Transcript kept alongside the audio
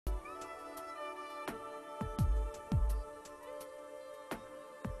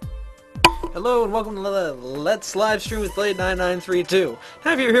Hello and welcome to Let's Livestream with Blade9932.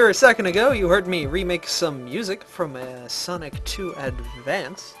 Now if you were here a second ago, you heard me remake some music from Sonic 2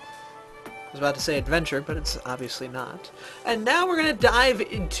 Advance. I was about to say adventure, but it's obviously not. And now we're going to dive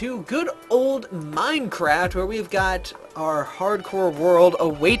into good old Minecraft, where we've got our hardcore world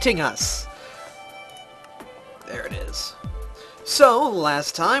awaiting us. There it is. So,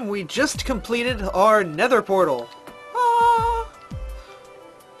 last time we just completed our nether portal.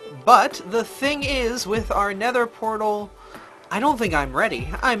 But the thing is, with our nether portal, I don't think I'm ready.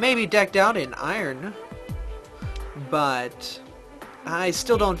 I may be decked out in iron, but I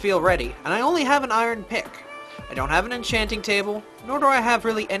still don't feel ready. And I only have an iron pick. I don't have an enchanting table, nor do I have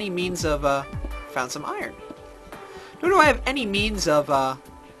really any means of, found some iron. Nor do I have any means of,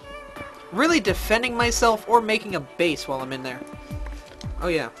 really defending myself or making a base while I'm in there. Oh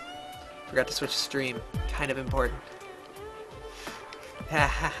yeah, forgot to switch stream. Kind of important. Ha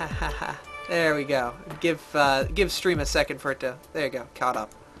ha ha ha ha. There we go. Give stream a second for it to... There you go. Caught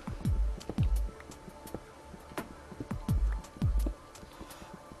up.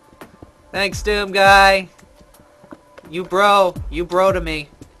 Thanks, Doom Guy. You bro. You bro to me.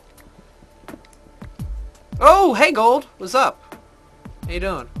 Oh, hey Gold. What's up? How you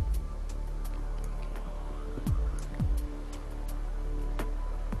doing?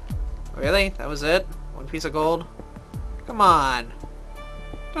 Really? That was it? One piece of gold? Come on.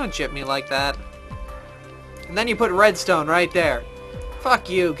 Don't chip me like that. And then you put redstone right there. Fuck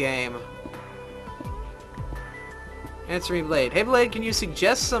you, game. Answer me, Blade. Hey, Blade, can you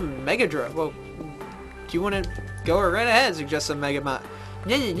suggest some Mega Drive? Well, do you want to go right ahead and suggest some Mega Drive? I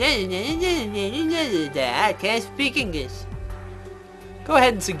can't speak English. Go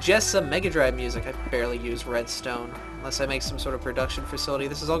ahead and suggest some Mega Drive music. I barely use redstone. Unless I make some sort of production facility,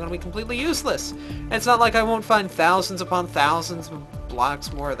 this is all going to be completely useless. And it's not like I won't find thousands upon thousands of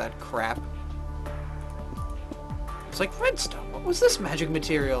blocks more of that crap. It's like redstone. What was this magic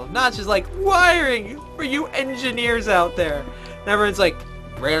material? Not just like wiring for you engineers out there. And everyone's like,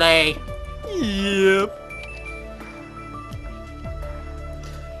 really? Yep.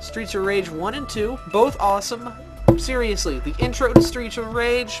 Streets of Rage 1 and 2, both awesome. Seriously, the intro to Streets of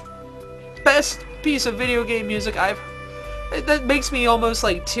Rage, best piece of video game music that makes me almost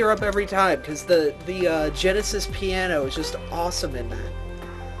like tear up every time, because the Genesis piano is just awesome in that.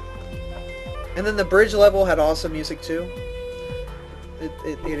 And then the bridge level had awesome music too.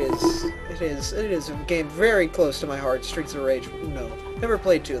 It is a game very close to my heart. Streets of Rage. No, never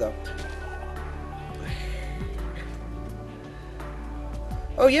played 2 though.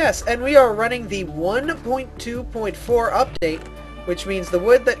 Oh yes, and we are running the 1.2.4 update, which means the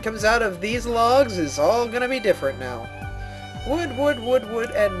wood that comes out of these logs is all gonna be different now. Wood, wood, wood,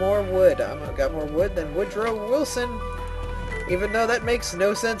 wood, and more wood. I've got more wood than Woodrow Wilson, even though that makes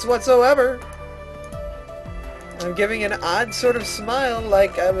no sense whatsoever. I'm giving an odd sort of smile,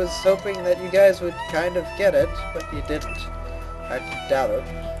 like I was hoping that you guys would kind of get it, but you didn't. I doubt it.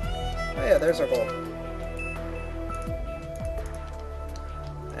 Oh yeah, there's our gold.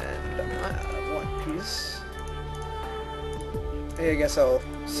 And one piece. I guess I'll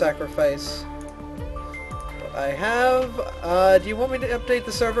sacrifice what I have. Do you want me to update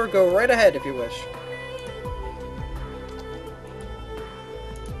the server? Go right ahead if you wish.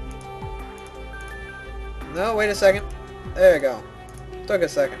 No, wait a second. There you go. Took a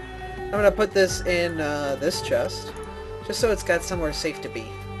second. I'm gonna put this in this chest, just so it's got somewhere safe to be.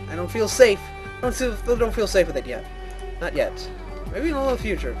 I don't feel safe. I don't feel safe with it yet. Not yet. Maybe in a little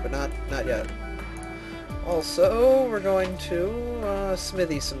future, but not yet. Also, we're going to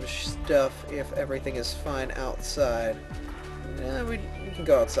smithy some stuff if everything is fine outside. Yeah, we can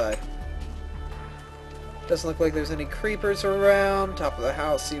go outside. Doesn't look like there's any creepers around. Top of the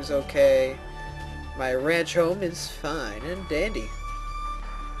house seems okay. My ranch home is fine and dandy.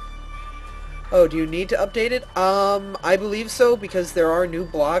 Oh, do you need to update it? I believe so, because there are new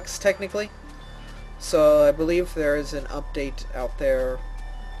blocks, technically. So I believe there is an update out there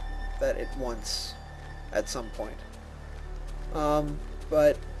that it wants at some point.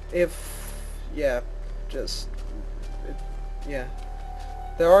 But if, yeah, yeah.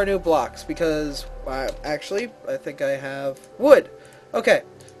 There are new blocks, because, actually, I think I have wood. Okay,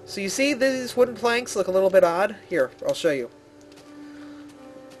 so you see these wooden planks look a little bit odd? Here, I'll show you.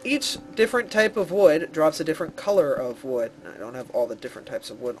 Each different type of wood drops a different color of wood. I don't have all the different types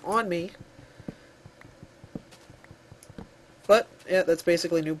of wood on me. But, yeah, that's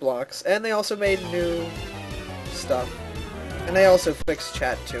basically new blocks. And they also made new stuff. And they also fixed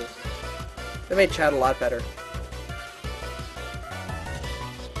chat, too. They made chat a lot better.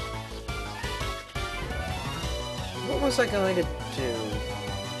 What was I going to do?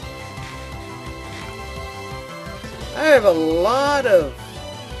 I have a lot of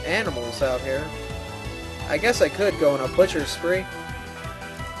animals out here. I guess I could go on a butcher spree.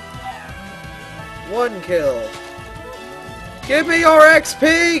 1 kill. Give me your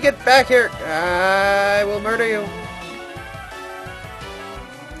XP! Get back here! I will murder you.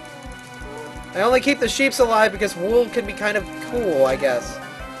 I only keep the sheeps alive because wool can be kind of cool, I guess.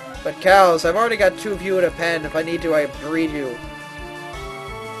 But cows, I've already got 2 of you in a pen. If I need to, I breed you.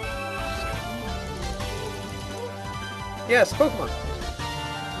 Yes, Pokemon.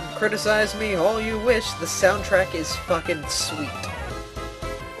 Criticize me all you wish. The soundtrack is fucking sweet.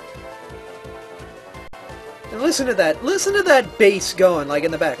 And listen to that. Listen to that bass going, like,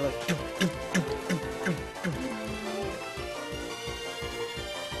 in the back. Like, doom, doom, doom, doom, doom, doom.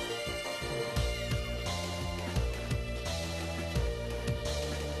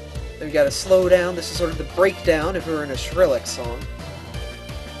 Then we gotta slow down. This is sort of the breakdown if we were in a Skrillex song.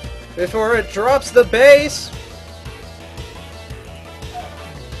 Before it drops the bass!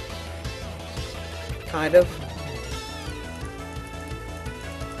 Kind of.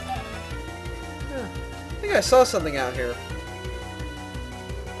 Yeah. I think I saw something out here.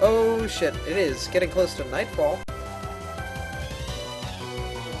 Oh shit, it is getting close to nightfall.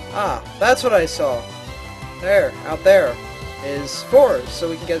 Ah, that's what I saw. There, out there, is fours, so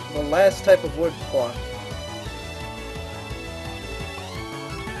we can get the last type of wood block.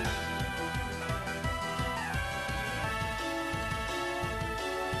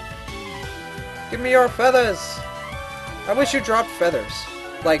 Give me your feathers! I wish you dropped feathers.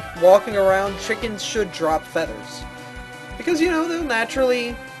 Like, walking around, chickens should drop feathers. Because, you know, they'll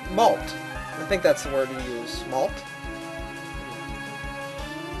naturally molt. I think that's the word you use. Molt?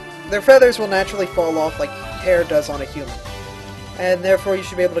 Their feathers will naturally fall off like hair does on a human. And therefore you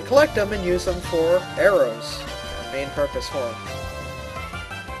should be able to collect them and use them for arrows. Main purpose for them.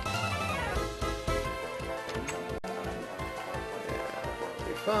 Yeah,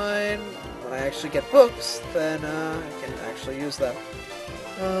 be fine. When I actually get books, then I can actually use them.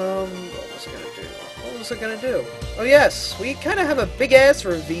 What was I gonna do? What was I gonna do? Oh yes, we kind of have a big-ass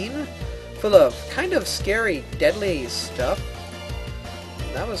ravine full of kind of scary, deadly stuff.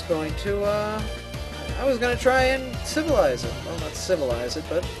 And I was going to try and civilize it. Well, not civilize it,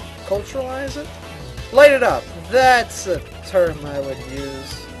 but culturalize it? Light it up! That's a term I would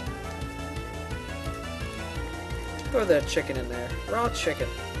use. Throw that chicken in there. Raw chicken.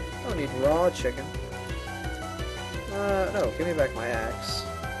 I don't need raw chicken. No, give me back my axe.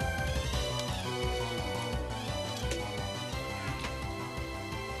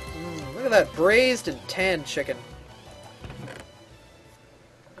 Look at that braised and tanned chicken.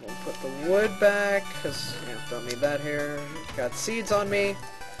 We'll put the wood back, because don't need that here. Got seeds on me.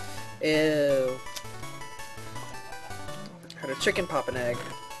 Ew. Heard a chicken pop an egg.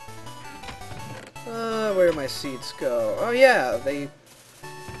 Where do my seeds go? Oh yeah, the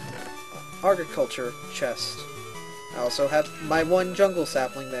agriculture chest. I also have my 1 jungle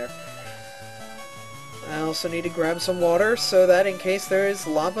sapling there. I also need to grab some water so that in case there is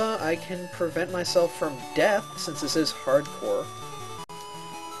lava, I can prevent myself from death, since this is hardcore.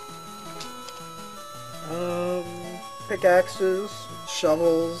 Pickaxes,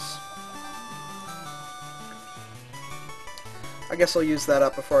 shovels. I guess I'll use that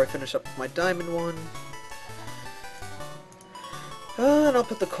up before I finish up with my diamond one. And I'll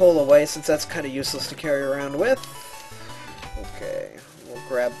put the coal away, since that's kind of useless to carry around with. Okay, we'll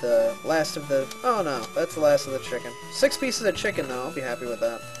grab the last of the... Oh no, that's the last of the chicken. 6 pieces of chicken, though. I'll be happy with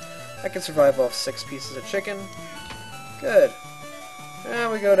that. I can survive off 6 pieces of chicken. Good.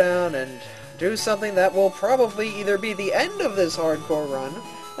 Now we go down and do something that will probably either be the end of this hardcore run,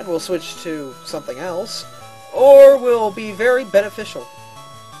 and we'll switch to something else, or will be very beneficial.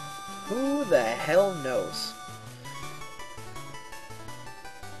 Who the hell knows?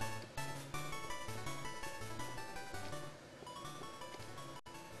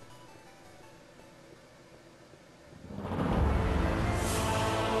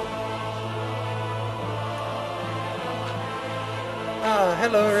 Ah,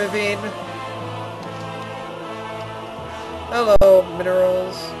 hello, ravine. Hello,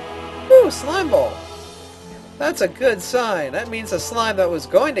 minerals. Ooh, slime ball. That's a good sign. That means the slime that was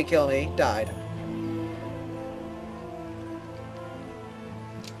going to kill me died.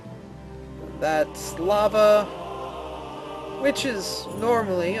 That's lava, which is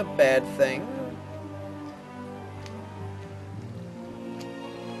normally a bad thing.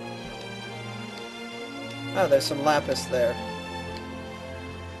 Oh, there's some lapis there.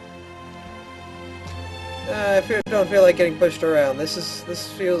 I don't feel like getting pushed around.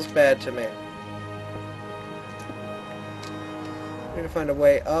 This feels bad to me. Trying to find a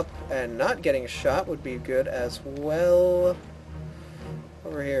way up and not getting shot would be good as well.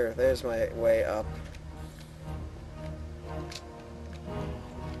 Over here, there's my way up.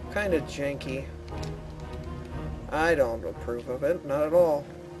 Kinda janky. I don't approve of it, not at all.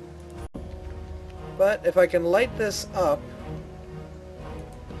 But if I can light this up,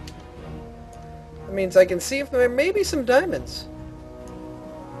 that means I can see if there may be some diamonds.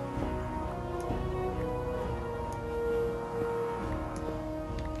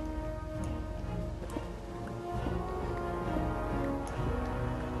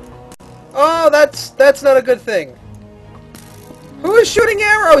 Oh, that's not a good thing. Who is shooting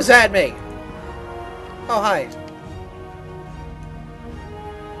arrows at me? Oh, hi.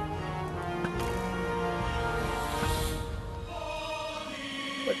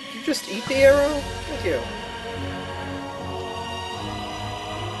 What, did you just eat the arrow? Thank you.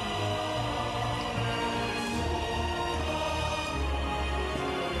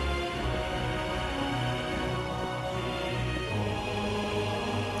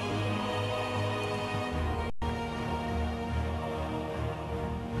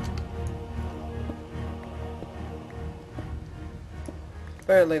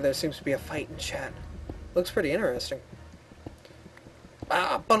 Apparently there seems to be a fight in chat. Looks pretty interesting.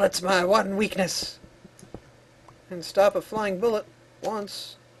 Ah, bullets my one weakness. And stop a flying bullet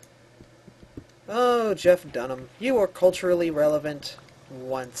once. Oh, Jeff Dunham, you were culturally relevant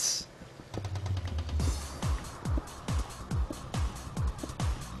once.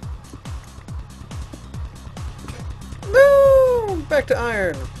 No! Back to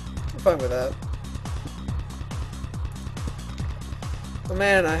iron. I'm fine with that. Oh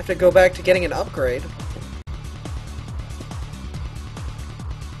man, I have to go back to getting an upgrade.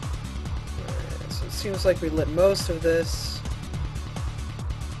 Alright, so it seems like we lit most of this.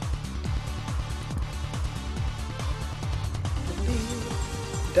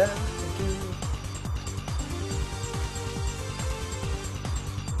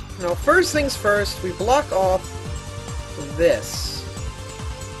 Now, first things first, we block off this.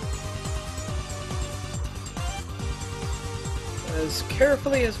 As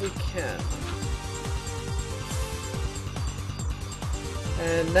carefully as we can.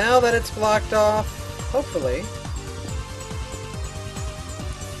 And now that it's blocked off, hopefully,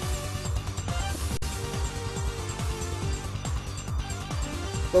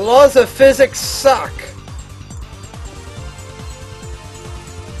 the laws of physics suck.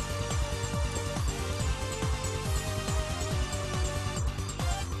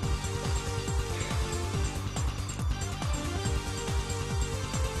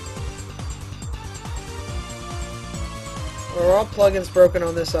 Are all plugins broken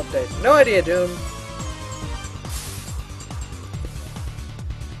on this update? No idea, Doom.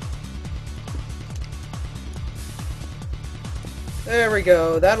 There we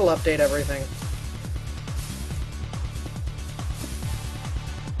go. That'll update everything.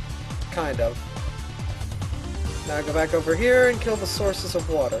 Kind of. Now go back over here and kill the sources of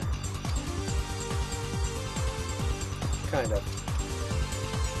water. Kind of.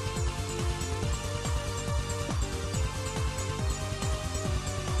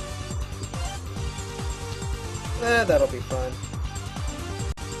 That'll be fun.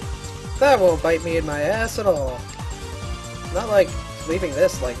 That won't bite me in my ass at all. Not like leaving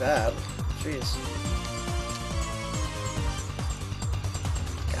this like that. Jeez.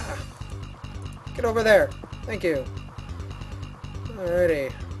 God. Get over there. Thank you.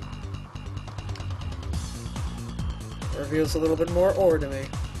 Alrighty. Reveals a little bit more ore to me.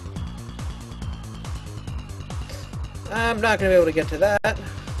 I'm not going to be able to get to that.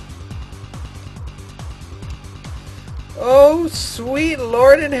 Oh, sweet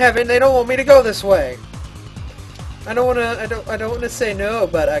Lord in heaven, they don't want me to go this way. I don't want to say no,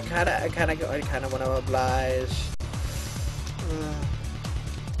 but I kind of want to oblige.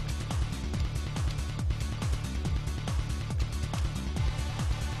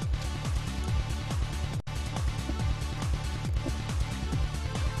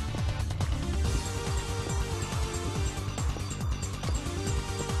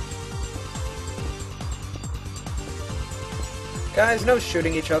 Guys, no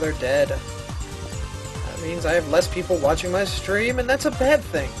shooting each other dead. That means I have less people watching my stream, and that's a bad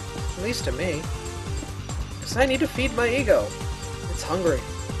thing. At least to me. Because I need to feed my ego. It's hungry.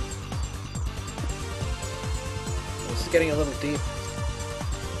 This is getting a little deep.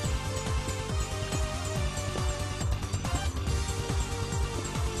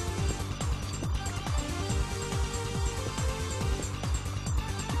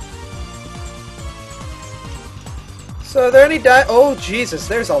 So are there any oh Jesus,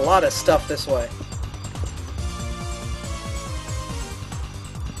 there's a lot of stuff this way.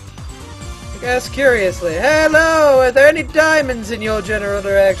 Ask curiously. Hello, are there any diamonds in your general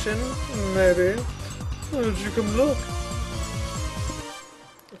direction? Maybe. Why don't you come look?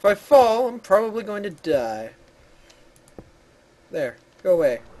 If I fall, I'm probably going to die. There. Go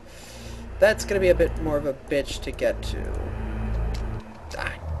away. That's gonna be a bit more of a bitch to get to.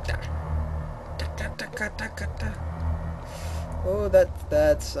 Oh,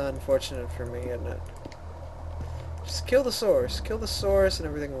 that's unfortunate for me, isn't it? Just kill the source. Kill the source and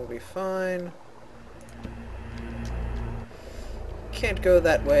everything will be fine. Can't go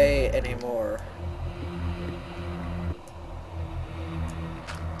that way anymore.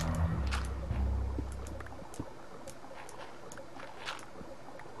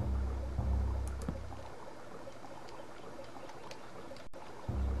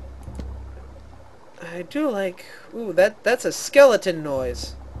 I do like... Ooh, that's a skeleton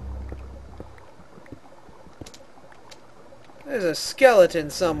noise. There's a skeleton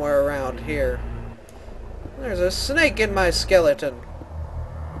somewhere around here. There's a snake in my skeleton.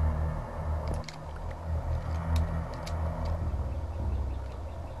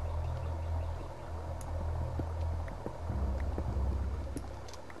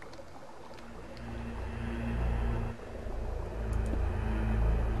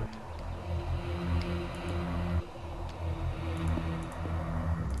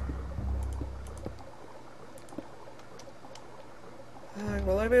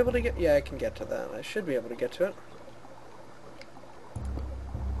 Will I be able to get... Yeah, I can get to that. I should be able to get to it.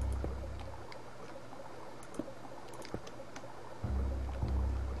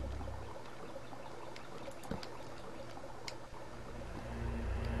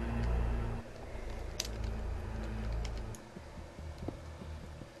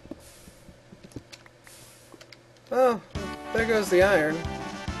 Oh, there goes the iron.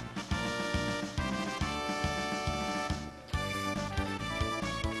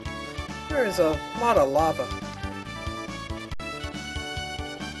 There is a lot of lava.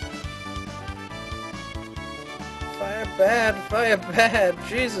 Fire bad, fire bad.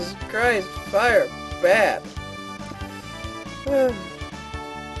 Jesus Christ, fire bad.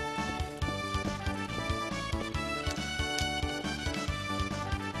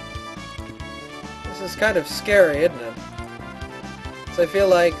 This is kind of scary, isn't it? So I feel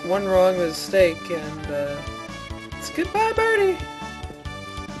like one wrong mistake and it's goodbye, birdie.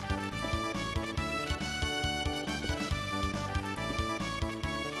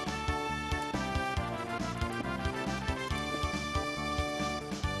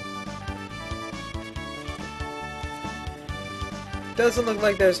 Doesn't look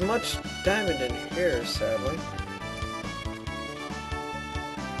like there's much diamond in here, sadly.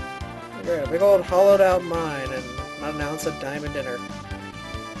 Great, a big old hollowed out mine and not an ounce of diamond in her.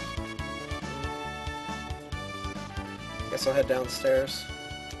 Guess I'll head downstairs.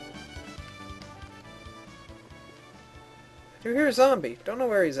 I do hear a zombie. Don't know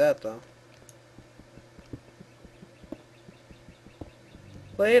where he's at though.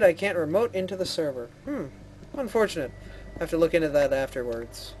 Played, I can't remote into the server. Unfortunate. I have to look into that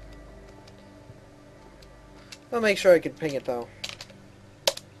afterwards. I'll make sure I can ping it though.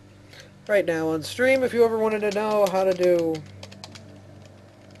 Right now on stream, if you ever wanted to know how to do...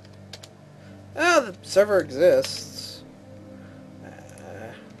 Oh, the server exists.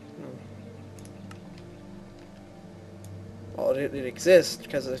 Well, it exists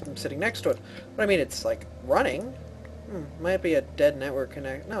because I'm sitting next to it. But I mean, it's like running. Might be a dead network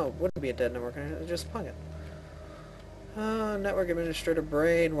connect. No, it wouldn't be a dead network connect. Just ping it. Network administrator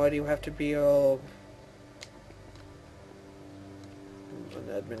brain. Why do you have to be all an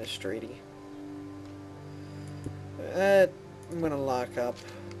administrator? I'm gonna lock up.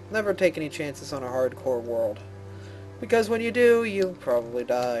 Never take any chances on a hardcore world, because when you do, you probably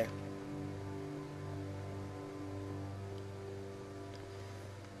die.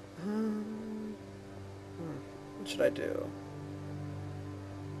 What should I do?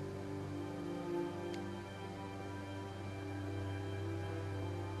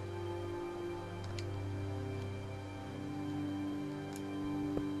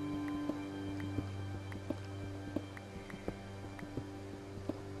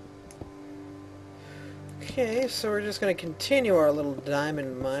 Okay, so we're just gonna continue our little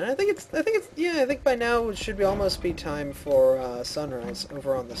diamond mine. I think by now it should almost be time for sunrise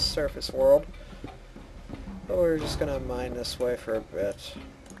over on the surface world. But we're just gonna mine this way for a bit.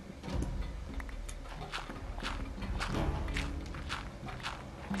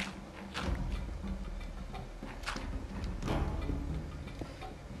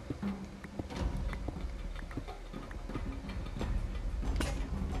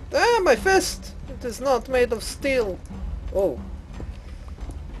 Ah, my fist! It is not made of steel. Oh.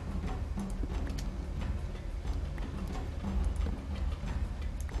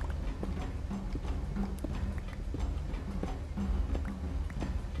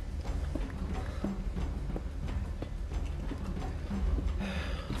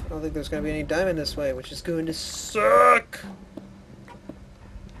 don't think there's going to be any diamond this way, which is going to suck!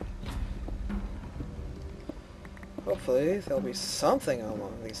 Hopefully there'll be something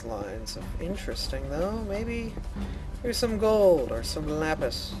along these lines of interesting, though. Maybe here's some gold, or some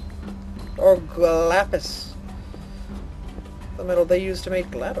lapis. Or glapis. The metal they use to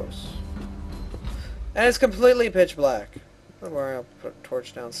make GLaDOS. And it's completely pitch black. Don't worry, I'll put a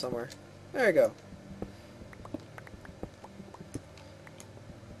torch down somewhere. There you go.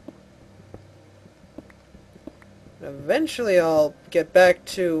 Eventually I'll get back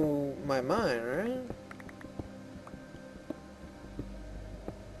to my mine, right?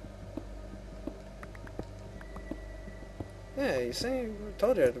 Yeah, you see? I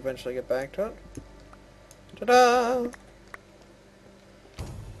told you I'd eventually get back to it. Ta-da!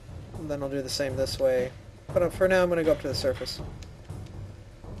 And then I'll do the same this way. But for now I'm going to go up to the surface.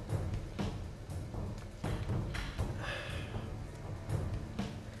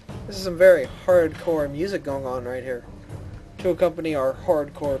 This is some very hardcore music going on right here to accompany our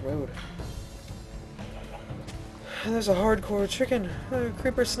hardcore mood. There's a hardcore chicken. A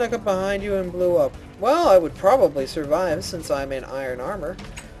creeper snuck up behind you and blew up. Well, I would probably survive since I'm in iron armor,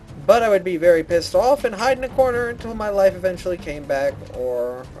 but I would be very pissed off and hide in a corner until my life eventually came back,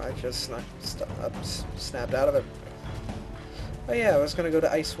 or I just snapped out of it. Oh yeah, I was going to go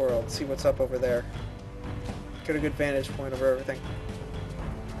to Ice World, see what's up over there. Get a good vantage point over everything.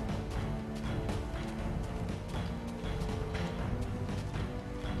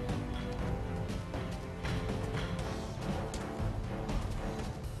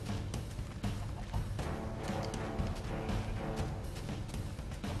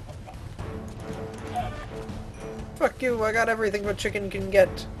 Fuck you, I got everything a chicken can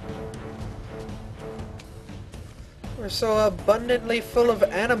get. We're so abundantly full of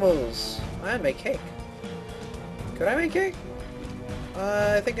animals. I make cake. Could I make cake?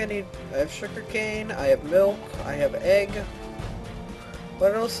 I think I have sugar cane, I have milk, I have egg.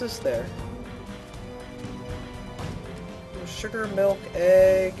 What else is there? Sugar, milk,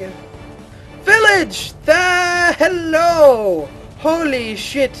 egg. Village! Hello! Holy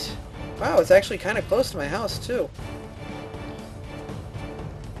shit! Wow, it's actually kind of close to my house, too.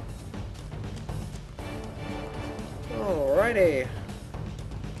 Alrighty.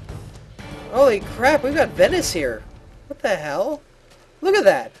 Holy crap, we've got Venice here. What the hell? Look at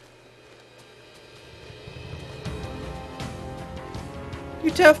that.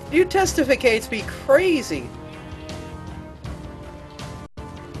 You Testicleifcates be crazy.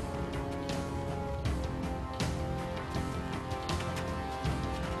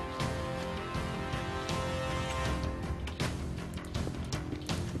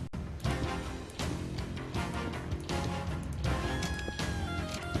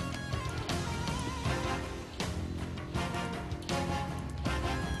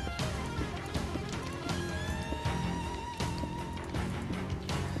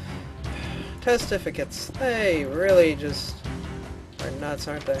 Testicleifcates. They really just are nuts,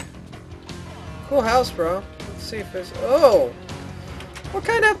 aren't they? Cool house, bro. Let's see if there's... Oh! What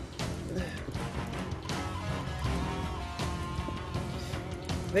kind of...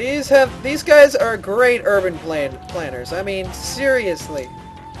 These guys are great urban planners. I mean, seriously.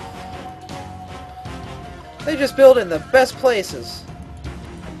 They just build in the best places.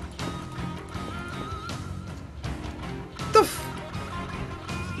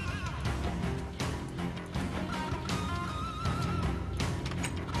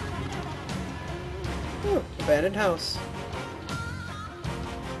 Ooh, abandoned house.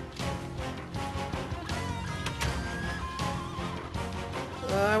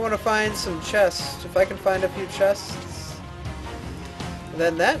 I want to find some chests. If I can find a few chests,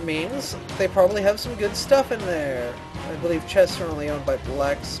 then that means they probably have some good stuff in there. I believe chests are only owned by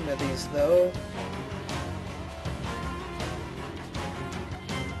blacksmithies, though.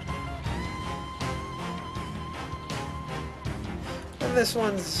 And this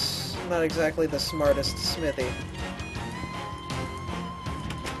one's not exactly the smartest smithy.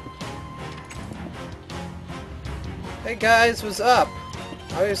 Hey guys, what's up?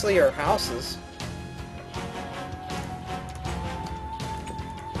 Obviously your houses.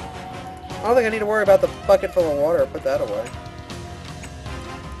 I don't think I need to worry about the bucket full of water. Put that away.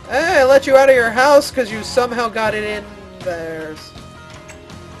 Hey, I let you out of your house because you somehow got it in theirs.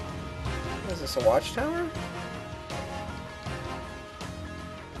 What is this, a watchtower?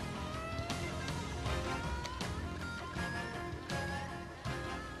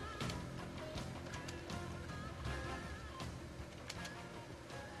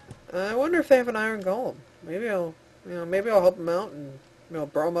 I wonder if they have an iron golem. Maybe I'll help them out and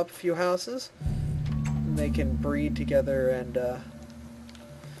bro them up a few houses. And they can breed together and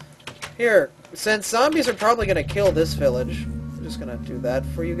Here, since zombies are probably gonna kill this village, I'm just gonna do that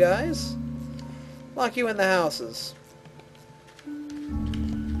for you guys. Lock you in the houses.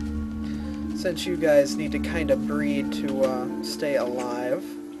 Since you guys need to kind of breed to stay alive.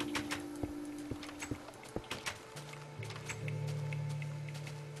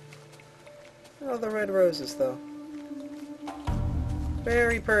 Oh, the red roses, though.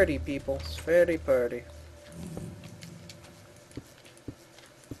 Very pretty, people. It's very pretty.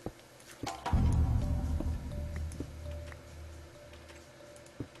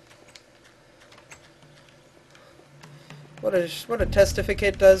 What a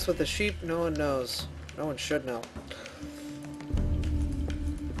testificate does with the sheep, no one knows. No one should know.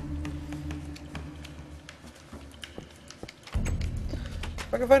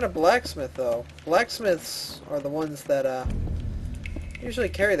 If I can find a blacksmith, though. Blacksmiths are the ones that usually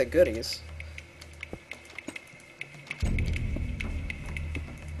carry the goodies.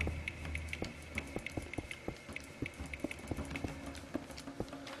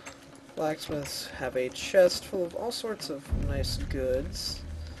 Blacksmiths have a chest full of all sorts of nice goods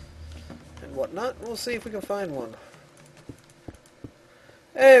and whatnot. We'll see if we can find one.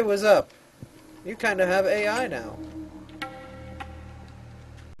 Hey, what's up? You kind of have AI now.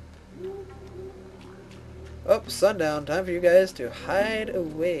 Oh, sundown. Time for you guys to hide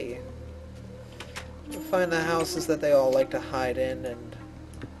away. We'll find the houses that they all like to hide in and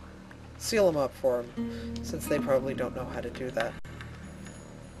seal them up for them, since they probably don't know how to do that.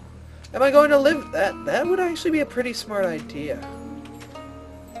 Am I going to live? That would actually be a pretty smart idea.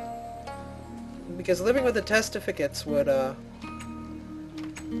 Because living with the testificates would, I'm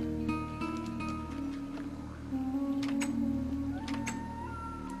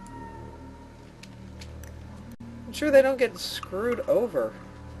sure they don't get screwed over.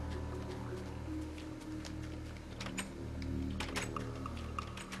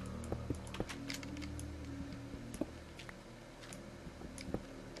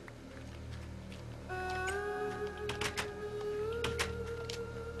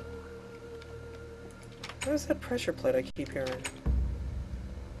 Where's that pressure plate I keep hearing?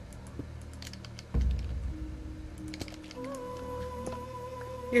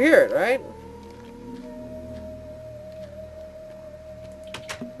 You hear it, right?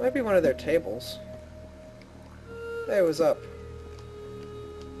 Might be one of their tables. Hey, what's up?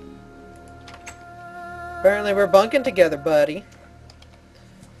 Apparently we're bunking together, buddy.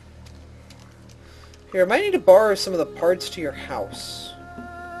 Here, I might need to borrow some of the parts to your house.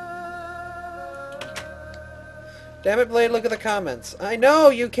 Damn it, Blade, look at the comments. I know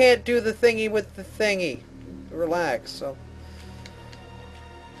you can't do the thingy with the thingy. Relax, so...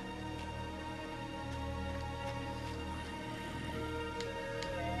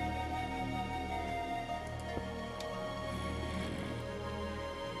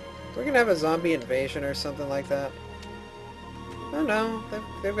 We're gonna have a zombie invasion or something like that. Oh no,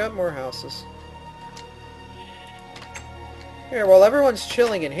 they've got more houses. Here, while everyone's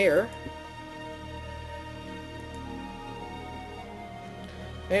chilling in here...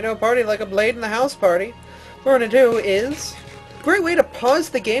 Ain't no party like a Blade in the house party. What we're gonna do is... Great way to pause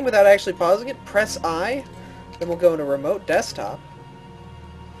the game without actually pausing it. Press I. Then we'll go into remote desktop.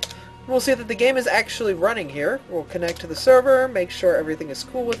 We'll see that the game is actually running here. We'll connect to the server, make sure everything is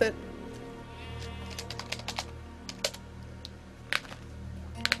cool with it.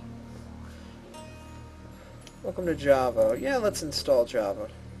 Welcome to Java. Yeah, let's install Java.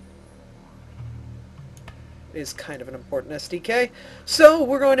 Is kind of an important SDK. So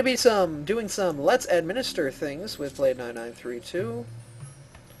we're going to be doing some let's administer things with Blade 9932.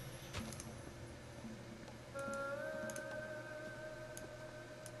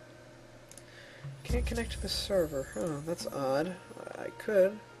 Can't connect to the server. Huh, that's odd. I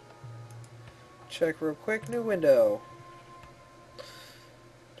could check real quick. New window.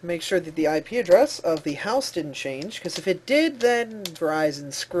 To make sure that the IP address of the house didn't change, because if it did, then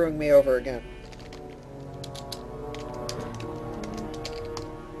Verizon's screwing me over again.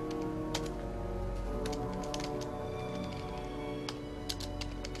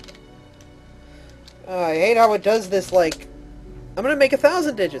 I hate how it does this, like... I'm gonna make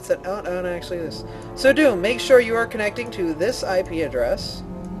 1,000 digits. Oh, no, actually this. So Doom, make sure you are connecting to this IP address.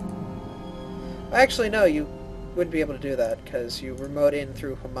 Actually, no, you wouldn't be able to do that, because you remote in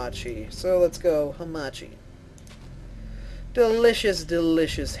through Hamachi. So let's go Hamachi. Delicious,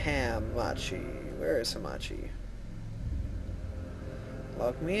 delicious Hamachi. Where is Hamachi?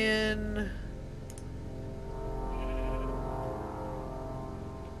 Log me in.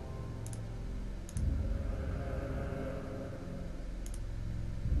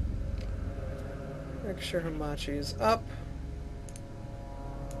 Make sure Hamachi is up.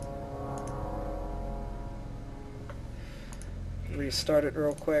 restart it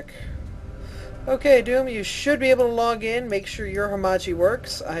real quick. Okay, Doom, you should be able to log in. Make sure your Hamachi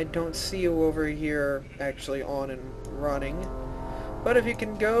works. I don't see you over here actually on and running. But if you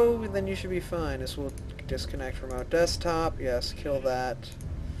can go, then you should be fine. This will disconnect remote desktop. Yes, kill that.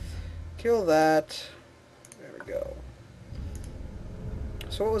 Kill that. There we go.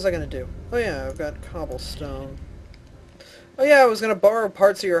 So what was I going to do? Oh yeah, I've got cobblestone. Oh yeah, I was going to borrow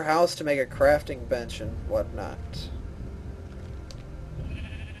parts of your house to make a crafting bench and whatnot.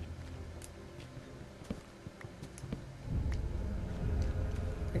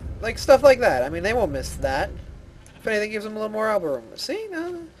 Like stuff like that. I mean, they won't miss that. If anything, gives them a little more elbow room. See?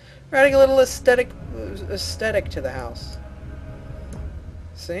 No, we're adding a little aesthetic to the house.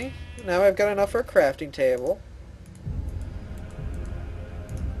 See? Now I've got enough for a crafting table.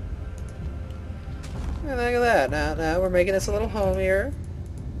 And look at that. Now we're making this a little homier.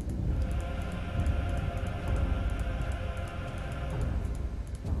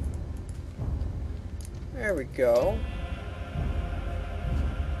 There we go.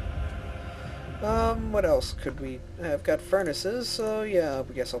 What else could we... I've got furnaces, so yeah,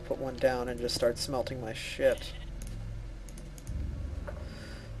 I guess I'll put one down and just start smelting my shit.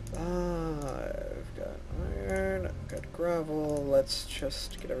 I've got iron, I've got gravel, let's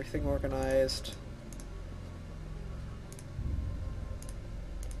just get everything organized.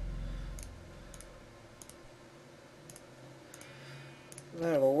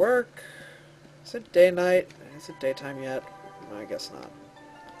 That'll work. Is it day-night? Is it daytime yet? I guess not.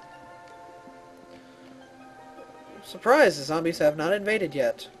 Surprise! The zombies have not invaded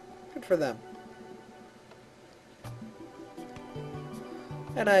yet. Good for them.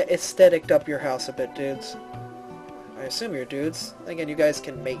 And I aestheticed up your house a bit, dudes. I assume you're dudes. Again, you guys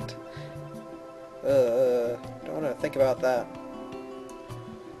can mate. Don't want to think about that.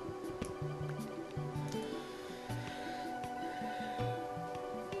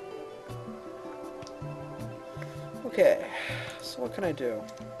 Okay, so what can I do?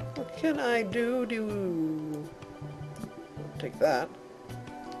 What can I do? Take that.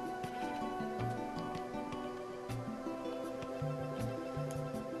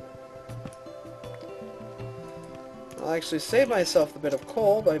 I'll actually save myself a bit of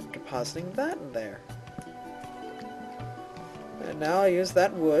coal by depositing that in there. And now I use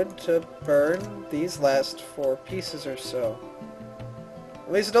that wood to burn these last 4 pieces or so.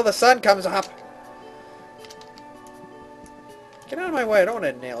 At least until the sun comes up! Get out of my way, I don't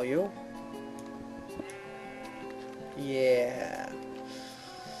want to nail you. Yeah.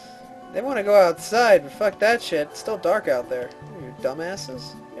 They want to go outside, but fuck that shit. It's still dark out there. You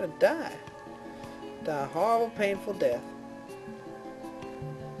dumbasses. You're gonna die. Die a horrible, painful death.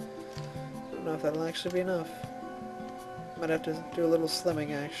 I don't know if that'll actually be enough. Might have to do a little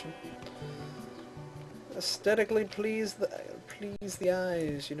slimming action. Aesthetically please the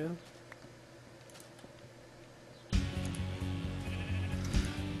eyes, you know.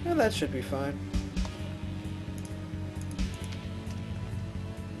 Yeah, that should be fine.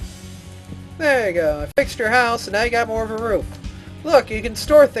 There you go. I fixed your house, and now you got more of a roof. Look, you can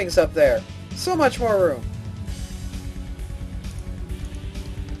store things up there. So much more room.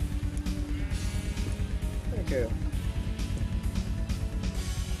 Thank you.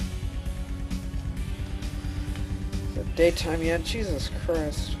 Is it daytime yet? Jesus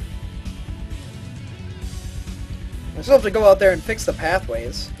Christ. I still have to go out there and fix the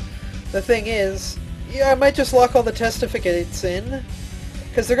pathways. The thing is, yeah, I might just lock all the Testicleifcates in,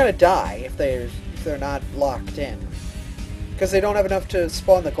 because they're gonna die if they're not locked in, because they don't have enough to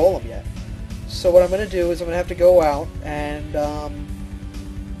spawn the golem yet. So what I'm gonna do is I'm gonna have to go out and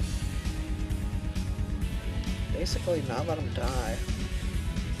basically not let them die.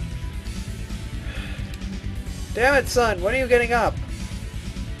 Damn it, son! When are you getting up?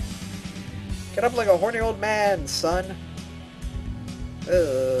 Get up like a horny old man, son.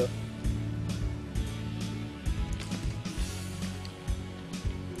 Ugh.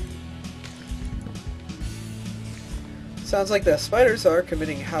 Sounds like the spiders are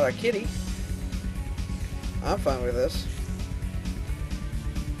committing harakiri. I'm fine with this.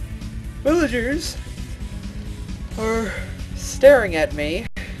 Villagers are staring at me.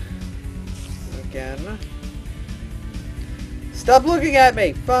 Again. Stop looking at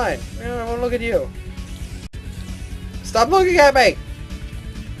me! Fine. I won't look at you. Stop looking at me!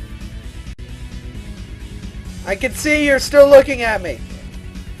 I can see you're still looking at me.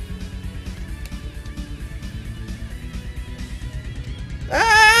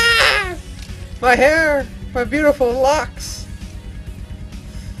 Ah! My hair! My beautiful locks!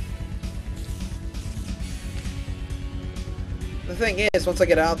 The thing is, once I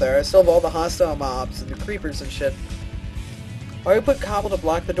get out there, I still have all the hostile mobs and the creepers and shit. Or I put cobble to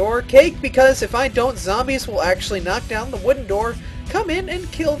block the door. Cake, because if I don't, zombies will actually knock down the wooden door, come in,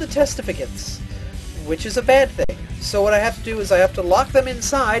 and kill the Testicleifcates. Which is a bad thing. So what I have to do is I have to lock them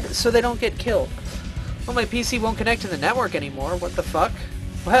inside so they don't get killed. Well, my PC won't connect to the network anymore. What the fuck?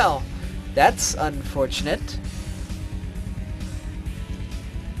 Well, that's unfortunate.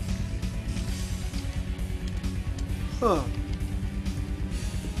 Huh.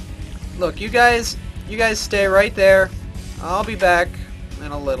 Look, you guys stay right there. I'll be back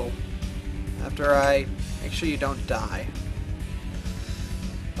in a little. After I make sure you don't die.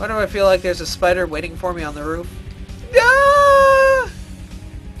 Why do I feel like there's a spider waiting for me on the roof? Ah!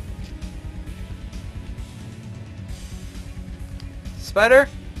 Spider?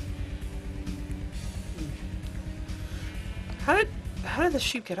 How did the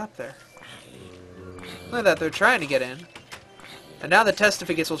sheep get up there? Look at that, they're trying to get in. And now the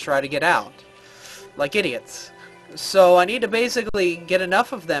Testicleifcates will try to get out. Like idiots. So I need to basically get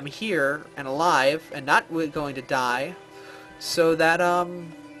enough of them here and alive and not going to die so that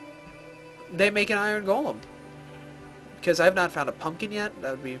they make an iron golem. Because I've not found a pumpkin yet.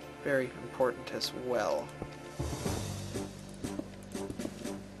 That would be very important as well.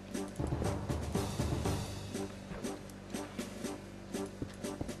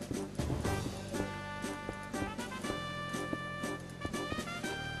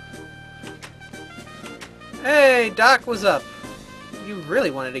 Hey, Doc was up. You really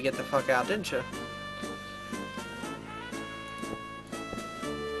wanted to get the fuck out, didn't you?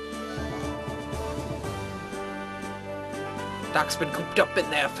 Doc's been cooped up in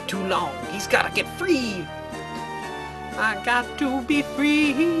there for too long. He's gotta get free. I got to be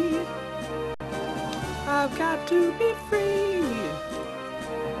free. I've got to be free.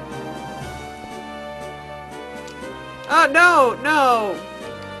 Oh, no, no.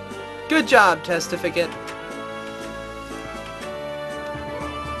 Good job, Testicleifcate.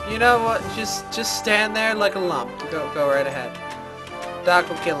 You know what? Just stand there like a lump. Go right ahead. Doc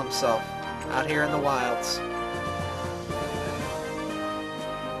will kill himself out here in the wilds.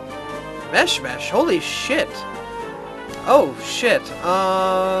 Mesh. Holy shit. Oh shit.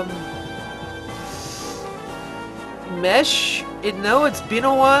 Mesh. No, it's been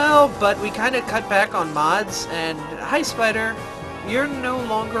a while, but we kind of cut back on mods. And hi, Spider. You're no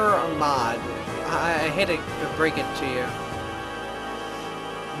longer a mod. I hate to break it to you.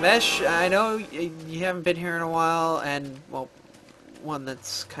 Mesh, I know you haven't been here in a while, and, well, one,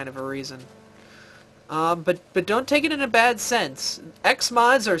 that's kind of a reason. But don't take it in a bad sense.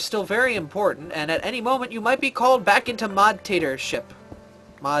 X-mods are still very important, and at any moment you might be called back into mod-tatorship.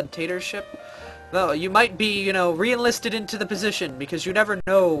 Mod-tatorship? No, you might be, you know, re-enlisted into the position, because you never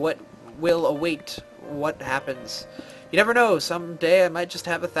know what will await what happens. You never know, someday I might just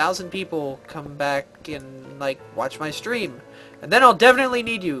have 1,000 people come back and, like, watch my stream. And then I'll definitely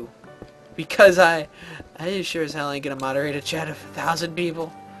need you. Because I sure as hell ain't gonna moderate a chat of 1,000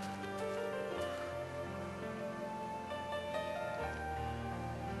 people.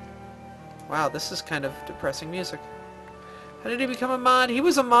 Wow, this is kind of depressing music. How did he become a mod? He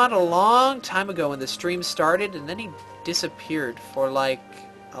was a mod a long time ago when the stream started, and then he disappeared for, like,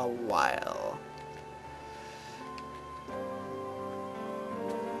 a while.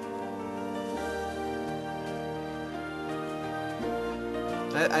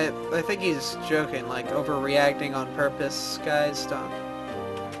 I think he's joking, like overreacting on purpose, guys. Don't.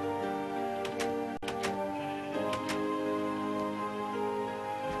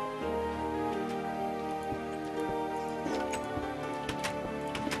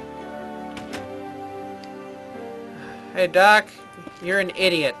 Hey, Doc, you're an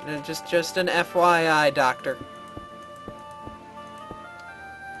idiot. Just an FYI, Doctor.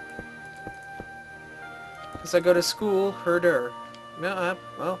 Because I go to school, herder. No,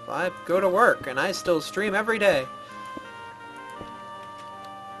 well, I go to work, and I still stream every day.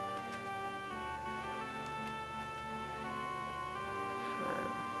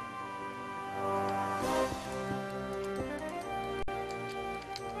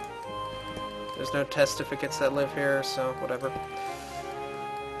 There's no Testicleifcates that live here, so whatever.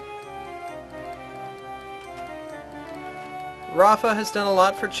 Rafa has done a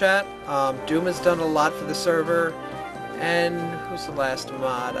lot for chat. Doom has done a lot for the server. And who's the last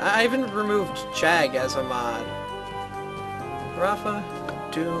mod? I even removed Jag as a mod. Rafa,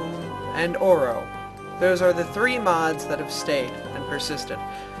 Doom, and Oro. Those are the 3 mods that have stayed and persisted.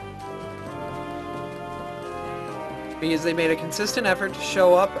 Because they made a consistent effort to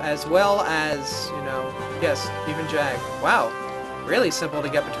show up, as well as, you know, yes, even Jag. Wow, really simple to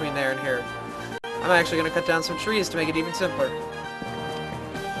get between there and here. I'm actually going to cut down some trees to make it even simpler.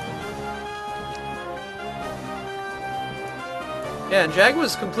 Yeah, and Jag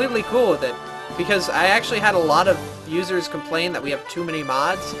was completely cool with it, because I actually had a lot of users complain that we have too many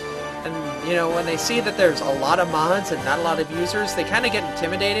mods, and, you know, when they see that there's a lot of mods and not a lot of users, they kind of get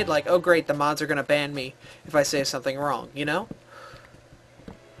intimidated, like, oh great, the mods are going to ban me if I say something wrong, you know?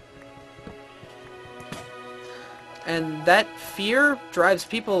 And that fear drives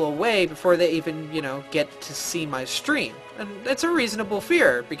people away before they even, you know, get to see my stream. And it's a reasonable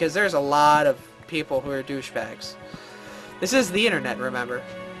fear, because there's a lot of people who are douchebags. This is the internet, remember?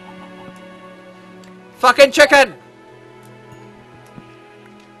 Fucking chicken!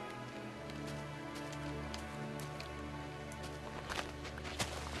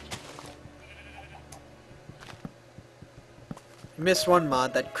 Missed one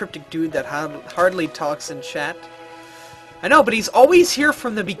mod, that cryptic dude that hardly talks in chat. I know, but he's always here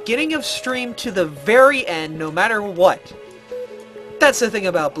from the beginning of stream to the very end, no matter what. That's the thing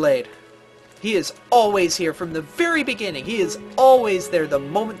about Blade. He is always here from the very beginning. He is always there the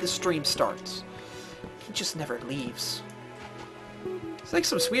moment the stream starts. He just never leaves. He's like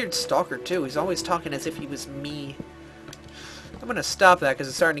some weird stalker, too. He's always talking as if he was me. I'm gonna stop that because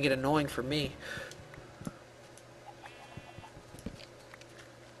it's starting to get annoying for me.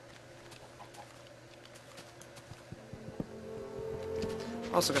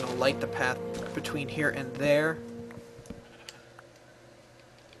 Also gonna light the path between here and there.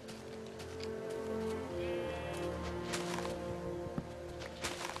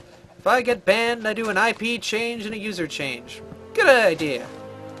 If I get banned, I do an IP change and a user change. Good idea.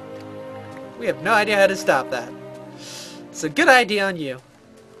 We have no idea how to stop that. It's a good idea on you.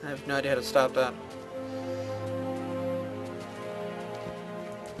 I have no idea how to stop that.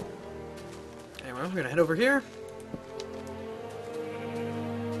 Anyway, we're gonna head over here.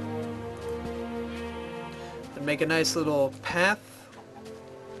 And make a nice little path.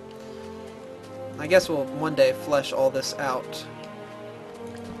 I guess we'll one day flesh all this out.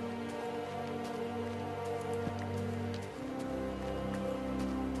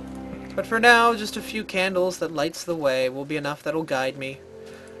 But for now, just a few candles that lights the way will be enough that'll guide me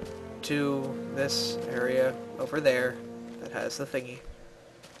to this area over there that has the thingy.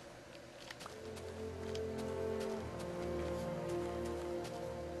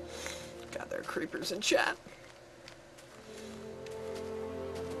 God, there are creepers in chat.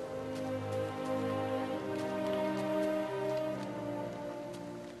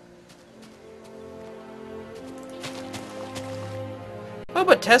 Oh,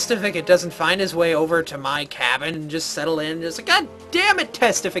 but Testicleifcate doesn't find his way over to my cabin and just settle in. Just like, God damn it,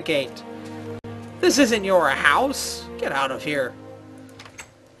 Testicleifcate! This isn't your house. Get out of here.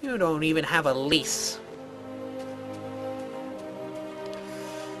 You don't even have a lease.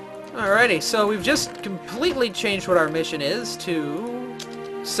 Alrighty, so we've just completely changed what our mission is to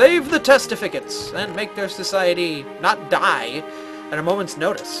save the Testicleifcates and make their society not die at a moment's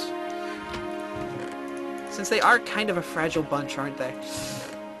notice. Since they are kind of a fragile bunch, aren't they?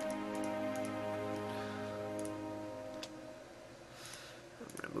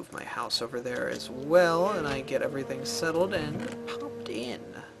 I'm gonna move my house over there as well, and I get everything settled and popped in.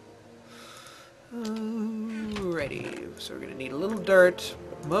 Alrighty, so we're gonna need a little dirt.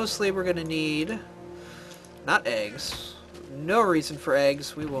 Mostly we're gonna need, not eggs. No reason for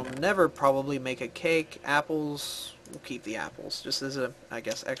eggs. We will never probably make a cake. Apples, we'll keep the apples, just as a, I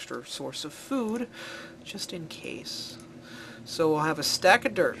guess, extra source of food, just in case. So we'll have a stack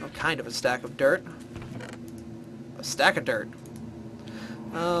of dirt, or kind of a stack of dirt. A stack of dirt.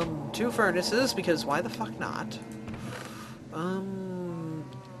 2 furnaces, because why the fuck not?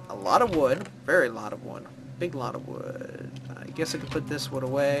 A lot of wood, very lot of wood, big lot of wood. I guess I could put this wood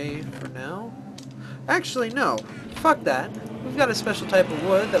away for now. Actually, no. Fuck that. We've got a special type of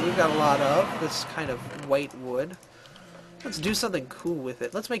wood that we've got a lot of. This kind of white wood. Let's do something cool with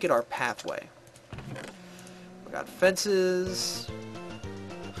it. Let's make it our pathway. We got fences.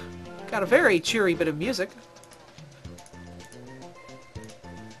 Got a very cheery bit of music.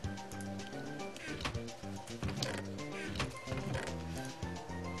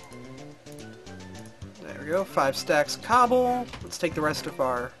 There we go. 5 stacks of cobble. Let's take the rest of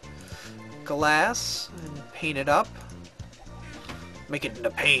our glass and paint it up. Make it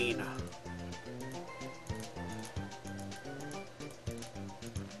into pain.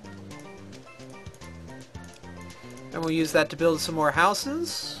 And we'll use that to build some more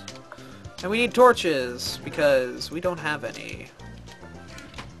houses. And we need torches because we don't have any.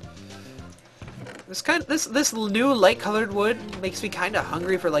 This new light-colored wood makes me kind of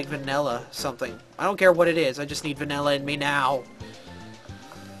hungry for like vanilla something. I don't care what it is. I just need vanilla in me now.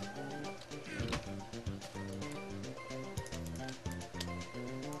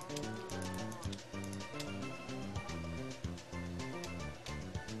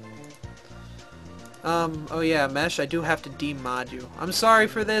 Oh yeah, Mesh, I do have to demod you. I'm sorry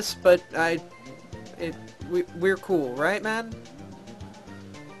for this, but we're cool, right, man?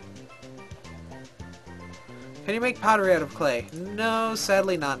 Can you make pottery out of clay? No,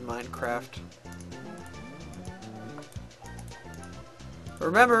 sadly not in Minecraft.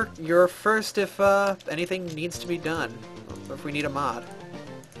 Remember, you're first if anything needs to be done, or if we need a mod.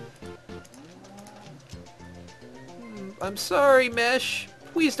 I'm sorry, Mesh.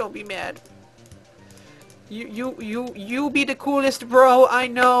 Please don't be mad. You be the coolest bro I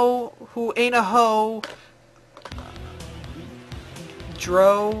know who ain't a hoe.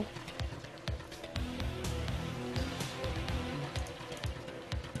 Dro.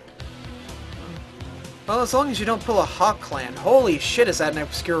 Well, as long as you don't pull a Hawk Clan. Holy shit, is that an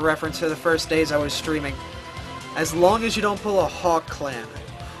obscure reference to the first days I was streaming. As long as you don't pull a Hawk Clan.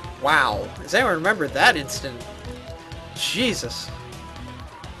 Wow. Does anyone remember that instant? Jesus.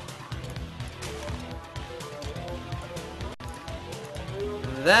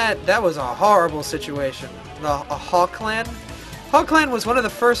 That was a horrible situation. A Hawk Clan? Hawk Clan was one of the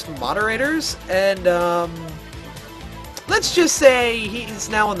first moderators, and let's just say he's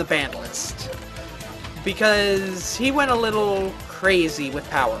now on the ban list. Because he went a little crazy with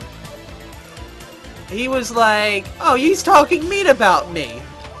power. He was like, oh, he's talking mean about me.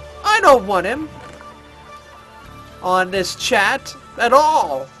 I don't want him on this chat at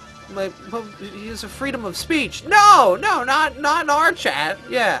all. Like, he has a freedom of speech. No, not in our chat.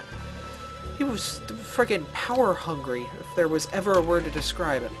 Yeah. He was freaking power hungry, if there was ever a word to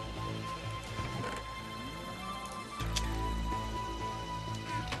describe it.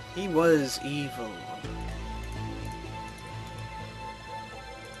 He was evil.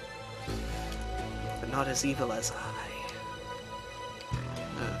 But not as evil as I.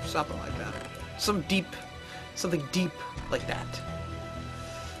 Something like that. Something deep like that.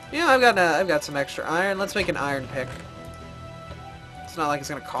 Yeah, I've got some extra iron. Let's make an iron pick. It's not like it's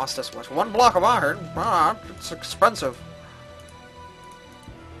gonna cost us much. 1 block of iron? Ah, it's expensive.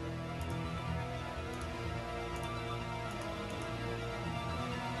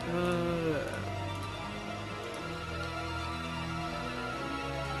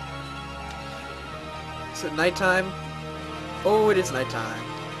 Is it nighttime? Oh, it is nighttime.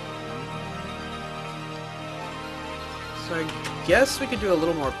 So I guess we could do a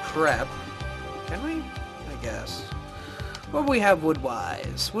little more prep. Can we? I guess. What do we have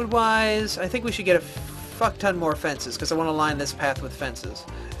wood-wise? Wood-wise, I think we should get a fuck ton more fences, because I want to line this path with fences.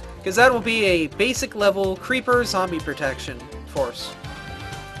 Because that will be a basic level creeper zombie protection force.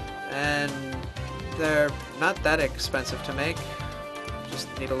 And they're not that expensive to make. Just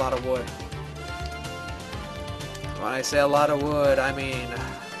need a lot of wood. When I say a lot of wood, I mean a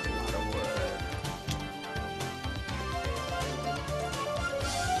lot of wood.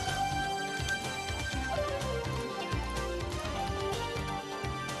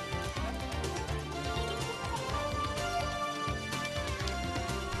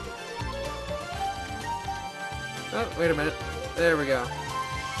 Oh, wait a minute. There we go.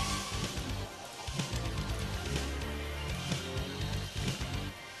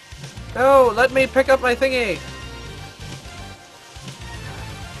 No, let me pick up my thingy!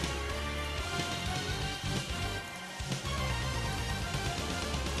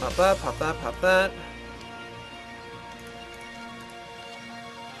 Pop that, pop that, pop that.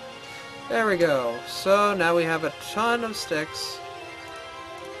 There we go. So now we have a ton of sticks.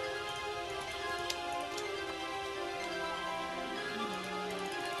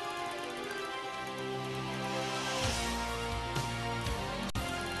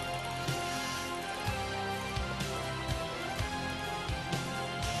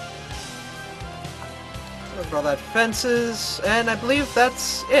 Look at all that fences, and I believe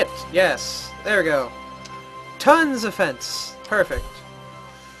that's it. Yes, there we go. Tons of fence. Perfect.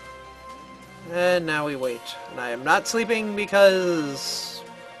 And now we wait. And I am not sleeping because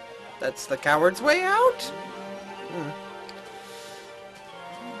that's the coward's way out?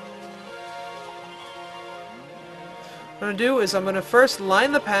 What I'm gonna do is I'm gonna first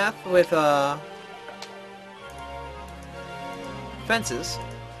line the path with fences.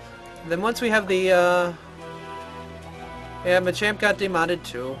 And then once we have the yeah, Machamp got demodded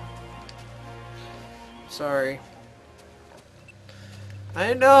too. Sorry.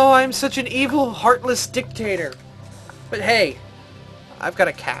 I know, I'm such an evil, heartless dictator. But hey, I've got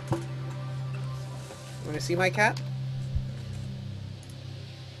a cat. You wanna see my cat?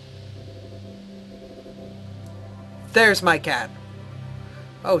 There's my cat.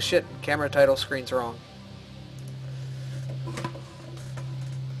 Oh shit, camera title screen's wrong.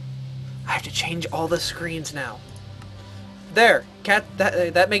 I have to change all the screens now. There, cat.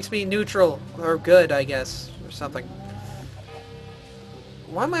 That makes me neutral or good, I guess, or something.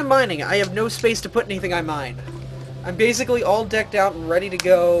 Why am I mining? I have no space to put anything I mine. I'm basically all decked out and ready to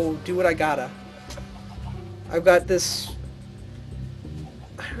go do what I gotta. I've got this...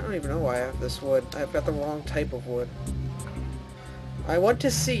 I don't even know why I have this wood. I've got the wrong type of wood. I want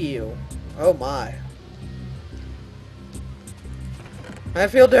to see you. Oh my. I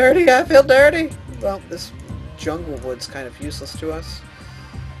feel dirty, I feel dirty! Well, this jungle wood's kind of useless to us.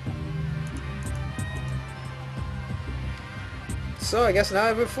 So I guess now I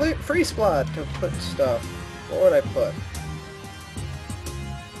have a free spot to put stuff. What would I put?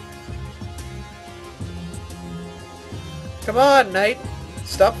 Come on, Knight!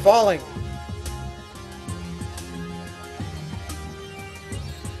 Stop falling!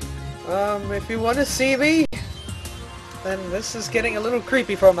 If you want to see me, then this is getting a little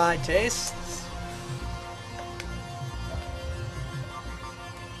creepy for my tastes.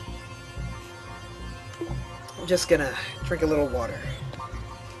 I'm just gonna drink a little water.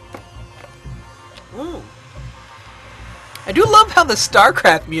 Ooh. I do love how the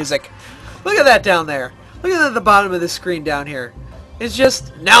StarCraft music, look at that down there. Look at that at the bottom of the screen down here. It's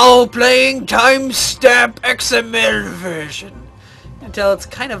just, now playing timestamp XML version. Until it's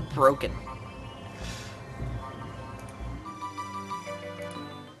kind of broken.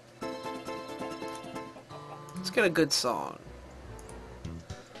 Let's get a good song.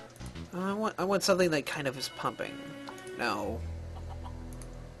 I want something that kind of is pumping. No.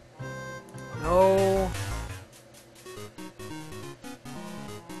 No.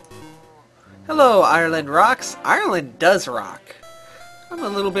 Hello, Ireland rocks. Ireland does rock. I'm a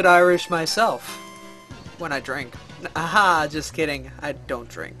little bit Irish myself. When I drink. Aha, just kidding. I don't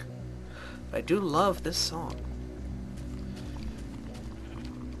drink. But I do love this song.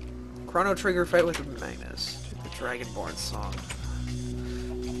 Chrono Trigger fight with Magnus. The Dragonborn song.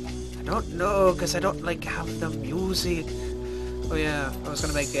 I don't know, because I don't like have the music. Oh yeah, I was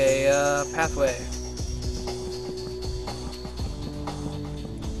gonna make a pathway.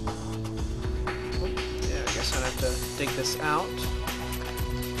 Yeah, I guess I'd have to dig this out.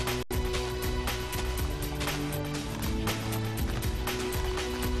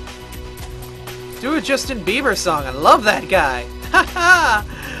 Do a Justin Bieber song. I love that guy. Haha!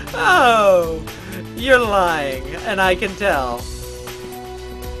 Oh, you're lying, and I can tell.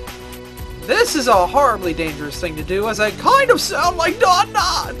 This is a horribly dangerous thing to do, as I kind of sound like Don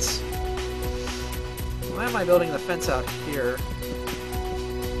Knotts. Why am I building the fence out here?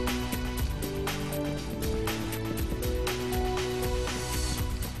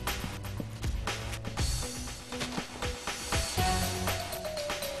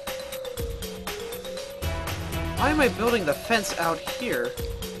 Why am I building the fence out here?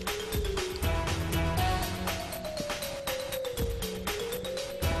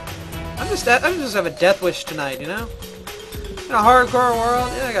 I just have a death wish tonight, you know? In a hardcore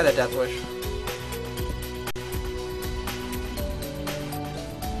world, yeah, I got a death wish.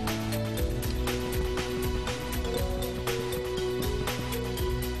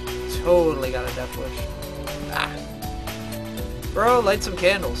 Totally got a death wish. Ah. Bro, light some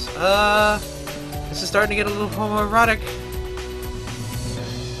candles. This is starting to get a little homoerotic.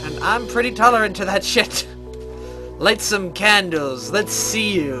 And I'm pretty tolerant to that shit. Light some candles. Let's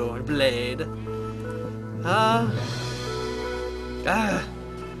see you, Blade.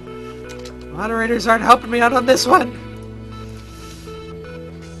 Moderators aren't helping me out on this one.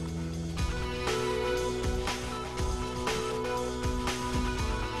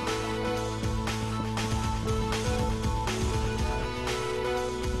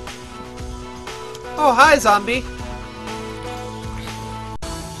 Oh, hi, zombie.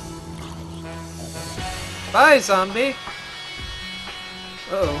 Bye, zombie.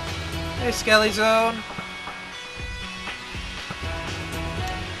 Uh-oh. Hey, Skelly Zone.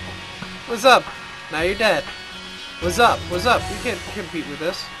 What's up? Now you're dead. What's up? What's up? You can't compete with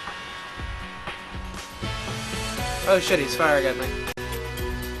this. Oh shit, he's firing at me.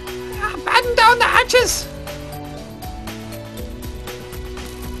 Batten down the hatches!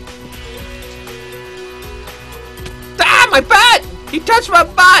 Ah, my butt! He touched my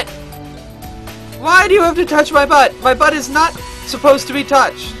butt! Why do you have to touch my butt? My butt is not supposed to be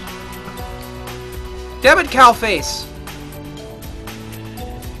touched. Damn it, cow face.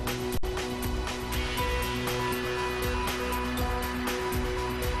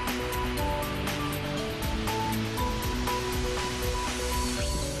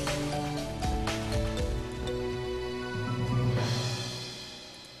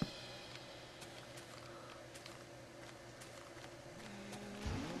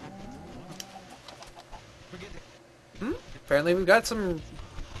 Apparently we've got some...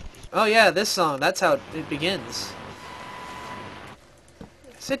 Oh yeah, this song. That's how it begins.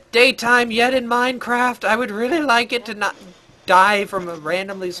 Is it daytime yet in Minecraft? I would really like it to not die from a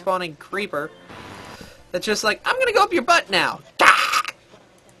randomly spawning creeper. That's just like, I'm gonna go up your butt now. Ah!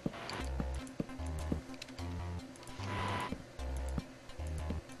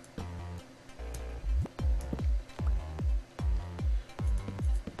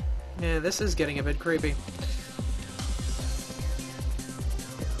 Yeah, this is getting a bit creepy.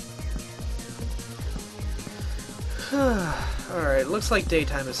 Alright, looks like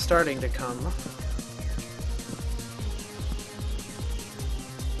daytime is starting to come.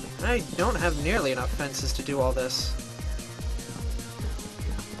 I don't have nearly enough fences to do all this.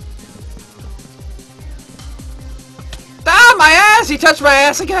 Ah, my ass! He touched my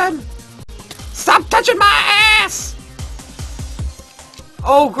ass again! Stop touching my ass!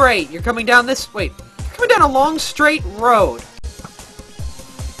 Oh, great. You're coming down this... Wait. You're coming down a long, straight road.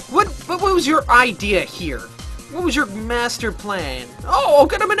 What was your idea here? What was your master plan? Oh,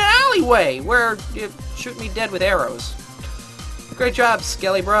 get him in an alleyway where you shoot me dead with arrows. Great job,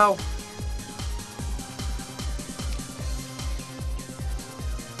 Skelly bro.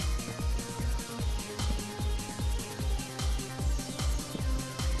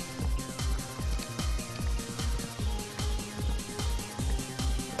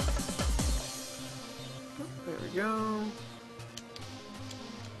 There we go.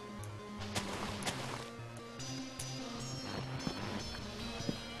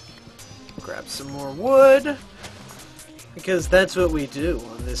 Grab some more wood, because that's what we do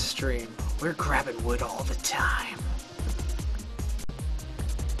on this stream. We're grabbing wood all the time.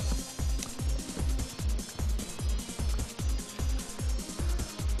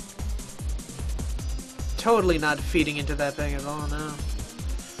 Totally not feeding into that thing at all now.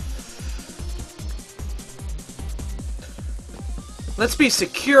 Let's be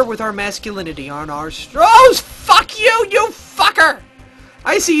secure with our masculinity on our Oh, fuck you, you fucker!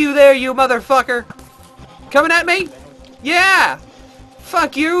 I see you there, you motherfucker! Coming at me? Yeah!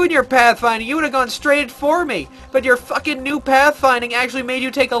 Fuck you and your pathfinding. You would have gone straight for me. But your fucking new pathfinding actually made you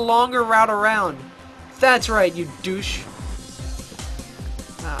take a longer route around. That's right, you douche.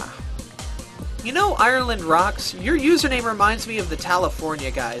 Ah. You know Ireland rocks? Your username reminds me of the California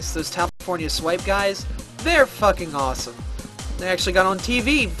guys. Those California swipe guys. They're fucking awesome. They actually got on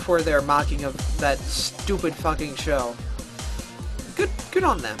TV for their mocking of that stupid fucking show. Good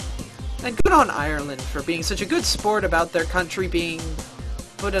on them. And good on Ireland for being such a good sport about their country being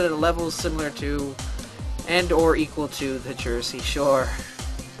put at a level similar to and or equal to the Jersey Shore.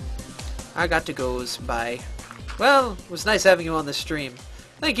 I got to goes. Bye. Well, it was nice having you on the stream.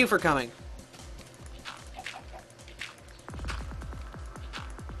 Thank you for coming.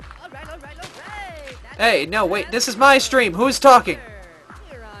 All right. Hey, no, wait, this is my stream. Who's talking?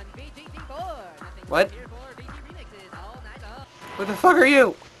 What? What the fuck are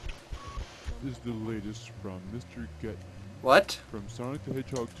you? This is the latest from Mr. Get. What? From Sonic the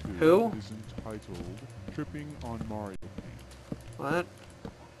Hedgehog 2. Who? Is entitled Tripping on Mario Paint. What?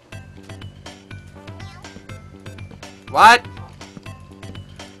 What?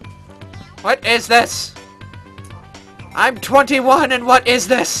 What is this? I'm 21 and what is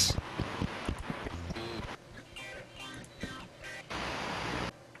this?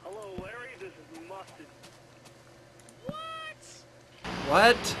 Hello, Larry. This is Mustard.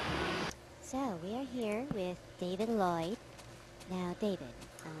 What? So, we are here with David Lloyd. Now, David,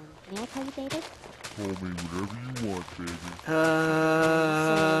 may I call you David? Call me whatever you want, baby. So,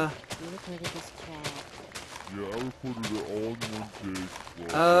 you recorded this track. Yeah, I recorded it all in one take.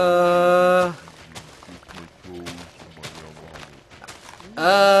 What?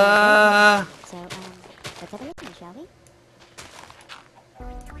 So, let's have a listen, shall we?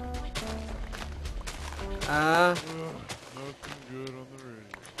 Nothing good on the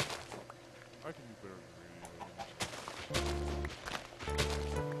radio. I can do better on the radio.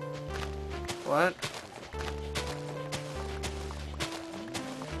 What?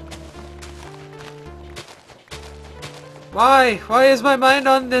 Why? Why is my mind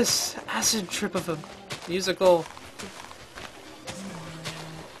on this acid trip of a musical?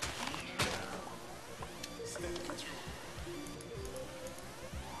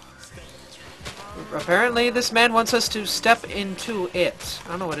 Apparently, this man wants us to step into it. I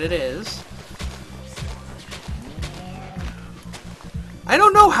don't know what it is. I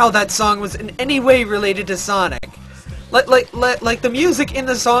don't know how that song was in any way related to Sonic. Like the music in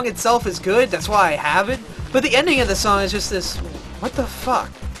the song itself is good, that's why I have it. But the ending of the song is just this, what the fuck?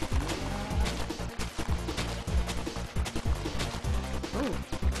 Ooh.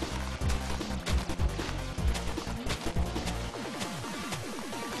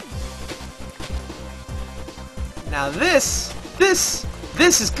 Now this is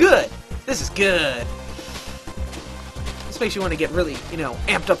good. This is good. This makes you want to get really, you know,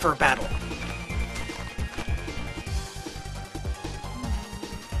 amped up for a battle.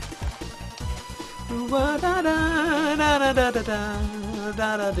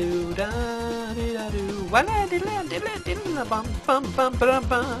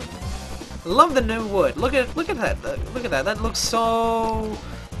 Love the new wood. Look at that. Look at that. That looks so.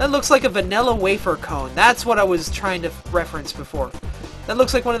 That looks like a vanilla wafer cone. That's what I was trying to reference before. That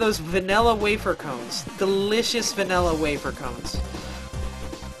looks like one of those vanilla wafer cones. Delicious vanilla wafer cones.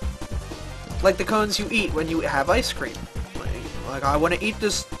 Like the cones you eat when you have ice cream. Like I want to eat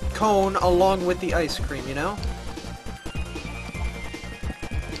this cone along with the ice cream, you know?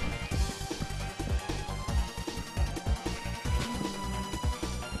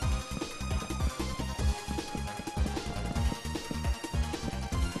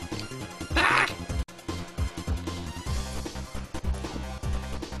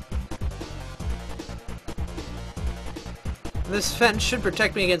 This fence should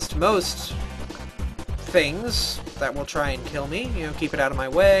protect me against most things that will try and kill me. You know, keep it out of my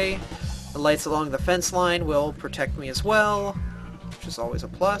way. The lights along the fence line will protect me as well, which is always a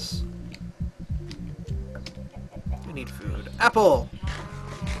plus. I need food. Apple!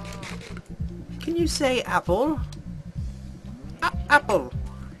 Can you say apple? Apple!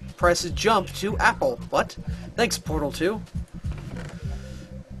 Press jump to apple. What? Thanks, Portal 2.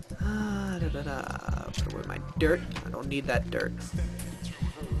 Put away my dirt. I don't need that dirt.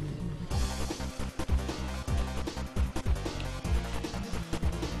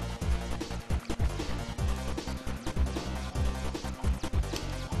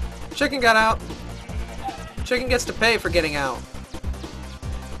 Chicken got out. Chicken gets to pay for getting out.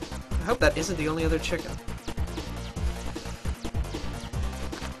 I hope that isn't the only other chicken.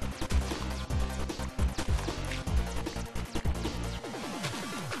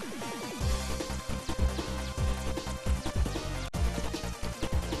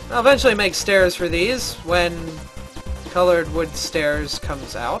 I'll eventually make stairs for these when colored wood stairs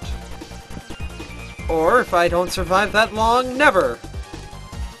comes out. Or if I don't survive that long, never!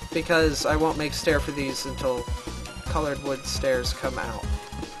 Because I won't make stair for these until colored wood stairs come out.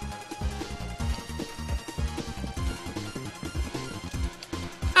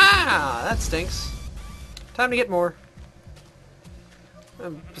 Ah! That stinks. Time to get more.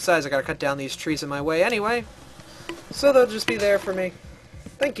 Besides, I gotta cut down these trees in my way anyway. So they'll just be there for me.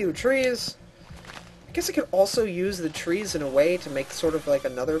 Thank you, trees! I guess I could also use the trees in a way to make sort of like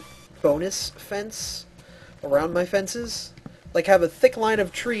another bonus fence around my fences. Like have a thick line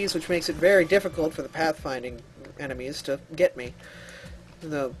of trees, which makes it very difficult for the pathfinding enemies to get me.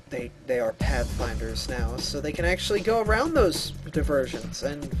 Though they are pathfinders now, so they can actually go around those diversions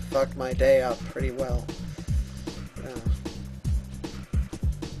and fuck my day up pretty well.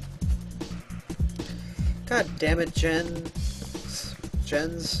 God damn it, Jeb,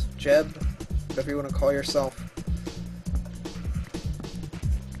 whatever you want to call yourself.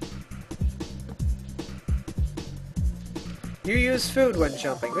 You use food when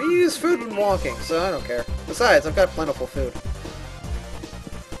jumping, but you use food when walking, so I don't care. Besides, I've got plentiful food.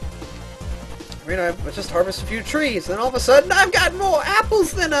 I mean, I just harvest a few trees, then all of a sudden I've got more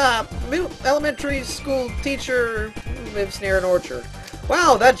apples than a elementary school teacher who lives near an orchard.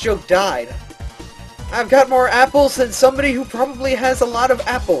 Wow, that joke died. I've got more apples than somebody who probably has a lot of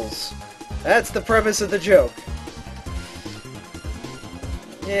apples. That's the premise of the joke.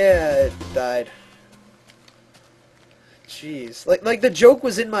 Yeah, it died. Jeez. Like the joke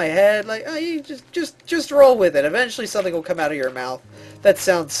was in my head, like, oh, you just roll with it. Eventually something will come out of your mouth that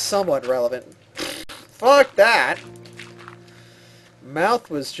sounds somewhat relevant. Fuck that. Mouth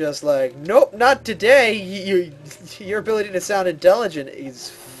was just like, nope, not today. Your ability to sound intelligent is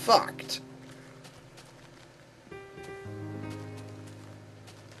fucked.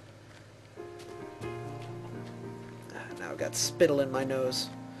 Now I've got spittle in my nose.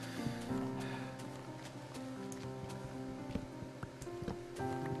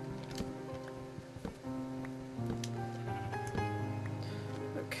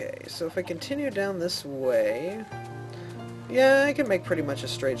 Okay, so if I continue down this way... Yeah, I can make pretty much a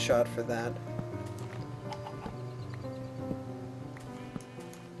straight shot for that.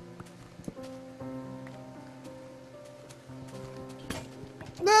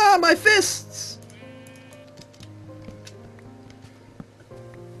 Ah, my fists!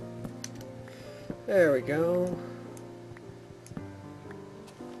 There we go.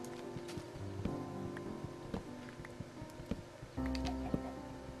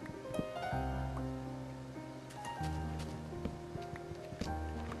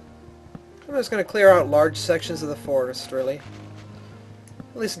 I'm just going to clear out large sections of the forest, really.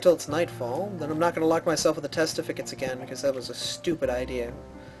 At least until it's nightfall. Then I'm not going to lock myself with the Testicleifcates again, because that was a stupid idea.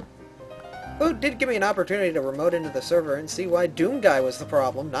 Though it did give me an opportunity to remote into the server and see why Doom Guy was the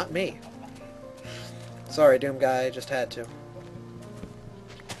problem, not me. Sorry, Doom Guy, I just had to.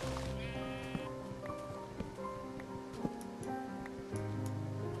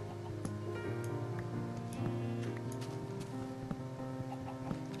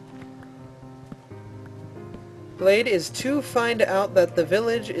 Blade is to find out that the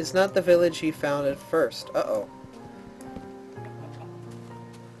village is not the village he found at first. Uh-oh.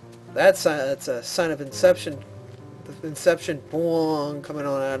 That's a sign of Inception. The Inception boing coming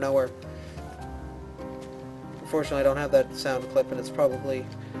on out of nowhere. Unfortunately, I don't have that sound clip, and it's probably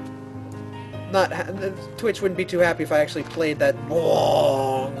not... Twitch wouldn't be too happy if I actually played that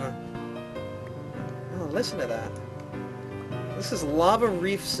boing. Oh, listen to that. This is Lava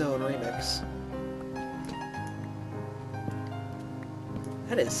Reef Zone Remix.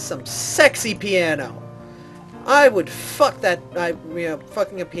 That is some sexy piano. I would fuck that.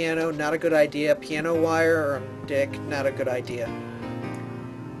 Fucking a piano, not a good idea. Piano wire or a dick, not a good idea.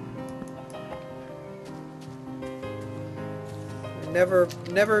 Never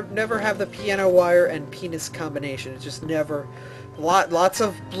have the piano wire and penis combination. It's just never. Lots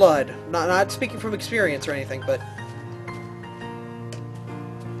of blood. Not speaking from experience or anything, but.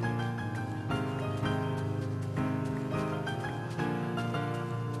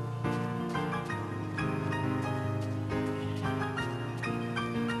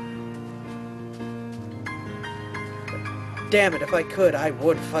 Damn it, if I could, I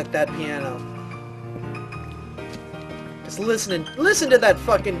would fuck that piano. Just listen to that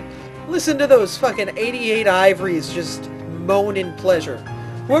fucking... Listen to those fucking 88 ivories just moan in pleasure.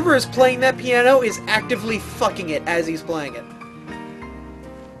 Whoever is playing that piano is actively fucking it as he's playing it.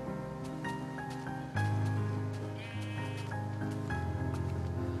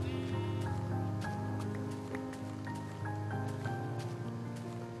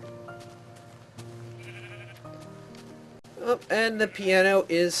 Oh, and the piano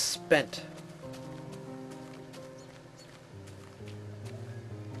is spent.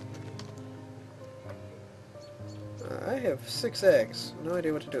 I have 6 eggs. No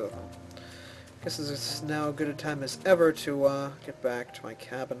idea what to do with them. Guess this is now as good a time as ever to get back to my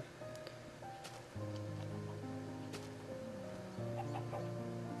cabin.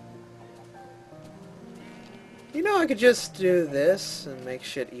 You know, I could just do this and make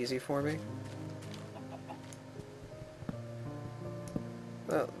shit easy for me.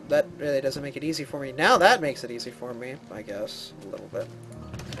 Well, that really doesn't make it easy for me. Now that makes it easy for me, I guess. A little bit.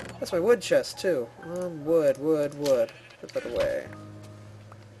 That's my wood chest, too. Wood. Put that away.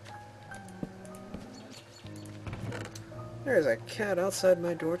 There's a cat outside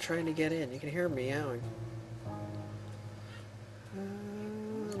my door trying to get in. You can hear him meowing.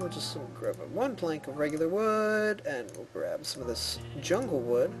 We'll just grab one plank of regular wood, and we'll grab some of this jungle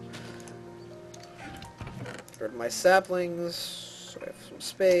wood. Get rid of my saplings, so I have some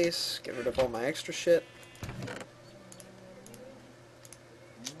space. Get rid of all my extra shit.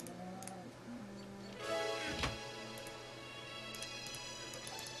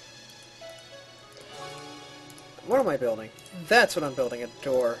 What am I building? That's what I'm building, a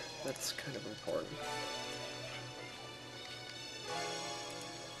door. That's kind of important.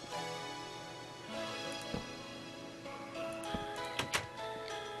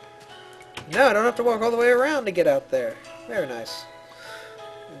 Now I don't have to walk all the way around to get out there. Very nice.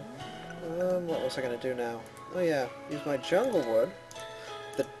 What was I going to do now? Oh yeah, use my jungle wood.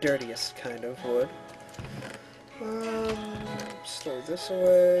 The dirtiest kind of wood. Store this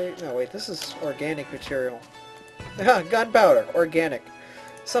away. No, wait, this is organic material. Gunpowder, organic.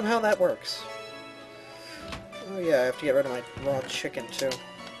 Somehow that works. Oh yeah, I have to get rid of my raw chicken too.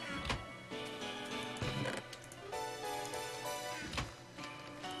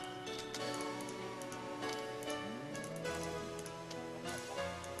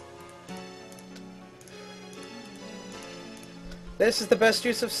 This is the best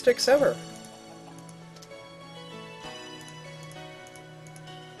use of sticks ever.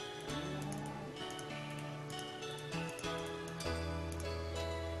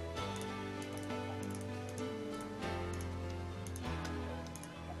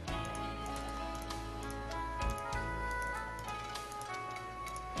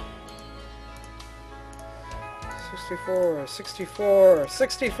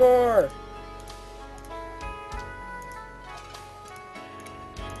 $64.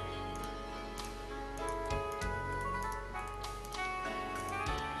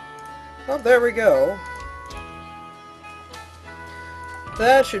 Oh, there we go.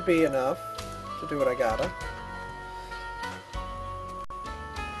 That should be enough. to do what I gotta.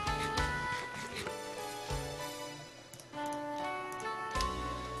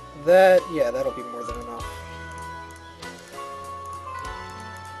 Yeah, that'll be more than enough.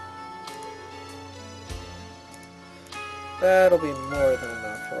 That'll be more than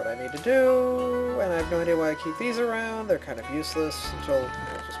enough for what I need to do, and I have no idea why I keep these around. They're kind of useless until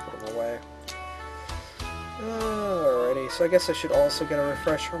I'll just put them away. Alrighty, so I guess I should also get a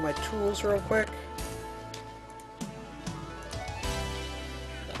refresher on my tools real quick.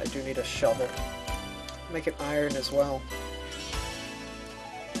 I do need a shovel. Make it iron as well.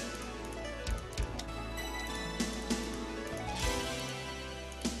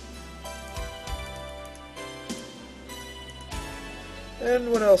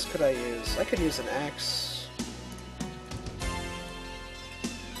 And what else could I use? I could use an axe.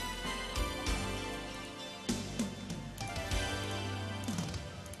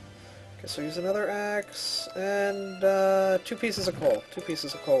 Okay, so use another axe, and 2 pieces of coal. 2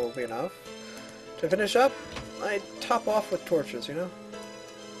 pieces of coal will be enough. To finish up, I top off with torches, you know?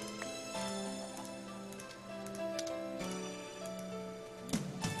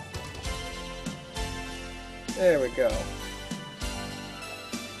 There we go.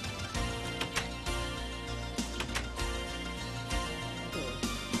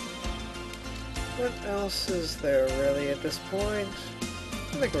 What else is there really at this point?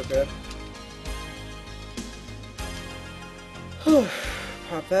 I think we're good.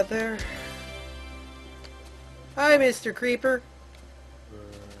 Pop that there. Hi, Mr. Creeper.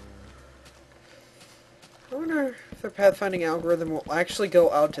 I wonder if the pathfinding algorithm will actually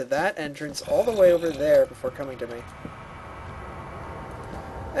go out to that entrance all the way over there before coming to me.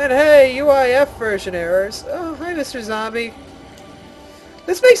 And hey, UIF version errors. Oh, hi, Mr. Zombie.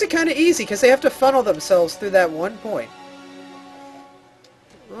 This makes it kind of easy, because they have to funnel themselves through that one point.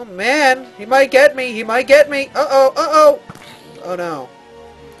 Oh man, he might get me, he might get me! Uh-oh, uh-oh! Oh no.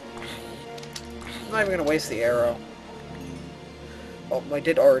 I'm not even going to waste the arrow. Well, I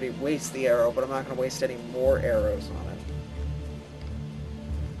did already waste the arrow, but I'm not going to waste any more arrows on it.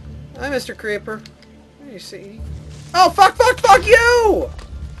 Hi, Mr. Creeper. You see? Oh, fuck, fuck, fuck you!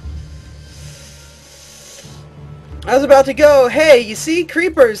 I was about to go, hey, you see,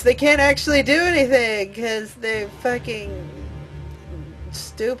 creepers, they can't actually do anything, because they're fucking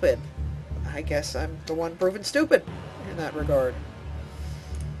stupid. I guess I'm the one proven stupid in that regard.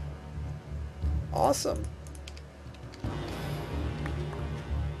 Awesome.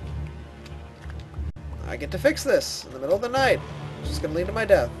 I get to fix this in the middle of the night. It's just going to lead to my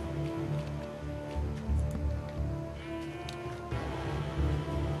death.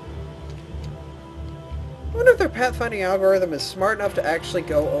 I wonder if their pathfinding algorithm is smart enough to actually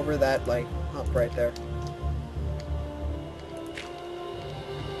go over that, like, hump right there.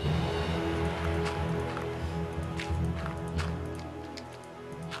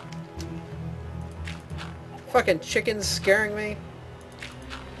 Fucking chickens scaring me.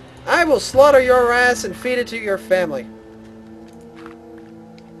 I will slaughter your ass and feed it to your family.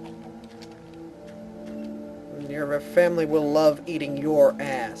 And your family will love eating your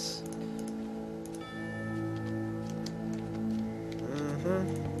ass.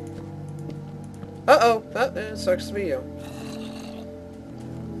 Uh-oh! It sucks to be you.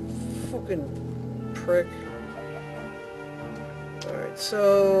 Fucking prick. Alright,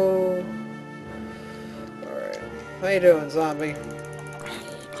 so... Alright. How you doing, zombie?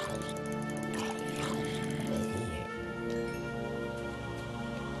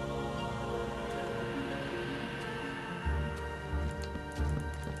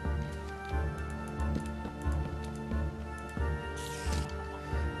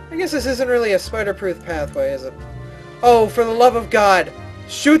 I guess this isn't really a spider-proof pathway, is it? Oh, for the love of God!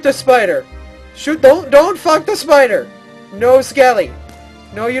 Shoot the spider! Shoot! Don't fuck the spider! No, Skelly!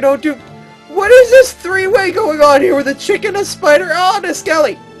 No, you don't do... What is this three-way going on here with a chicken, a spider, and a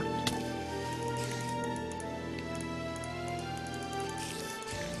Skelly?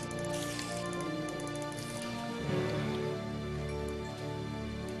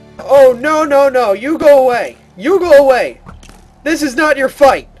 Oh, no, no, no! You go away! You go away! This is not your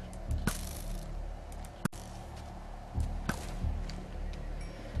fight!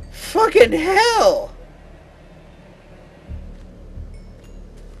 Fucking hell!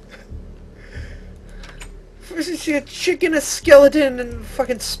 See a chicken, a skeleton, and a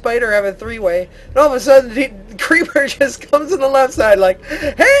fucking spider have a three-way, and all of a sudden the creeper just comes on the left side like,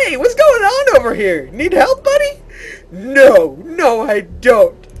 hey, what's going on over here? Need help, buddy? No, no I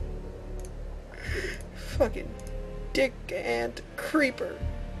don't. Fucking dick and creeper.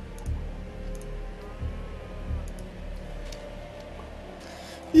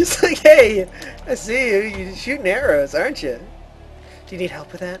 He's like, hey, I see you. You're shooting arrows, aren't you? Do you need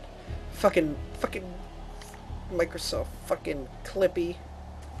help with that? Fucking Microsoft fucking Clippy.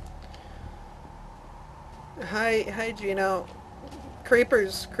 Hi, Gino.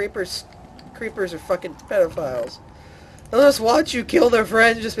 Creepers are fucking pedophiles. They'll just watch you kill their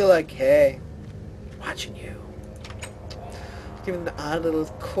friends and just be like, hey, watching you. Give him an odd little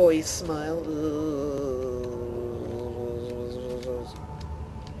coy smile.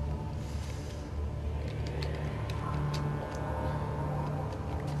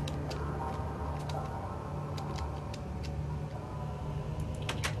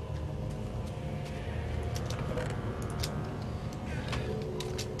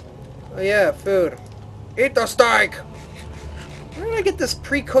 Oh yeah, food. Eat the steak! Where did I get this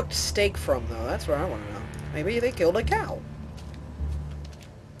pre-cooked steak from, though? That's what I want to know. Maybe they killed a cow.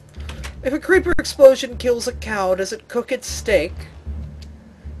 If a creeper explosion kills a cow, does it cook its steak?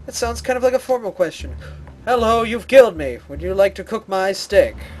 That sounds kind of like a formal question. Hello, you've killed me. Would you like to cook my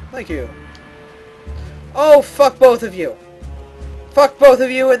steak? Thank you. Oh, fuck both of you. Fuck both of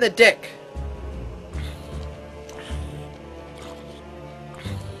you in the dick.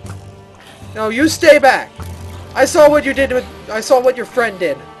 No, you stay back. I saw what you did with... I saw what your friend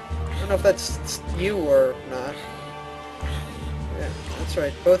did. I don't know if that's you or not. Yeah, that's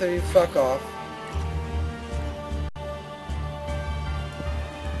right. Both of you fuck off.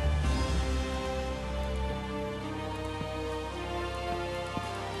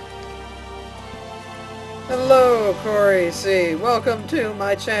 Hello, Corey C. Welcome to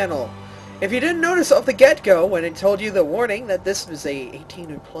my channel. If you didn't notice off the get-go when it told you the warning that this was a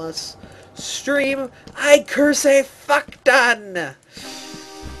 18 and plus stream, I curse a fuck ton.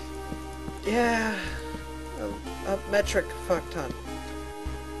 Yeah, a metric fuck ton.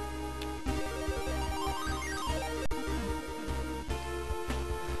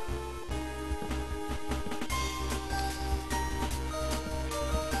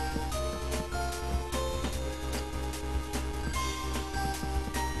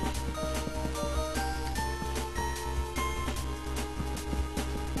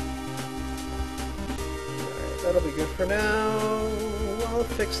 That'll be good for now. I'll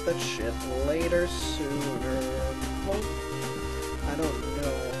fix that shit later, sooner. Well, I don't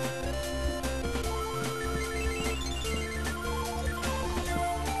know.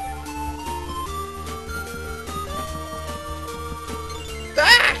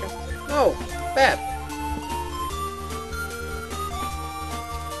 Ah! No! Bad.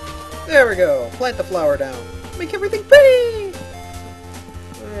 There we go. Plant the flower down. Make everything pretty!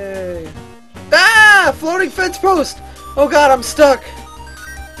 Yay. Ah! Floating fence post! Oh god, I'm stuck!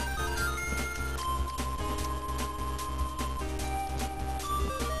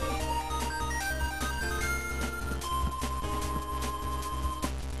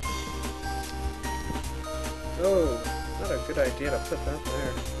 Oh, not a good idea to put that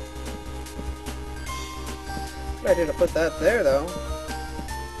there. Good idea to put that there, though.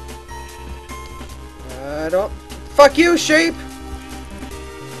 I don't... Fuck you, sheep!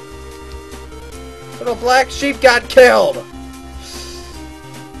 Little black sheep got killed!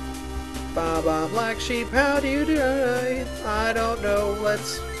 Baba, black sheep, how do you die? I don't know,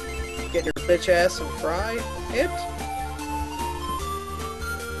 let's get your bitch ass and fry it.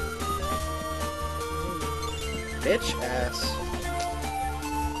 Bitch ass.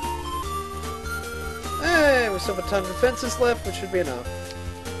 Hey, we still have a ton of fences left, which should be enough.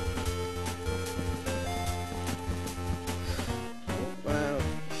 Wow.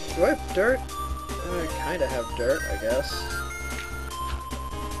 Do I have dirt? I kinda have dirt, I guess.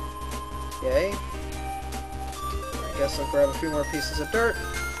 Yay. I guess I'll grab a few more pieces of dirt.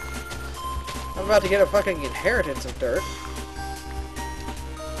 I'm about to get a fucking inheritance of dirt.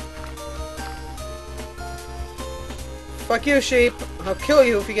 Fuck you, sheep! I'll kill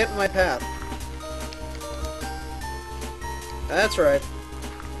you if you get in my path. That's right.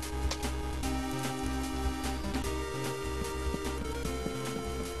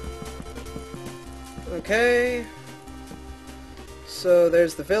 Okay. So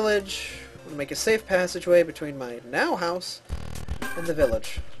there's the village. I'm gonna make a safe passageway between my now house and the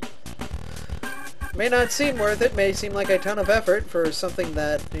village. May not seem worth it, may seem like a ton of effort for something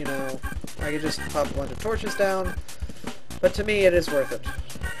that, you know, I could just pop a bunch of torches down, but to me it is worth it.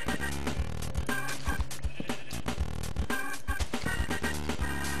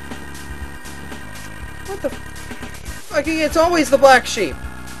 What the fucking, it's always the black sheep!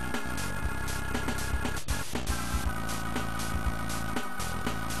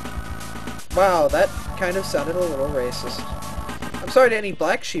 Wow, that kind of sounded a little racist. I'm sorry to any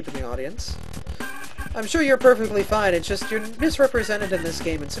black sheep in the audience. I'm sure you're perfectly fine, it's just you're misrepresented in this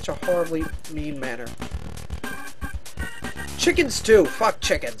game in such a horribly mean manner. Chickens too! Fuck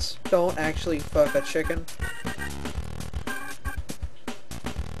chickens! Don't actually fuck a chicken.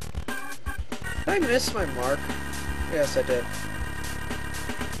 Did I miss my mark? Yes, I did.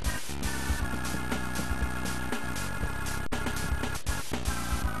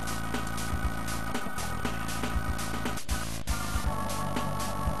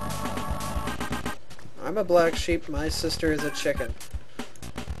 I'm a black sheep, my sister is a chicken.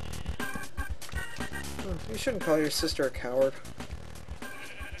 Oh, you shouldn't call your sister a coward.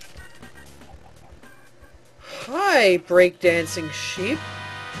 Hi, breakdancing sheep.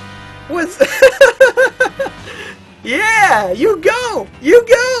 What's... Yeah! You go! You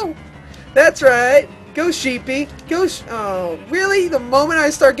go! That's right! Go, sheepy! Go, oh, really? The moment I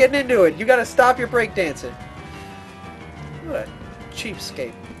start getting into it, you gotta stop your breakdancing. What a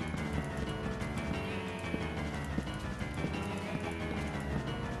cheapskate.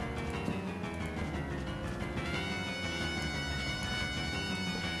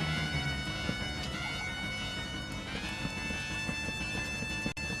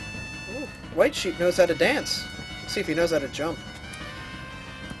 White sheep knows how to dance. Let's see if he knows how to jump.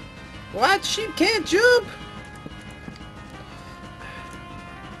 White sheep can't jump!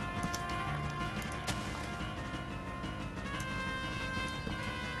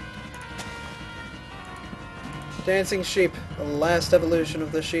 Dancing sheep, the last evolution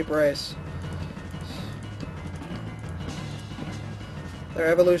of the sheep race. Their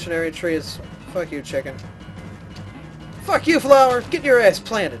evolutionary tree is... Fuck you, chicken. Fuck you, flower! Get your ass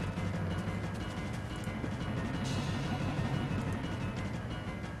planted!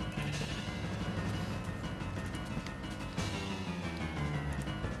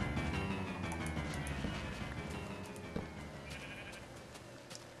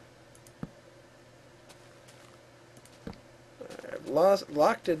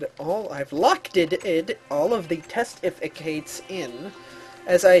 I've locked all of the Testicleifcates in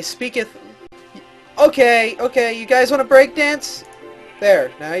as I speaketh. Okay, you guys want to break dance?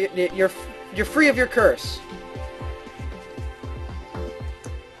 There, now you're free of your curse.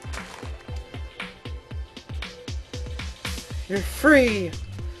 You're free.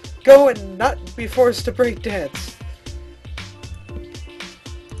 Go and not be forced to break dance.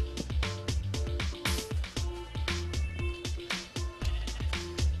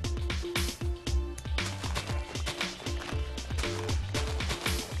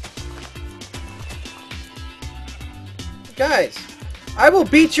 Guys, I will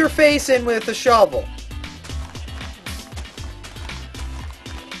beat your face in with a shovel.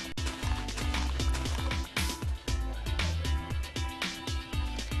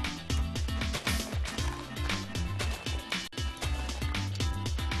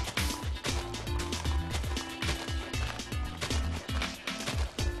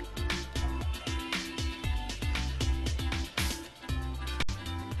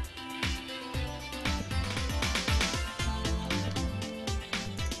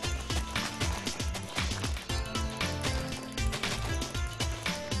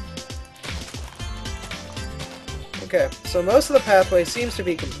 Okay, so most of the pathway seems to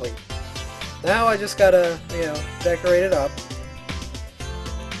be complete. Now I just gotta, decorate it up.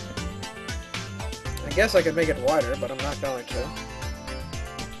 I guess I could make it wider, but I'm not going to.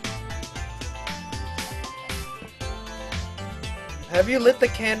 Have you lit the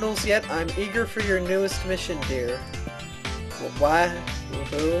candles yet? I'm eager for your newest mission, dear. Why?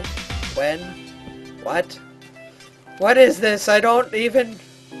 Who? When? What? What is this? I don't even...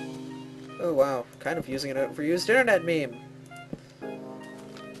 Oh wow, kind of using an overused internet meme.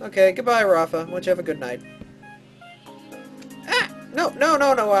 Okay, goodbye, Rafa. Why don't you have a good night? Ah! No,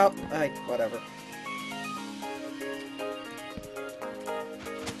 wow. Whatever.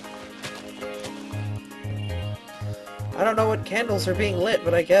 I don't know what candles are being lit,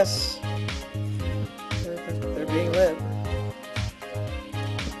 but I guess... they're being lit.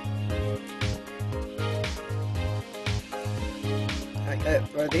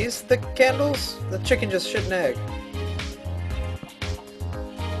 Are these the candles? The chicken just shit an egg.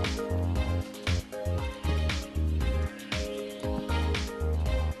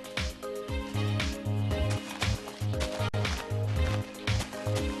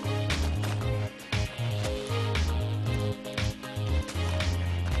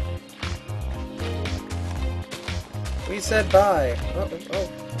 We said bye. Oh,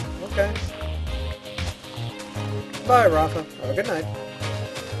 okay. Bye, Rafa. Have a good night.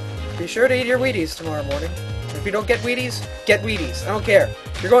 Be sure to eat your Wheaties tomorrow morning. If you don't get Wheaties, get Wheaties. I don't care.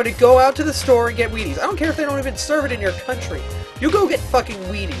 You're going to go out to the store and get Wheaties. I don't care if they don't even serve it in your country. You go get fucking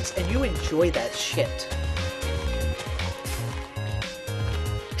Wheaties, and you enjoy that shit.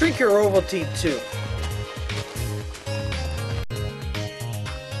 Drink your Ovaltine, too.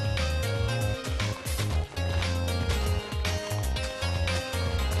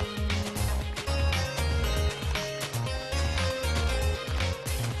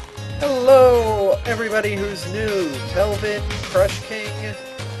 Hello, everybody who's new. Telvin, Crush King.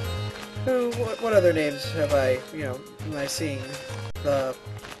 What other names have I, am I seeing the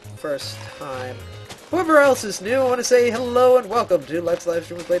first time? Whoever else is new, I want to say hello and welcome to Let's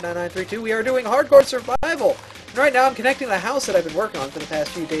Livestream with Blade9932. We are doing hardcore survival. And right now I'm connecting the house that I've been working on for the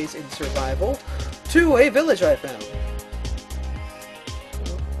past few days in survival to a village I found.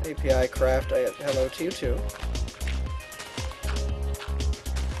 API craft, hello to you too.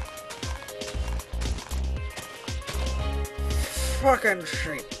 Fucking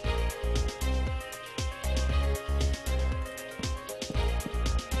shit.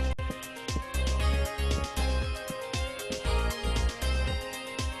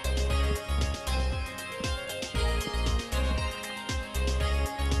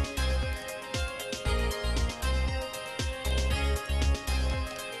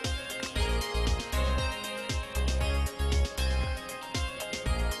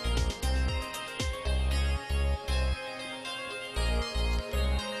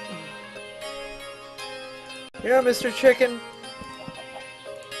 You know, Mr. Chicken,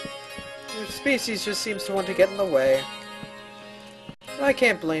 your species just seems to want to get in the way. And I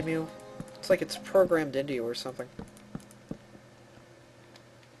can't blame you. It's like it's programmed into you or something.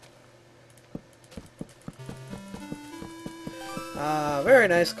 Very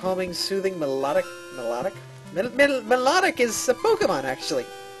nice, calming, soothing, melodic? Melodic is a Pokemon, actually.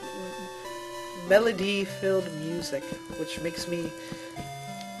 Melody-filled music, which makes me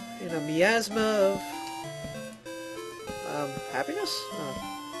in a miasma of happiness? Oh.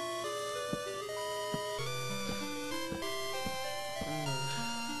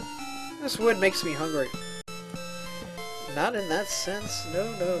 This wood makes me hungry. Not in that sense.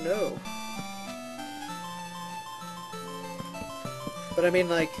 No. But I mean,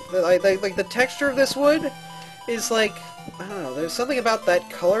 like the texture of this wood is like, I don't know, there's something about that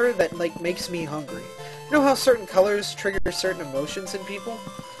color that, like, makes me hungry. You know how certain colors trigger certain emotions in people?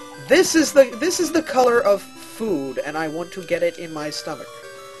 This is the color of food, and I want to get it in my stomach,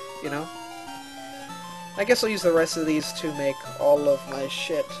 you know? I guess I'll use the rest of these to make all of my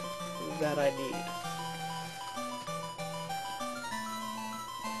shit that I need.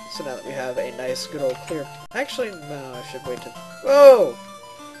 So now that we have a nice, good old clear... Actually, no, I should wait to... Whoa!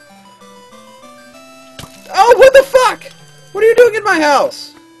 Oh, what the fuck?! What are you doing in my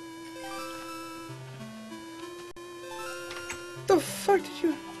house?! The fuck did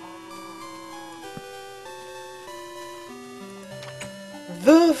you...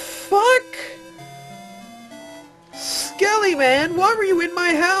 The fuck?! Skelly, man! Why were you in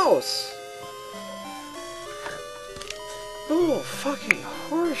my house?! Oh, fucking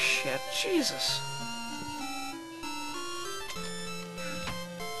horseshit. Jesus.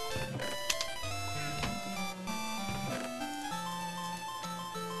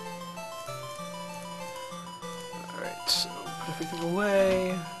 Alright, so put everything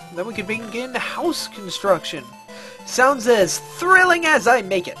away. Then we can begin house construction. Sounds as thrilling as I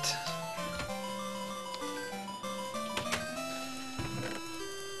make it.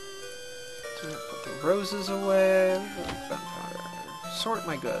 Put the roses away. Sort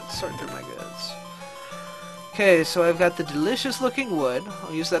my goods. Sort through my goods. Okay, so I've got the delicious looking wood.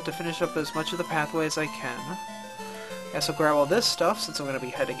 I'll use that to finish up as much of the pathway as I can. I guess I'll grab all this stuff since I'm going to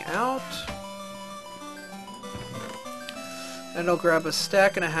be heading out. And I'll grab a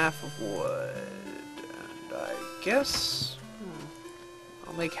stack and a half of wood. And I guess...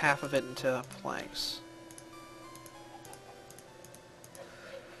 I'll make half of it into planks.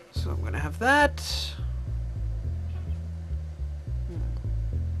 So I'm going to have that.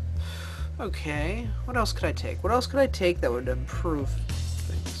 Okay, what else could I take? What else could I take that would improve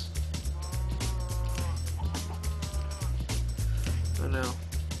things? I don't know.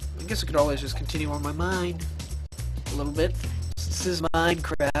 I guess I could always just continue on my mine a little bit. This is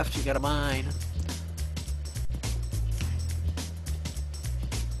Minecraft, you gotta mine.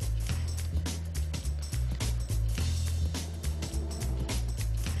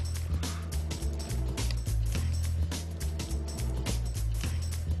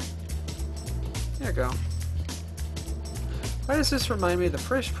 There you go. Why does this remind me of the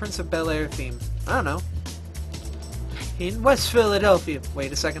Fresh Prince of Bel-Air theme? I don't know. In West Philadelphia...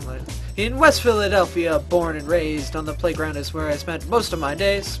 Wait a second. In West Philadelphia, born and raised, on the playground is where I spent most of my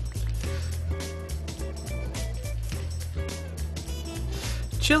days.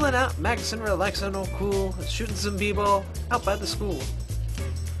 Chilling out, maxing, relaxing, all cool, shooting some b-ball out by the school.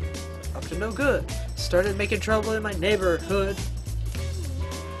 Up to no good. Started making trouble in my neighborhood.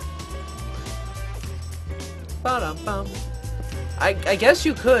 Ba-dum-bum. I guess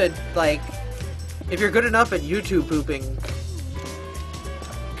you could, like, if you're good enough at YouTube pooping,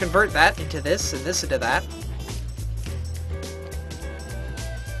 convert that into this and this into that.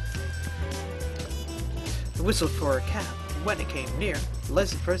 I whistled for a cab when it came near. The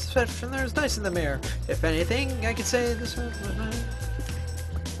license perception there was nice in the mirror. If anything, I could say this was mine.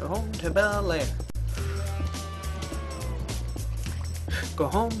 Go home to Bel Air. Go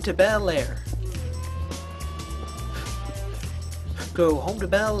home to Bel Air. Go home to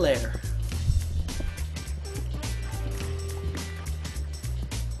Bel Air.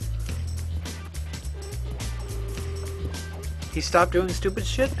 He stopped doing stupid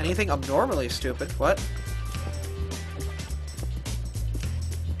shit? Anything abnormally stupid? What?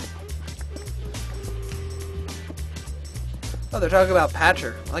 Oh, they're talking about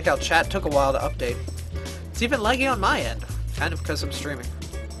Patcher. I like how chat took a while to update. It's even laggy on my end. Kind of because I'm streaming.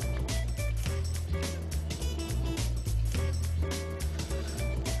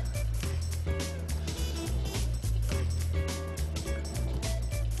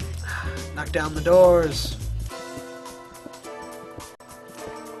 Knock down the doors.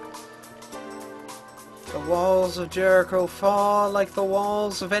 The walls of Jericho fall like the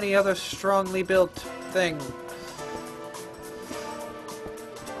walls of any other strongly built thing.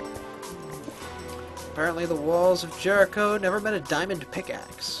 Apparently the walls of Jericho never met a diamond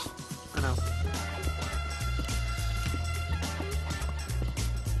pickaxe. I know.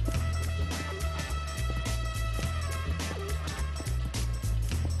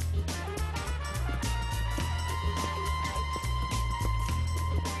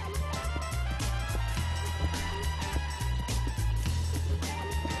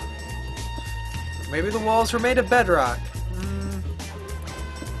 Maybe the walls were made of bedrock.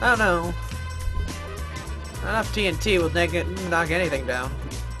 I don't know. Enough TNT will knock anything down.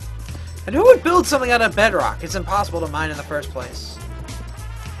 And who would build something out of bedrock? It's impossible to mine in the first place.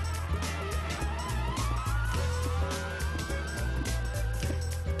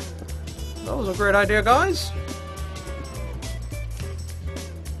 That was a great idea, guys.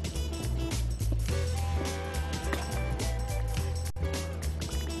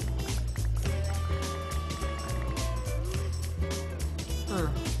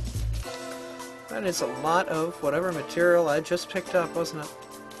 That is a lot of whatever material I just picked up, wasn't it?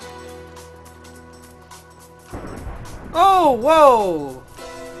 Oh, whoa!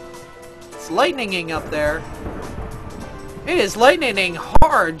 It's lightninging up there. It is lightninging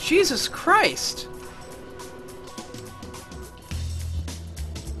hard! Jesus Christ!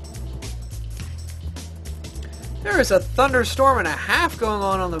 There is a thunderstorm and a half going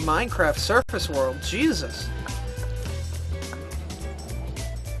on the Minecraft surface world. Jesus.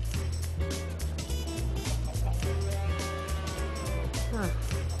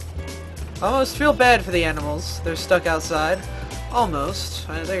 Almost feel bad for the animals. They're stuck outside. Almost.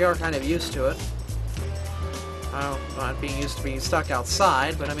 They are kind of used to it. Not being used to being stuck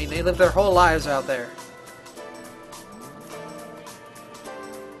outside, but I mean, they live their whole lives out there.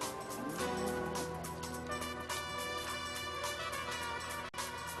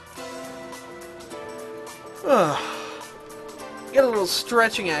 Get a little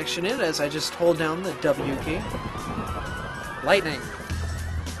stretching action in as I just hold down the W key. Lightning.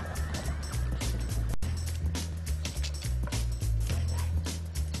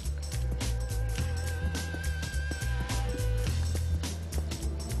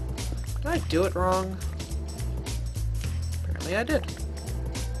 Did I do it wrong? Apparently I did.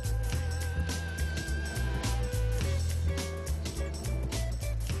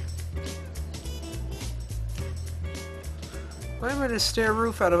 Why am I going to stair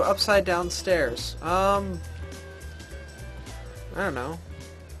roof out of upside down stairs? I don't know.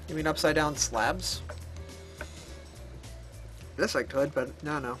 You mean upside down slabs? Guess I could, but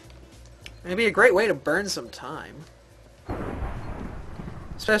no. It'd be a great way to burn some time.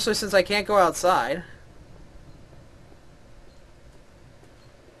 Especially since I can't go outside.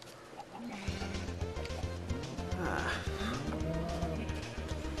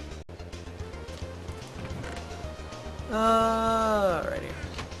 Alrighty.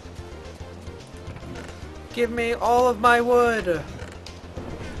 Give me all of my wood!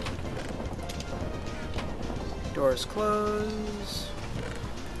 Doors close.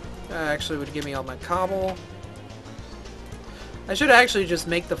 Actually would give me all my cobble. I should actually just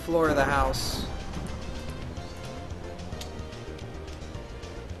make the floor of the house.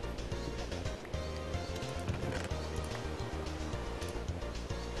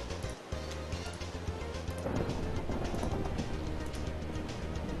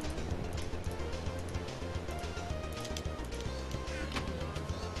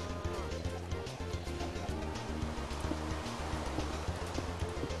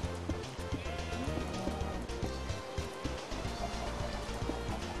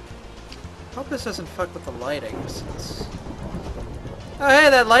 Hope this doesn't fuck with the lighting, since... Oh hey,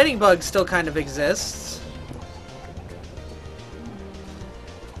 that lighting bug still kind of exists.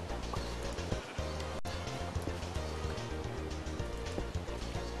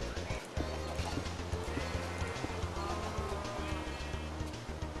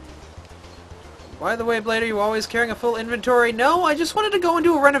 By the way, Blade, are you always carrying a full inventory? No, I just wanted to go and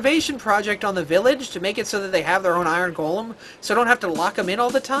do a renovation project on the village to make it so that they have their own iron golem, so I don't have to lock them in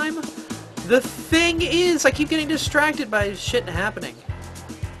all the time. The thing is, I keep getting distracted by shit happening.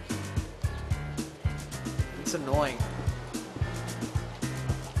 It's annoying.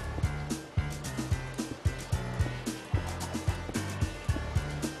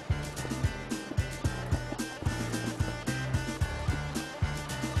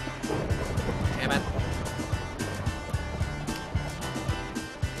 Damn it.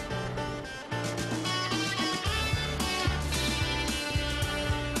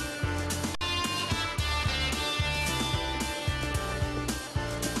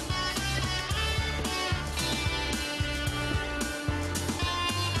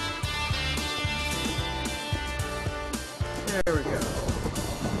 There we go.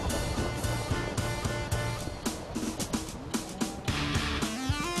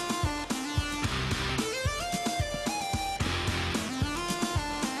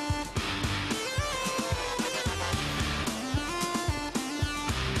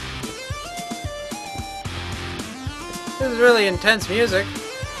 This is really intense music.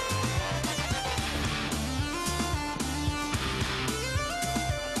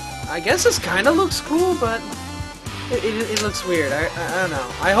 I guess this kind of looks cool, but it looks weird. I don't know.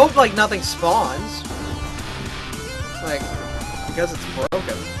 I hope like nothing spawns. Like, because it's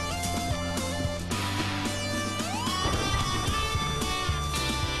broken.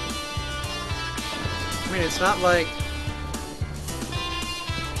 I mean, it's not like...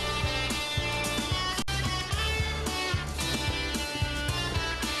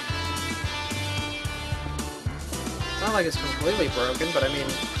 It's not like it's completely broken, but I mean,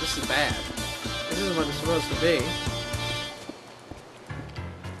 this is bad. This isn't what it's supposed to be.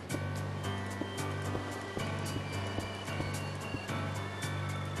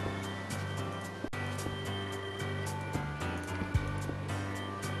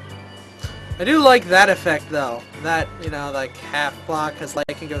 I do like that effect, though. That, you know, like half block, because light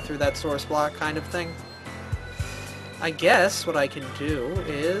can go through that source block kind of thing. I guess what I can do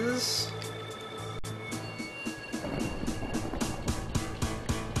is...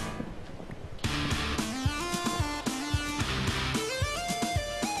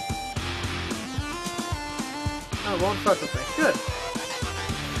 Oh, it won't fuck with me. Good.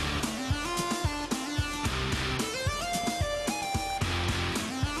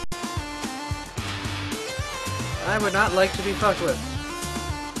 I would not like to be fucked with.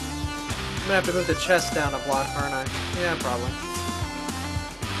 I'm gonna have to move the chest down a block, aren't I? Yeah, probably.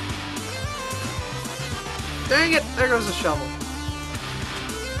 Dang it! There goes the shovel.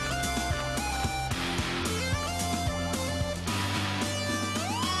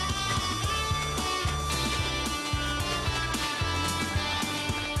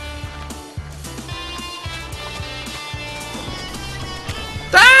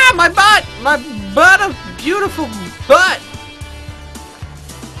 Ah! My butt! My butt of beautiful butt!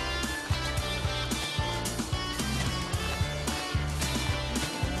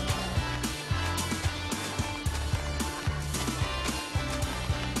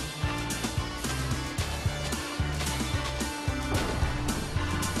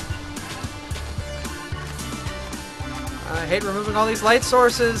 I hate removing all these light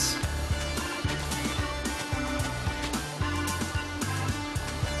sources.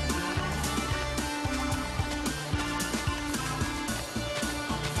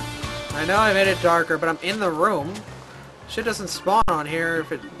 I know I made it darker, but I'm in the room. Shit doesn't spawn on here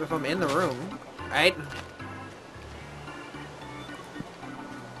if I'm in the room, right?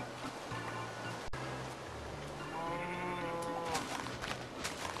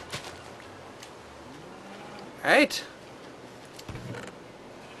 Right?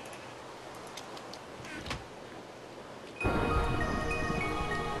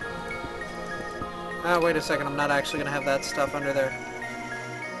 Oh, wait a second, I'm not actually gonna have that stuff under there.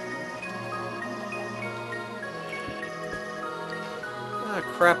 Oh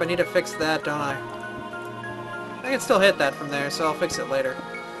crap, I need to fix that, don't I? I can still hit that from there, so I'll fix it later.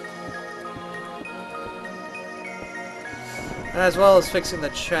 And as well as fixing the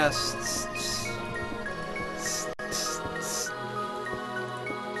chests.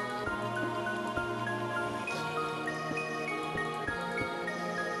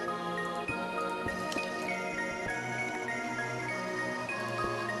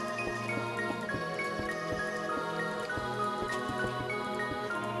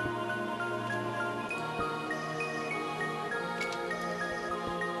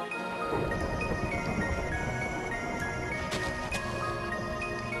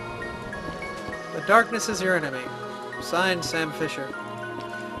 The darkness is your enemy. Signed, Sam Fisher.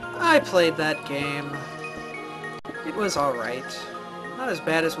 I played that game. It was alright. Not as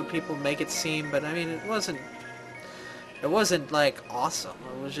bad as what people make it seem, but I mean, it wasn't like awesome.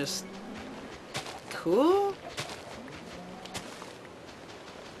 It was just cool.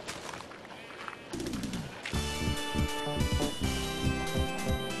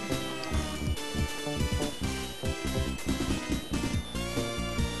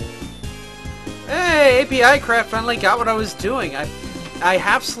 Hey, API crap finally got what I was doing. I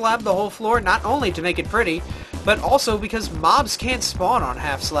half slabbed the whole floor, not only to make it pretty, but also because mobs can't spawn on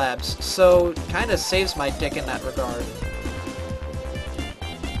half slabs, so it kinda saves my dick in that regard.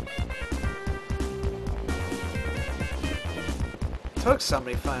 Took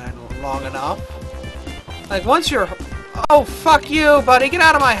somebody fine long enough. Like, once you're... Oh, fuck you, buddy! Get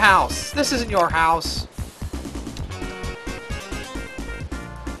out of my house! This isn't your house!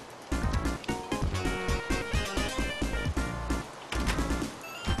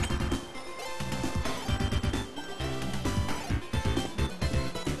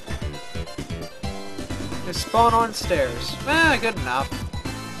 They spawn on stairs. Good enough.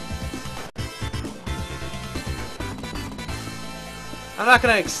 I'm not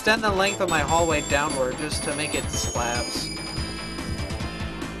gonna extend the length of my hallway downward just to make it slabs.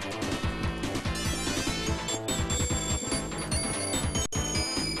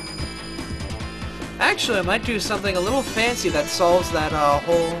 Actually, I might do something a little fancy that solves that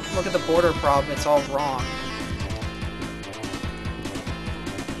whole look at the border problem. It's all wrong.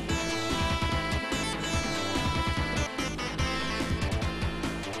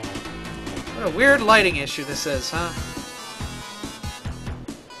 What a weird lighting issue this is, huh?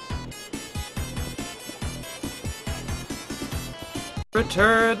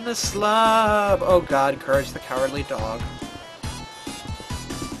 Return the slab! Oh god, Courage the Cowardly Dog.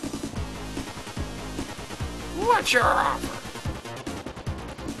 What's your offer?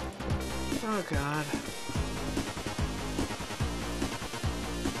 Oh god.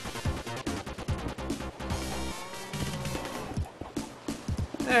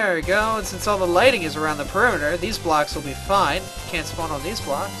 There we go, and since all the lighting is around the perimeter, these blocks will be fine. Can't spawn on these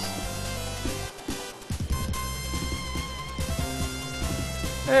blocks.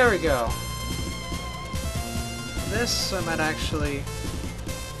 There we go. This I might actually...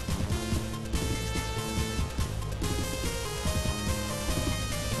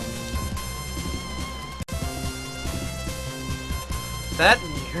 That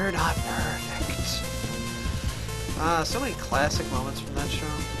and you're not perfect. So many classic moments from that show.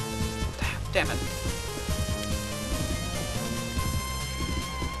 Damn it.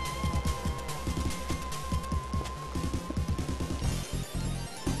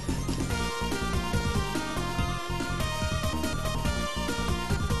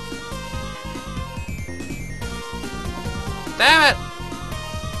 Damn it!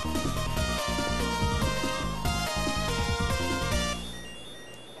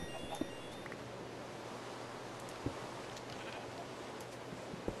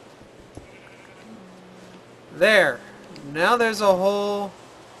 There. Now there's a hole.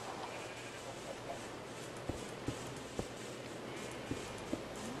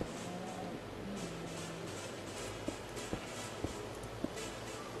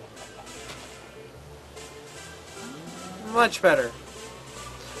 Much better.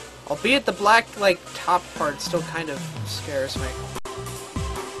 Albeit the black, like, top part still kind of scares me.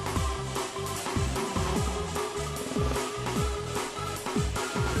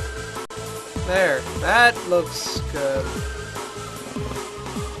 There. That looks good.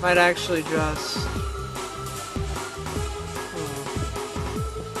 Might actually just...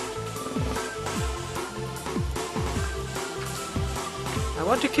 I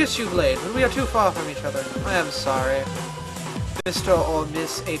want to kiss you, Blade, but we are too far from each other. I am sorry. Mr. or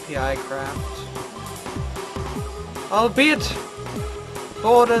Miss API Craft. Albeit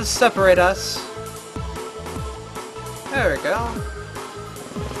borders separate us. There we go.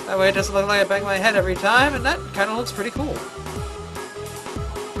 That way it doesn't look like I bang my head every time, and that kind of looks pretty cool.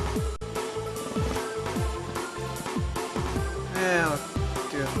 Yeah, I'll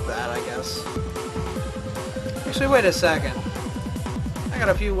do that, I guess. Actually, wait a second. I got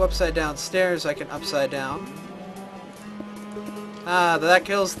a few upside down stairs I can upside down. Ah, that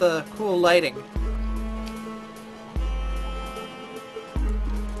kills the cool lighting.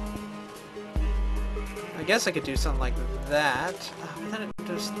 I guess I could do something like that. But then it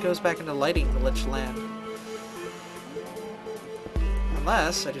just goes back into lighting glitch land.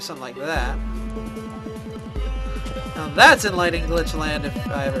 Unless I do something like that. Now that's in lighting glitch land if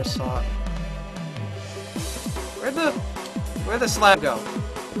I ever saw it. Where'd the slab go?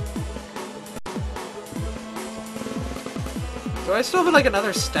 Do I still have like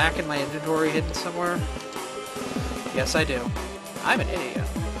another stack in my inventory hidden somewhere? Yes, I do. I'm an idiot.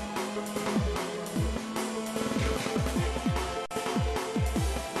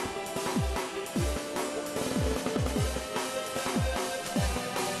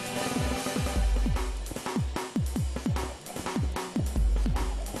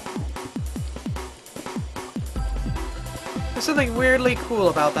 There's something weirdly cool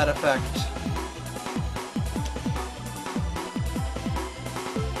about that effect.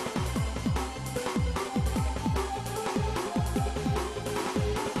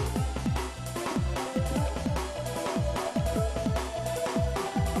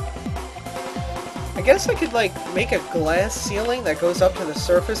 I guess I could, like, make a glass ceiling that goes up to the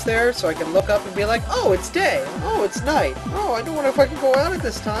surface there, so I can look up and be like, oh, it's day! Oh, it's night! Oh, I don't want to fucking go out at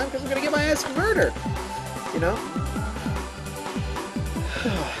this time, because I'm gonna get my ass murdered! You know?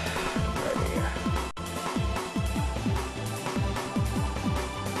 Right here.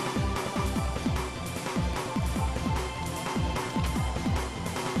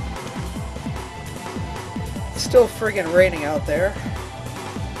 It's still friggin' raining out there.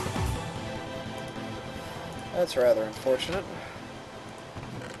 That's rather unfortunate.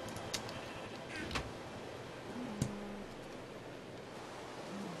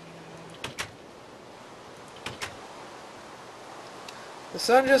 The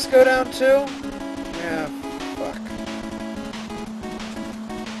sun just go down too? Yeah, fuck.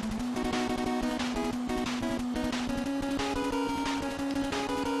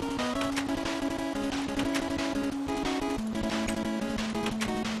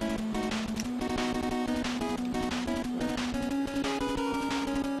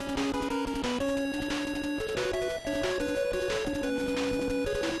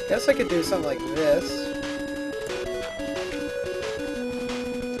 Guess I could do something like this.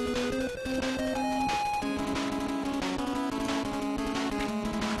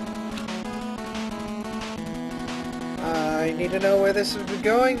 I need to know where this is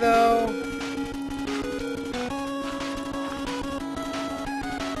going, though.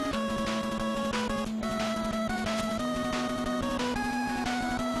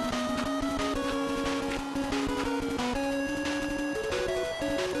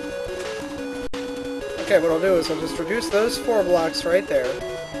 Okay, what I'll do is I'll just reduce those 4 blocks right there.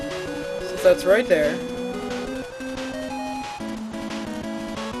 Since that's right there.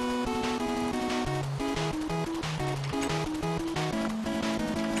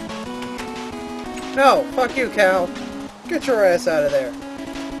 No! Fuck you, cow! Get your ass out of there!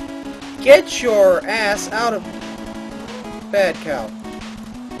 Get your ass out of... Bad cow.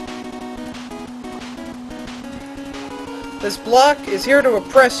 This block is here to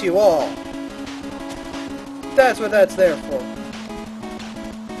oppress you all. That's what that's there for.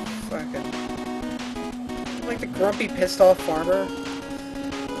 Fucking... like the grumpy, pissed off farmer.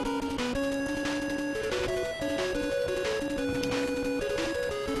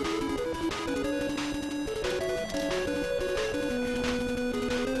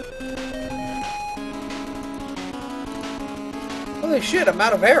 Holy shit, I'm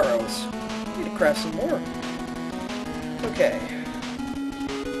out of arrows. I need to craft some more. Okay.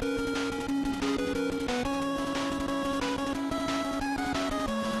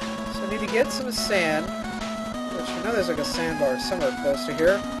 So I need to get some sand, which I know there's like a sandbar somewhere close to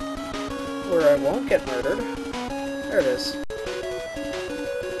here, where I won't get murdered. There it is.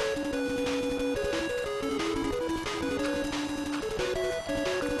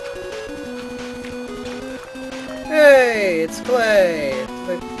 Hey, it's clay!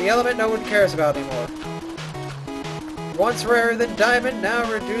 The element no one cares about anymore. Once rarer than diamond, now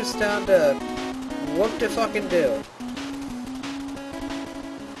reduced down to whoop to fucking do.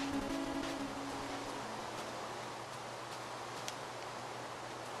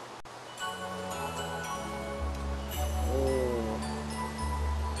 Ooh.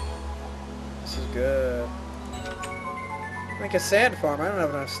 This is good. Make a sand farm. I don't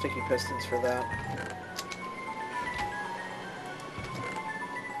have enough sticky pistons for that.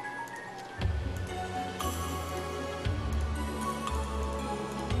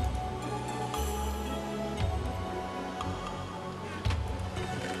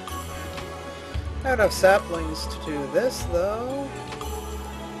 I have enough saplings to do this, though.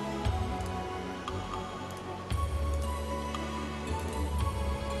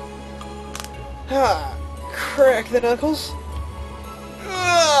 Ah, crack the knuckles.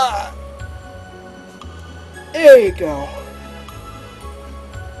 Ah, there you go.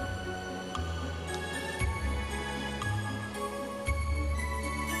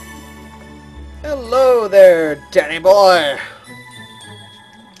 Hello there, Danny boy.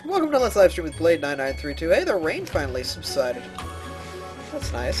 Welcome to Let's Livestream with Blade9932. Hey, the rain finally subsided.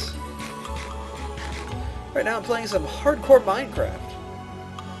 That's nice. Right now I'm playing some hardcore Minecraft.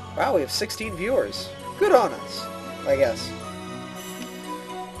 Wow, we have 16 viewers. Good on us, I guess.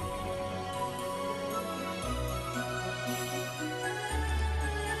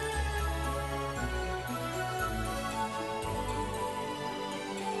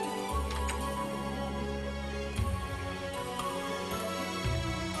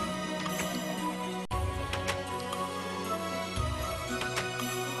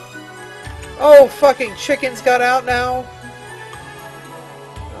 Oh, fucking chickens got out now?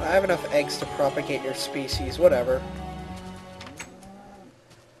 I have enough eggs to propagate your species, whatever.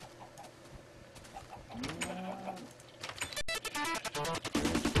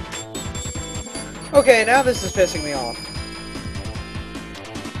 Okay, now this is pissing me off.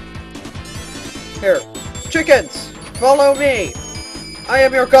 Here. Chickens! Follow me! I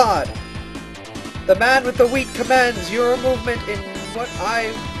am your god! The man with the wheat commands your movement in what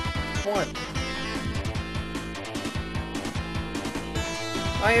I want.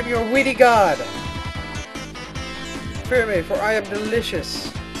 I am your wheaty god! Fear me, for I am delicious.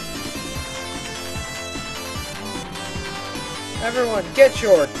 Everyone, get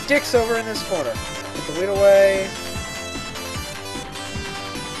your dicks over in this corner. Put the wheat away.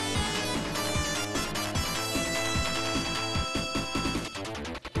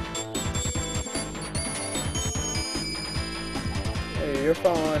 Hey, you're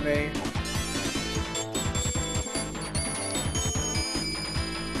following me.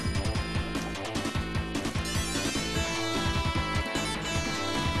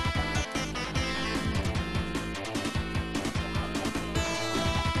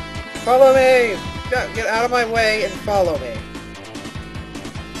 Follow me! Get out of my way and follow me.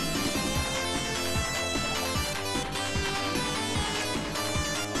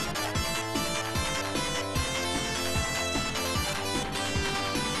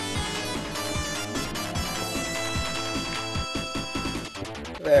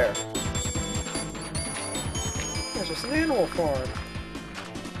 There. There's just an animal farm.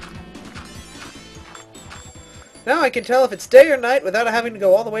 Now I can tell if it's day or night without having to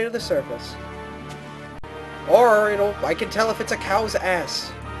go all the way to the surface. Or I can tell if it's a cow's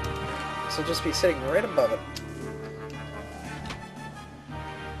ass. This will just be sitting right above it.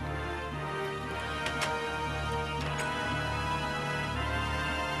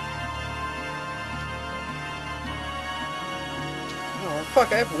 Oh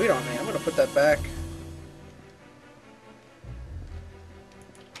fuck, I have wheat on me. I'm gonna put that back.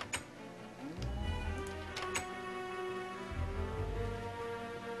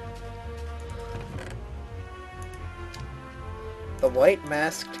 The White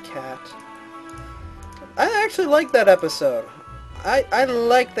Masked Cat. I actually like that episode. I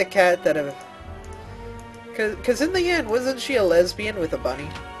like the cat that have... Cause in the end, wasn't she a lesbian with a bunny?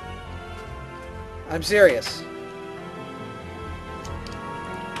 I'm serious.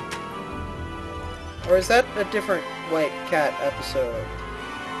 Or is that a different White Cat episode?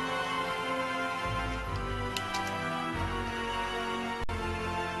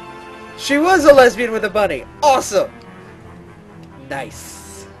 She was a lesbian with a bunny! Awesome!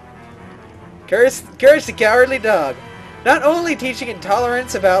 Nice. Courage the Cowardly Dog. Not only teaching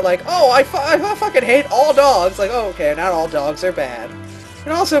intolerance about, like, oh, I fucking hate all dogs. Like, oh, okay, not all dogs are bad.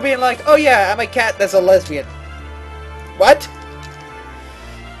 And also being like, oh yeah, I'm a cat that's a lesbian. What?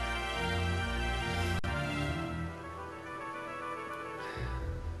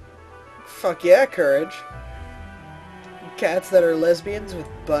 Fuck yeah, Courage. Cats that are lesbians with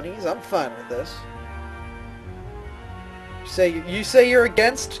bunnies? I'm fine with this. You say you're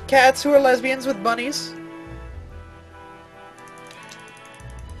against cats who are lesbians with bunnies?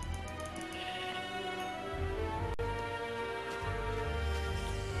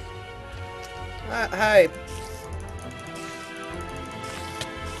 Hi.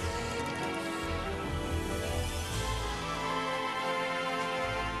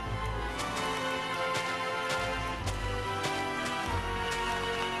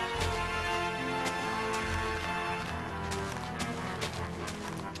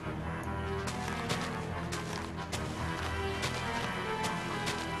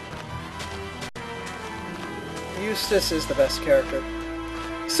 Eustace is the best character.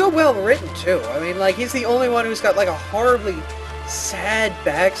 So well written too. I mean, like, he's the only one who's got like a horribly sad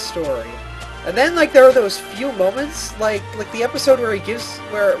backstory. And then like there are those few moments, like the episode where he gives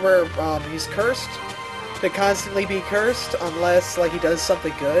where he's cursed to constantly be cursed unless like he does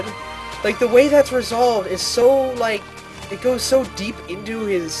something good. Like the way that's resolved is so like it goes so deep into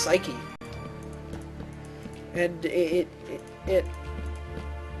his psyche. And it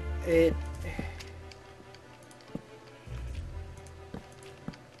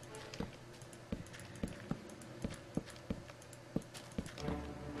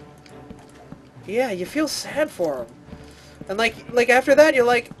Yeah, you feel sad for him. And like after that, you're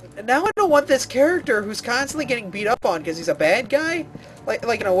like, now I don't want this character who's constantly getting beat up on because he's a bad guy.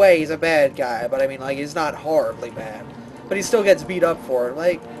 Like in a way, he's a bad guy, but I mean, like, he's not horribly bad. But he still gets beat up for it.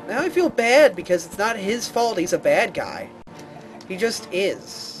 Like, now I feel bad because it's not his fault he's a bad guy. He just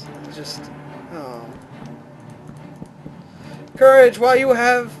is. He's just... Oh. Courage, while you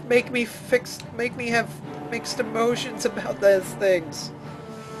have... Make me have mixed emotions about those things.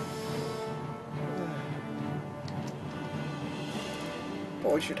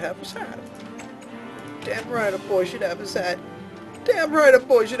 Boy should have his hat. Damn right a boy should have his hat. Damn right a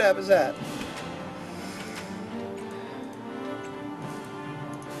boy should have his hat.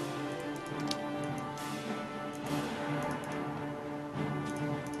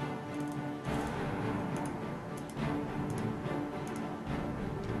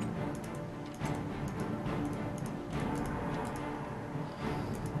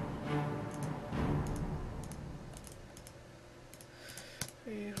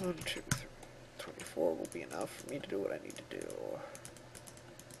 One, two, three. 24 will be enough for me to do what I need to do.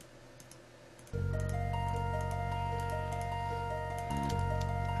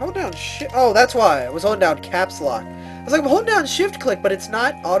 Hold down shift. Oh, that's why. I was holding down caps lock. I was like, I'm holding down shift click, but it's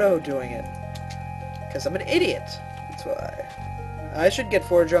not auto doing it. Because I'm an idiot. That's why. I should get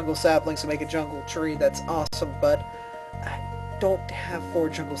 4 jungle saplings to make a jungle tree. That's awesome, but I don't have 4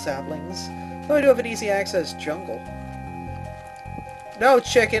 jungle saplings. Though I do have an easy access jungle. No,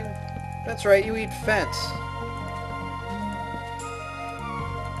 chicken. That's right, you eat fence.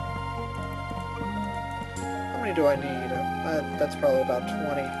 How many do I need? That's probably about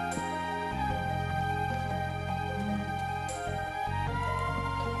 20.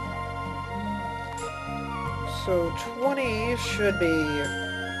 So 20 should be...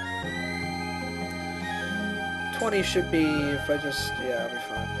 20 should be if I just... Yeah, I'll be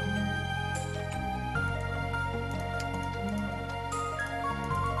fine.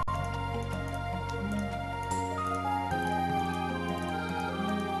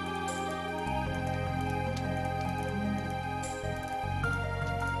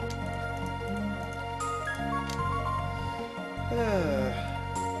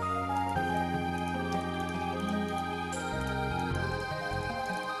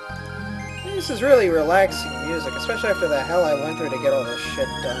 This is really relaxing music, especially after the hell I went through to get all this shit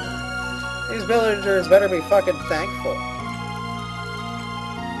done. These villagers better be fucking thankful.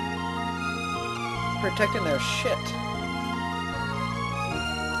 Protecting their shit.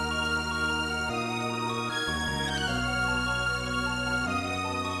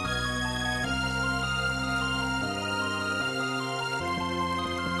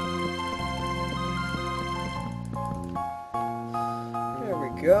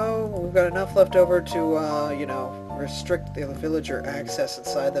 Go. We've got enough left over to, you know, restrict the villager access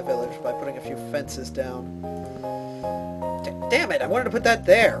inside the village by putting a few fences down. Damn it! I wanted to put that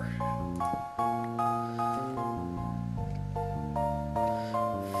there!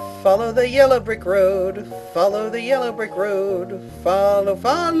 Follow the yellow brick road, follow the yellow brick road, follow,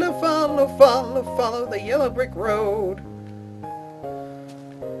 follow, follow, follow, follow the yellow brick road.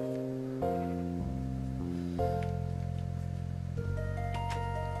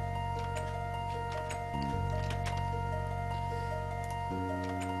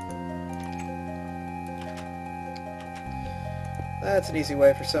 That's an easy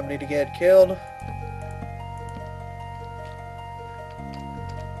way for somebody to get killed.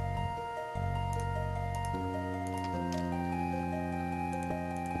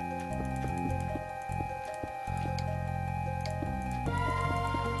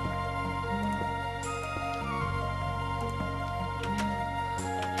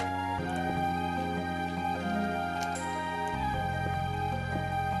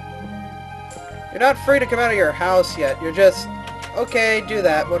 You're not free to come out of your house yet. You're just... Okay, do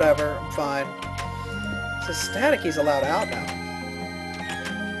that, whatever, I'm fine. So static he's allowed out now.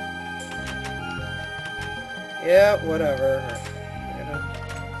 Yeah, whatever. You know.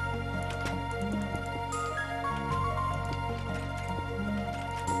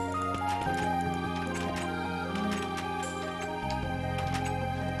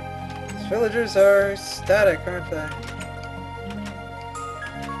 These villagers are static, aren't they?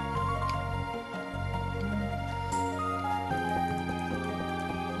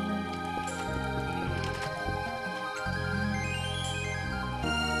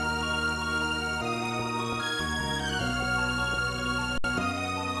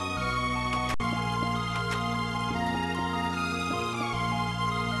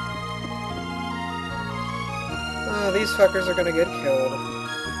 Oh, these fuckers are gonna get killed.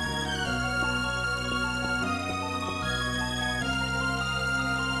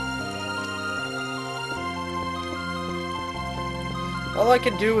 All I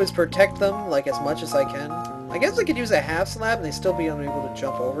can do is protect them, like, as much as I can. I guess I could use a half slab and they still be unable to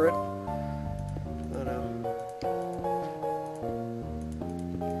jump over it. I don't know.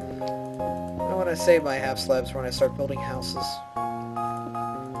 And when I say my half slabs, when I start building houses.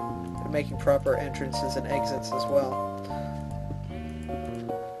 And making proper entrances and exits as well.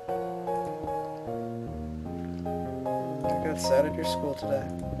 You got sad at your school today.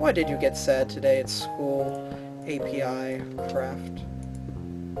 Why did you get sad today at school? API craft.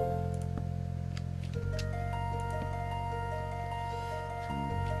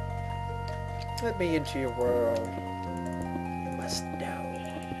 Let me into your world. You must know.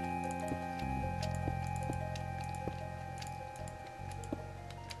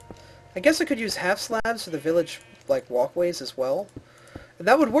 I guess I could use half slabs for the village, like, walkways as well. And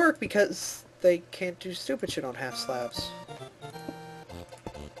that would work because they can't do stupid shit on half slabs.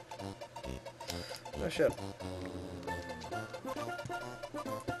 Oh shit.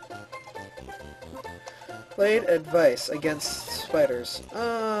 Blade advice against spiders.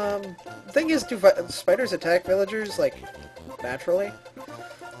 Thing is, do spiders attack villagers, like, naturally?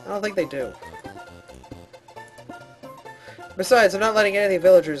 I don't think they do. Besides, I'm not letting any of the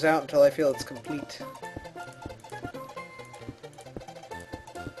villagers out until I feel it's complete.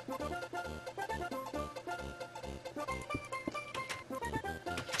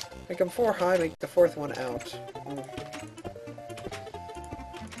 Make them 4 high, make the 4th one out.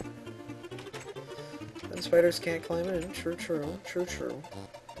 And spiders can't climb it in. True, true, true, true.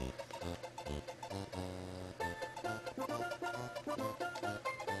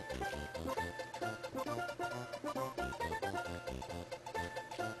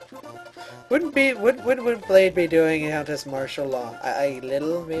 Would Blade be doing Countess martial law? A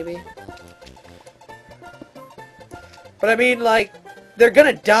little, maybe? But I mean, like, they're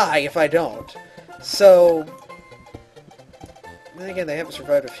gonna die if I don't. So... Again, they haven't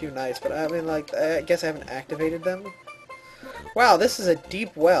survived a few nights, but I mean, like, I guess I haven't activated them. Wow, this is a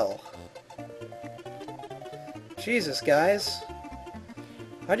deep well. Jesus, guys.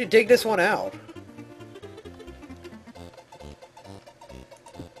 How'd you dig this one out?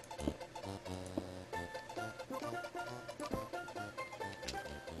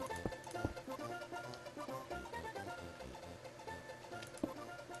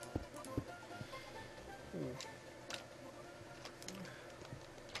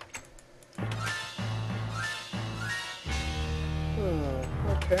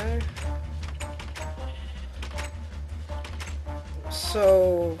 Okay.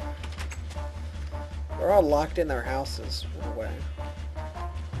 So... they're all locked in their houses, in a way.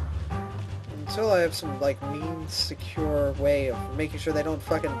 Until I have some, like, mean, secure way of making sure they don't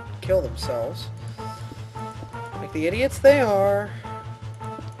fucking kill themselves. Like the idiots they are.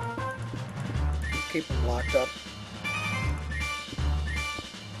 Keep them locked up.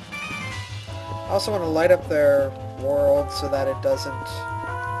 I also want to light up their world so that it doesn't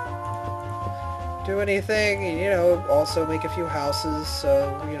do anything, you know, also make a few houses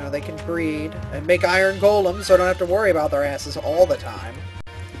so, you know, they can breed, and make iron golems so I don't have to worry about their asses all the time.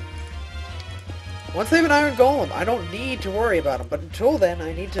 Once they have an iron golem, I don't need to worry about them, but until then,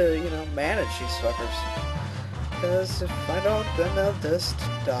 I need to, you know, manage these fuckers. Because if I don't, then they'll just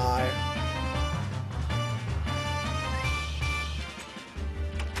die.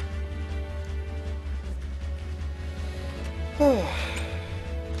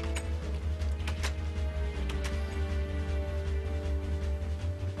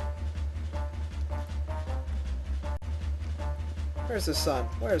 Where's the sun?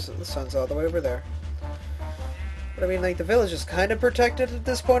 Where's the sun's all the way over there. But I mean, like, the village is kind of protected at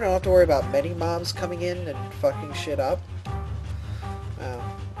this point. I don't have to worry about many mobs coming in and fucking shit up.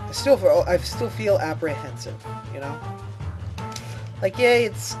 I still feel apprehensive, you know? Like, yeah,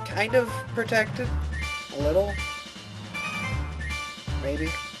 it's kind of protected. A little. Maybe.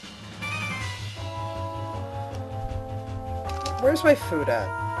 Where's my food at?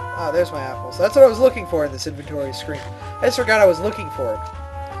 Ah, there's my apples. That's what I was looking for in this inventory screen. I just forgot I was looking for it.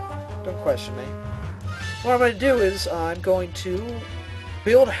 Don't question me. What I'm going to do is I'm going to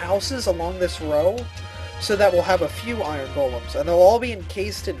build houses along this row so that we'll have a few iron golems. And they'll all be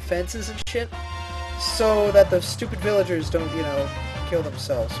encased in fences and shit so that the stupid villagers don't, you know, kill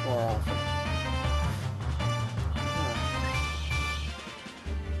themselves more often.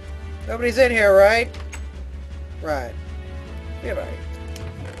 Nobody's in here, right? Right. Yeah, right.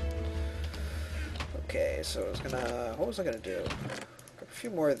 Okay, so I was gonna... what was I gonna do? Grab a few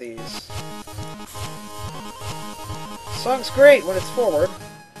more of these. Song's great when it's forward.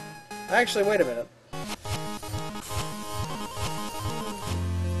 Actually, wait a minute.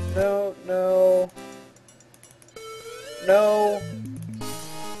 No, no. No.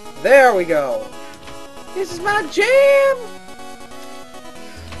 There we go. This is my jam.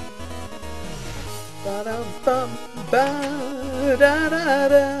 Ba-dum-bum,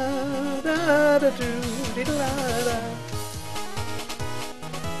 ba-da-da-da-da-da-doo-dee-da-da.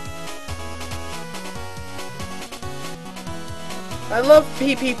 I love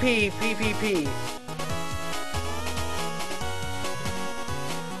PPP, PPP.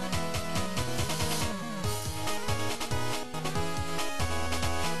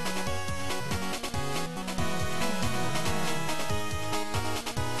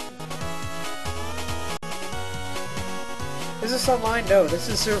 Is this online? No, this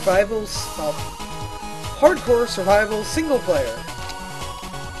is survival, hardcore survival single player.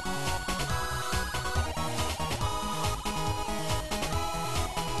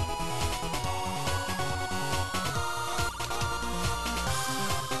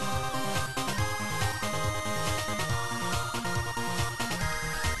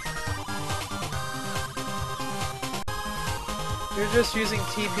 You're just using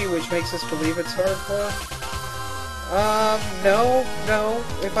TP, which makes us believe it's hardcore? No.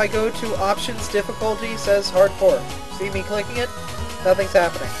 If I go to options, difficulty says hardcore. See me clicking it? Nothing's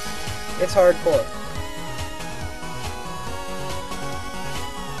happening. It's hardcore.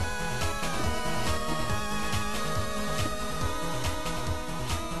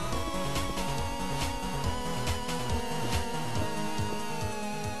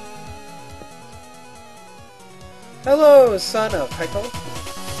 Hello, son of Heckle.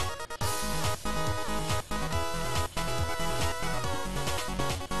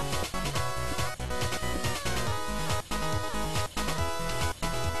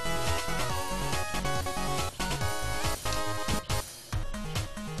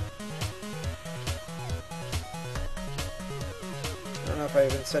 I don't know if I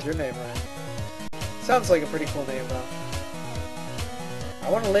even said your name right. Sounds like a pretty cool name, though. I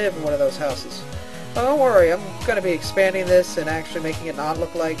want to live in one of those houses. Oh, don't worry, I'm going to be expanding this and actually making it not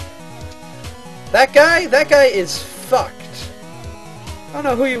look like... That guy is fucked. I don't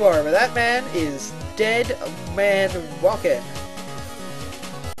know who you are, but that man is dead man walking.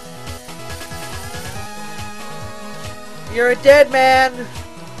 You're a dead man!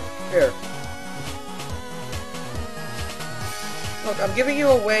 Here. Look, I'm giving you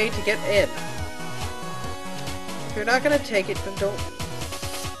a way to get in. If you're not gonna take it, then don't...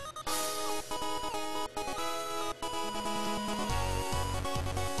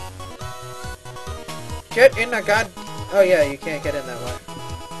 Get in, God... Oh yeah, you can't get in that way.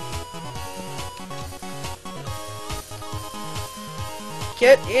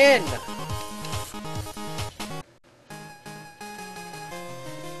 Get in!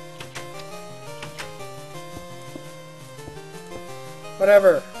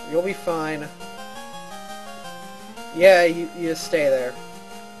 Whatever, you'll be fine. Yeah, you just stay there.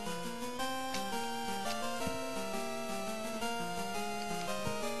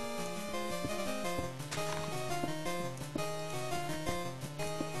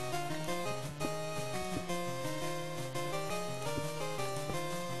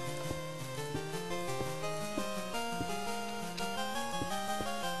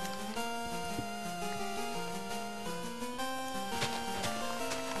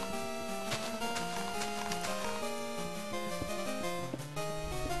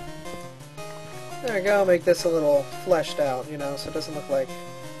 There we go, make this a little fleshed out, you know, so it doesn't look like...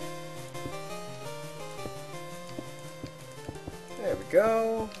 There we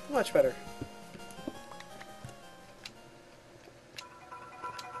go. Much better.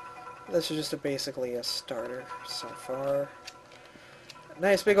 This is just basically a starter so far.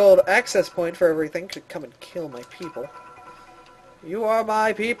 Nice big old access point for everything to come and kill my people. You are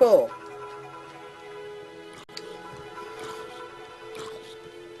my people!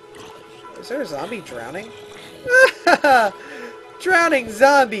 Is there a zombie drowning? Drowning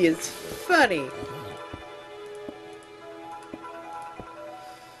zombie is funny!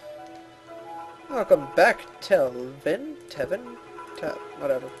 Welcome back, Tevin?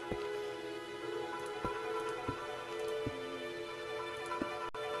 Whatever.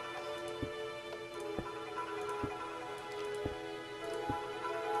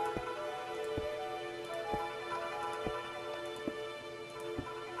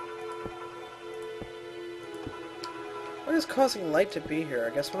 What is causing light to be here?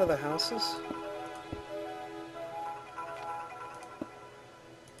 I guess one of the houses?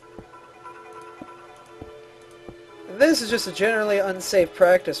 This is just a generally unsafe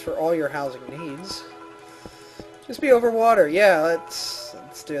practice for all your housing needs. Just be over water. Yeah, let's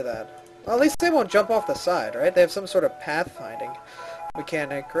do that. Well, at least they won't jump off the side, right? They have some sort of pathfinding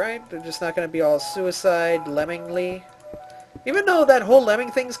mechanic, right? They're just not going to be all suicide, lemmingly. Even though that whole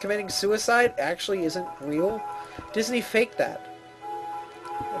lemming thing's committing suicide actually isn't real, Disney faked that.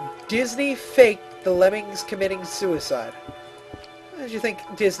 Disney faked the lemmings committing suicide. Did you think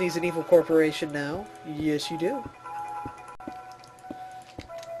Disney's an evil corporation now? Yes, you do.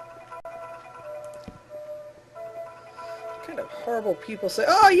 What kind of horrible people say,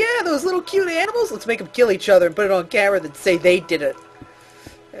 oh yeah, those little cute animals? Let's make them kill each other and put it on camera and then say they did it.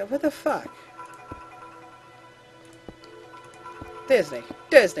 Yeah, what the fuck? Disney,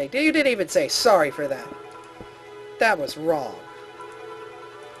 you didn't even say sorry for that. That was wrong.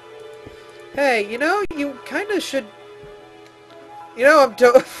 Hey, you know, you kinda should... You know, I'm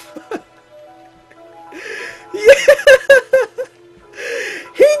Yeah!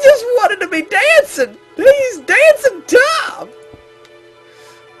 He just wanted to be dancing! He's dancing Tom!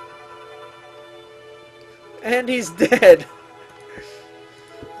 And he's dead.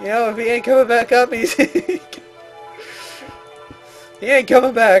 You know, if he ain't coming back up, he's... He ain't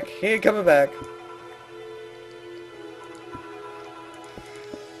coming back. He ain't coming back.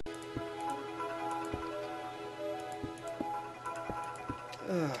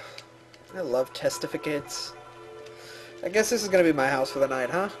 Ugh. I love Testicleifcates. I guess this is gonna be my house for the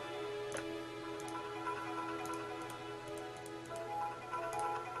night, huh?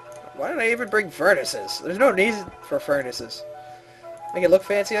 Why did I even bring furnaces? There's no need for furnaces. Make it look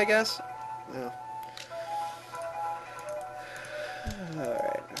fancy, I guess? No.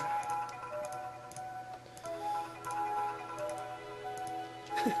 Alright.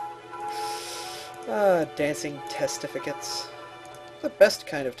 Dancing Testicleifcates. The best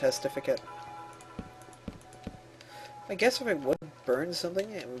kind of testificate. I guess if I would burn something,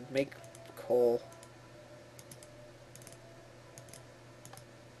 it would make coal.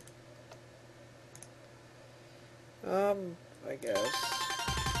 I guess.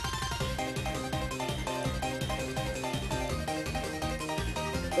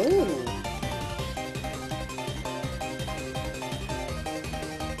 Ooh!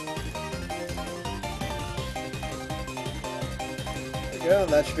 There we go,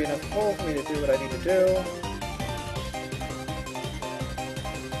 that should be enough coal for me to do what I need to do.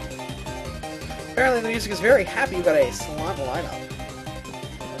 Apparently the music is very happy you got a slot lineup.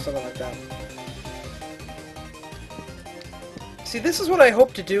 Or something like that. See, this is what I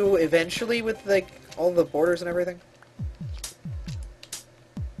hope to do eventually with, like, all the borders and everything.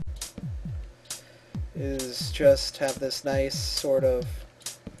 Is just have this nice sort of...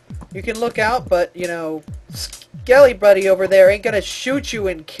 You can look out, but, you know, Skelly Buddy over there ain't gonna shoot you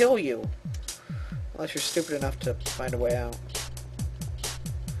and kill you. Unless you're stupid enough to find a way out.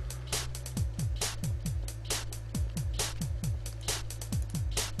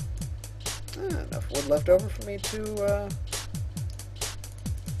 Enough wood left over for me to,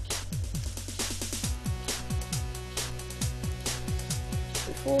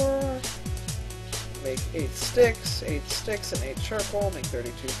 make 8 sticks, and 8 charcoal, make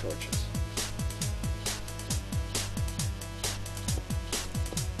 32 torches.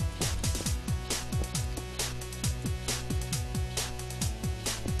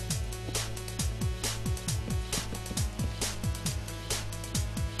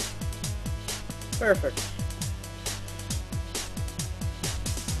 Perfect.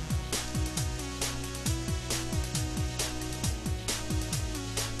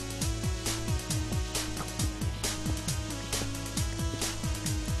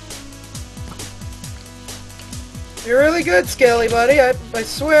 You're really good, Scaly Buddy. I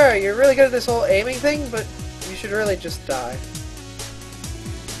swear, you're really good at this whole aiming thing, but you should really just die.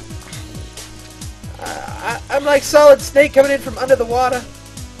 I'm like Solid Snake coming in from under the water.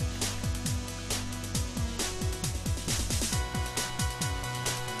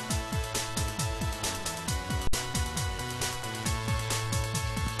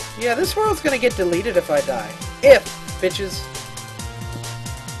 Yeah, this world's gonna get deleted if I die. If, bitches.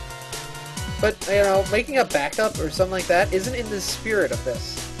 But, you know, making a backup or something like that isn't in the spirit of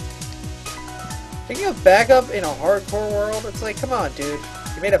this. Making a backup in a hardcore world, it's like, come on, dude.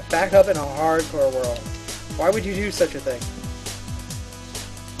 You made a backup in a hardcore world. Why would you do such a thing?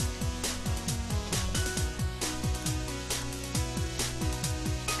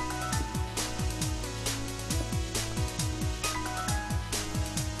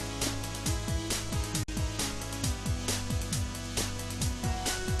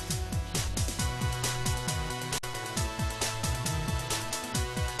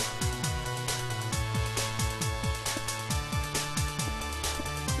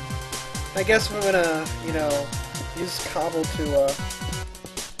 I guess we're gonna, you know, use cobble to,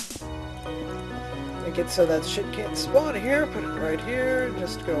 make it so that shit can't spawn here, put it right here, and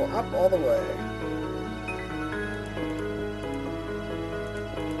just go up all the way.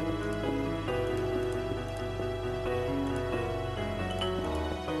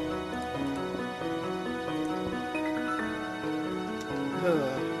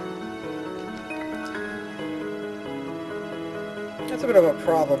 That's a bit of a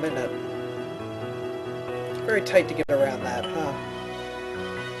problem, isn't it? It's very tight to get around that, huh?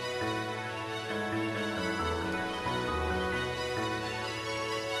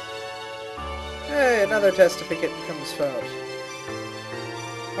 Hey, another testificate comes out.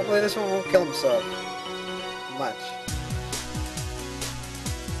 Hopefully this one won't kill himself. Much.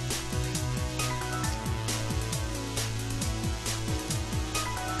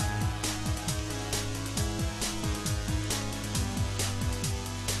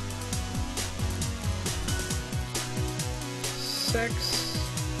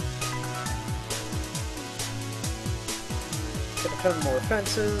 Get a ton more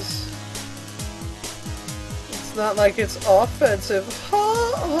fences. It's not like it's offensive.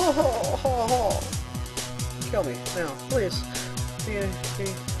 Ha ha ha ha ha. Kill me now, please. Be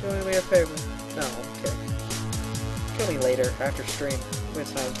doing me a favor. No, okay. Kill me later, after stream.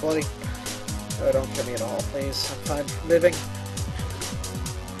 It's not bloody. Oh, don't kill me at all, please. I'm fine living.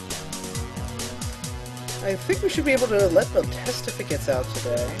 I think we should be able to let the testificates out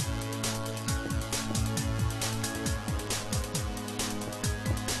today.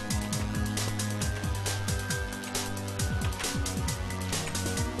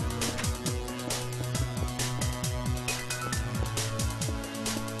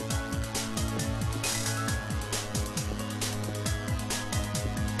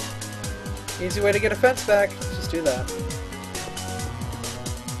 Easy way to get a fence back. Just do that.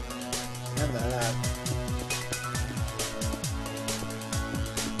 And that.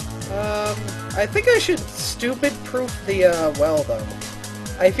 I think I should stupid-proof the, well, though.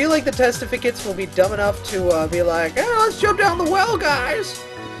 I feel like the testificates will be dumb enough to, be like, "Hey, let's jump down the well, guys!"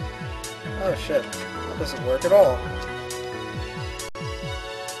 Oh, shit. That doesn't work at all.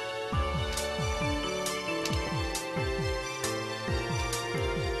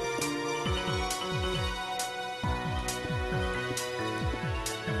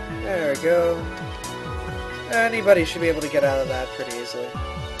 There we go. Anybody should be able to get out of that pretty easily.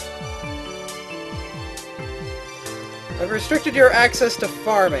 I've restricted your access to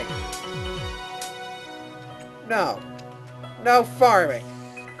farming. No. No farming.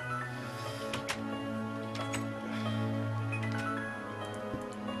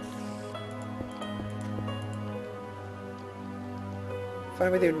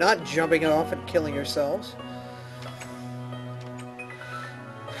 Fine with you not jumping off and killing yourselves.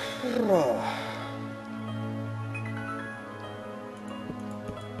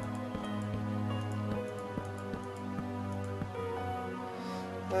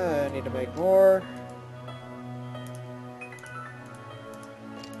 I need to make more.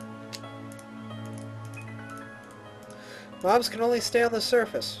 Mobs can only stay on the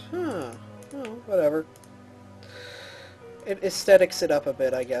surface. Huh. Oh, whatever. It aesthetics it up a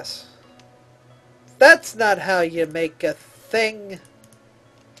bit, I guess. That's not how you make a thing.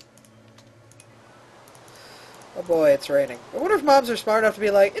 Oh boy, it's raining. I wonder if mobs are smart enough to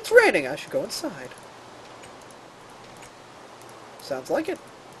be like, it's raining, I should go inside. Sounds like it.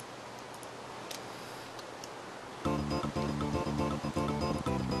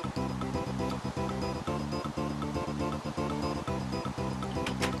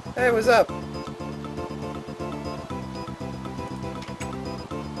 Hey, what's up?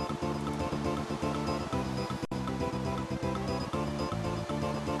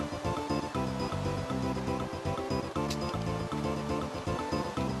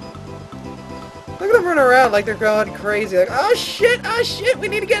 Look at them running around like they're going crazy. Like, oh shit, we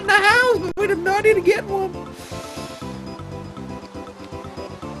need to get in the house, but we do not need to get one.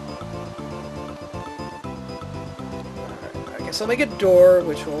 Alright, I guess I'll make a door,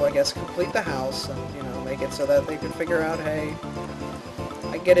 which will, I guess, complete the house, and, you know, make it so that they can figure out, hey,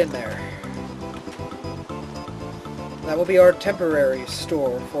 I can get in there. That will be our temporary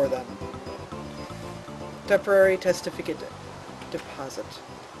store for them. Temporary testificate deposit.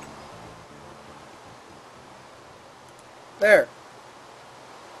 There.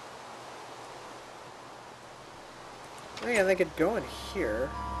 Man, they could go in here.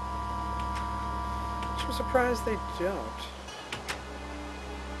 I'm surprised they don't.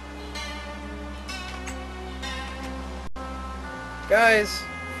 Guys,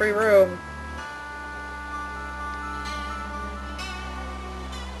 free room.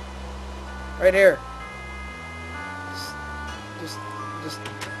 Right here. Just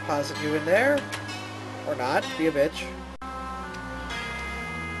deposit you in there. Or not. Be a bitch.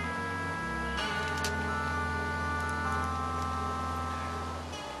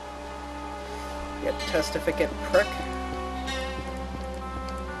 Get testificate prick.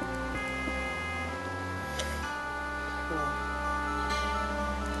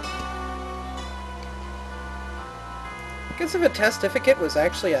 guess if a testificate was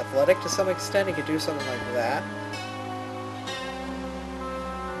actually athletic to some extent, he could do something like that.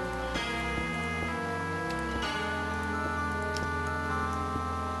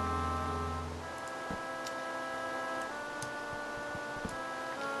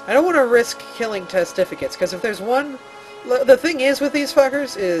 I don't want to risk killing testificates, because if there's one... The thing is with these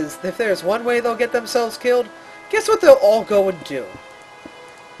fuckers is, if there's one way they'll get themselves killed, guess what they'll all go and do?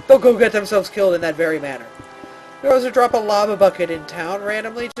 They'll go get themselves killed in that very manner. They'll also drop a lava bucket in town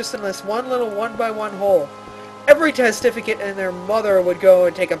randomly, just in this one little one-by-one hole. Every testificate and their mother would go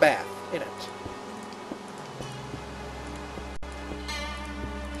and take a bath in it.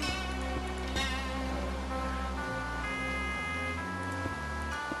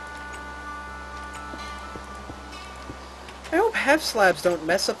 I hope half slabs don't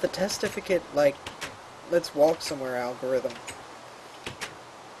mess up the testificate, like, let's walk somewhere algorithm.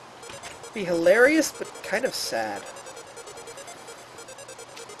 Be hilarious, but kind of sad.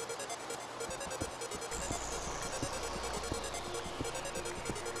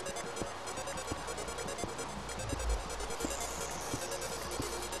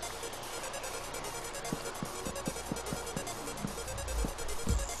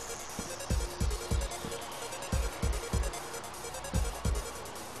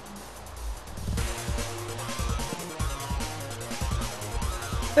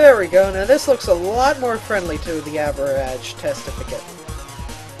 There we go. Now this looks a lot more friendly to the average testificate.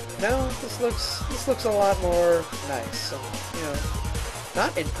 No, this looks a lot more nice. And, you know,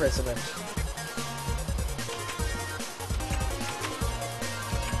 not imprisonment.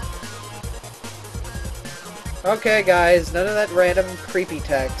 Okay, guys, none of that random creepy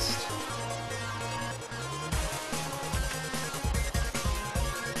text.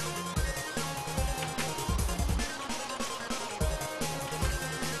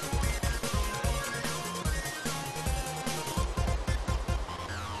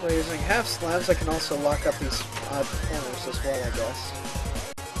 While using half slabs, I can also lock up these odd corners as well, I guess.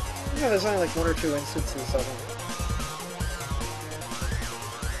 Yeah, there's only like one or two instances of them.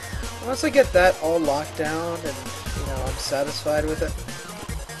 Once I get that all locked down and, you know, I'm satisfied with it,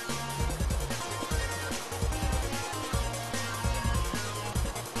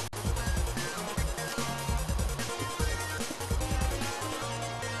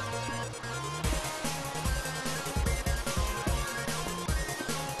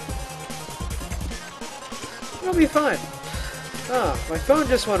 it'll be fine. Ah, my phone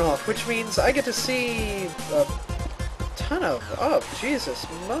just went off, which means I get to see a ton of... Oh, Jesus,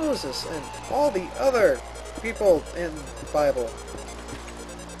 Moses, and all the other people in the Bible.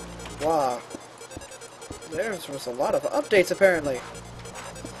 Wow. There was a lot of updates, apparently.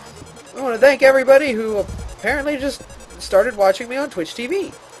 I want to thank everybody who apparently just started watching me on Twitch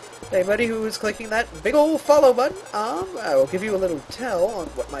TV. Anybody who is clicking that big old follow button, I will give you a little tell on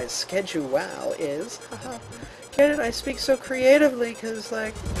what my schedule is. Get it? I speak so creatively, because,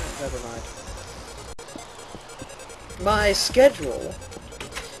 like... never mind. My schedule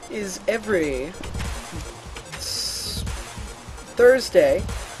is every Thursday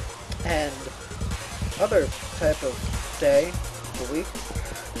and other type of day of the week.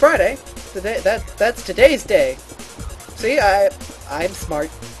 Friday, that's today's day. See, I'm smart.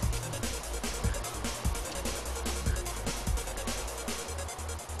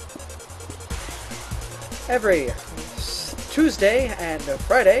 Every Tuesday and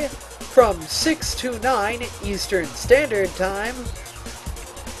Friday from 6 to 9 Eastern Standard Time.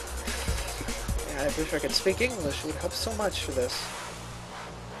 Yeah, I wish I could speak English. It would help so much for this.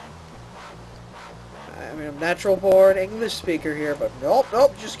 I mean, I'm natural born English speaker here, but nope,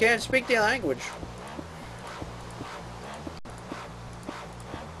 just can't speak the language.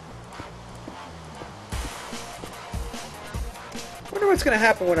 I wonder what's going to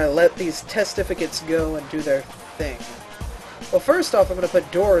happen when I let these testificates go and do their thing. Well, first off, I'm going to put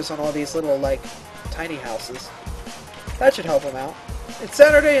doors on all these little, like, tiny houses. That should help them out. It's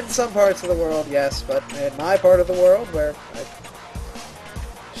Saturday in some parts of the world, yes, but in my part of the world, where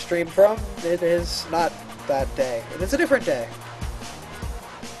I stream from, it is not that day. It is a different day.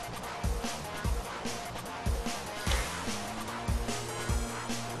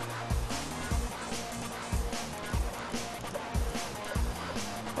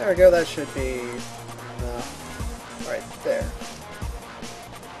 There we go, that should be enough. Right there.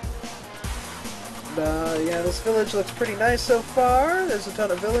 Yeah, this village looks pretty nice so far. There's a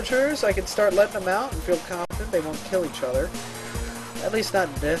ton of villagers. I can start letting them out and feel confident they won't kill each other. At least not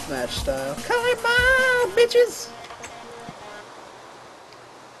in deathmatch style. Come on, bitches!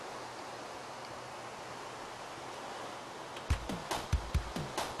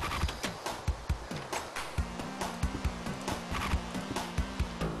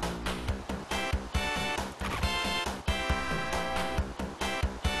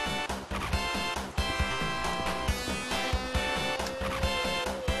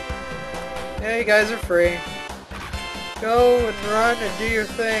 Yeah, you guys are free. Go and run and do your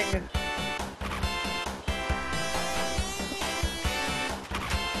thing.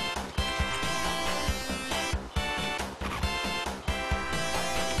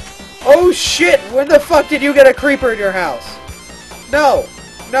 Oh shit! When the fuck did you get a creeper in your house? No!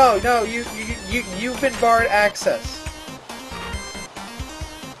 No, no, you've been barred access.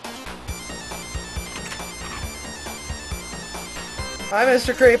 Hi,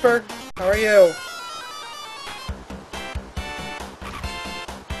 Mr. Creeper. How are you?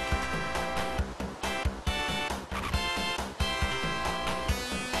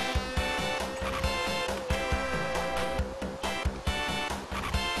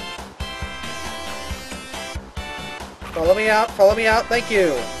 Follow me out, thank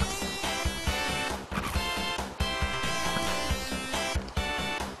you.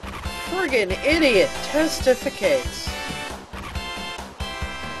 Friggin' idiot, Testicleifcates.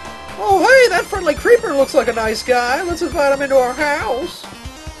 Oh hey, that friendly creeper looks like a nice guy. Let's invite him into our house.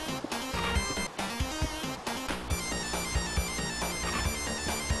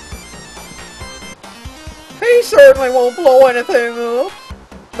 He certainly won't blow anything up.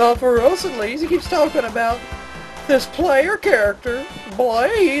 Not for us at least. He keeps talking about this player character,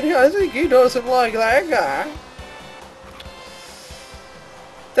 Blade. I think he doesn't like that guy.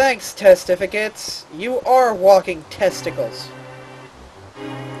 Thanks, Testicleifcates. You are walking testicles.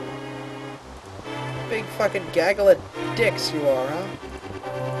 Big fucking gaggle of dicks you are, huh?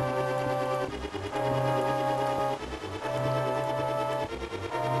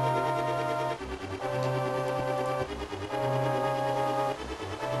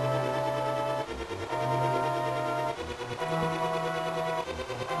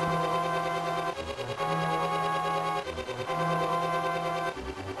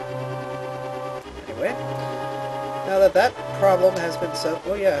 Anyway, now that that problem has been settled,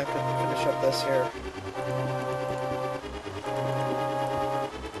 oh yeah, I can finish up this here.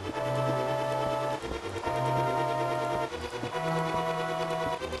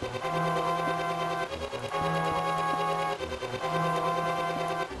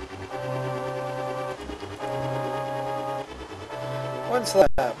 One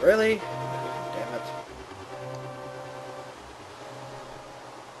slab, really? Damn it.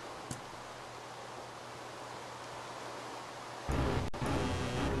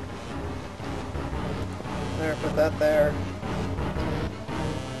 There, put that there.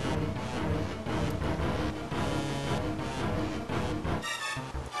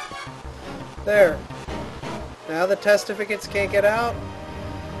 There. Now the Testicleifcates can't get out.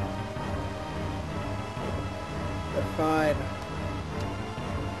 They're fine.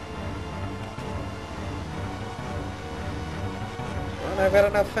 Well, I've got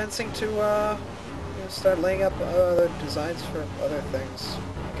enough fencing to start laying up other designs for other things,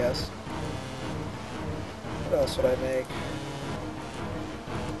 I guess. What else would I make?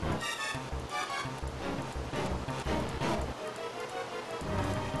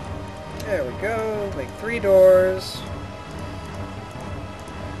 There we go. Make 3 doors.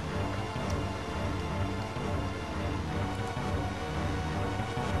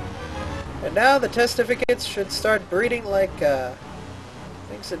 And now the Testicleifcates should start breeding like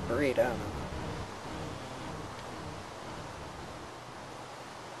things that breed. I don't know.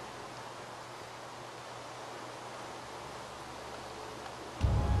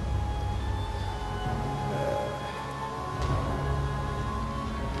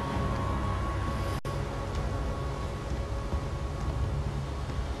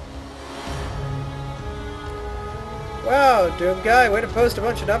 Wow, Doom Guy, way to post a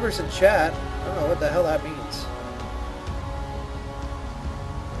bunch of numbers in chat. I don't know what the hell that means.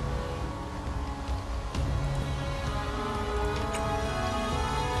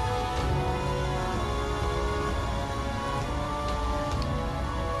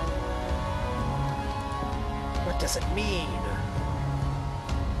 What does it mean?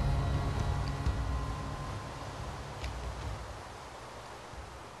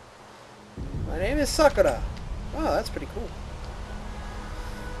 My name is Sakura. Oh, that's pretty cool.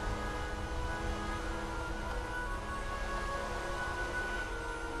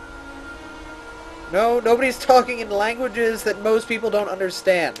 No, nobody's talking in languages that most people don't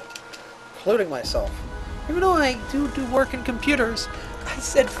understand, including myself. Even though I do work in computers, I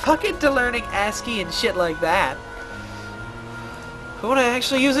said fuck it to learning ASCII and shit like that. But when I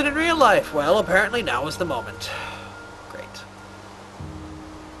actually use it in real life, well, apparently now is the moment. Great.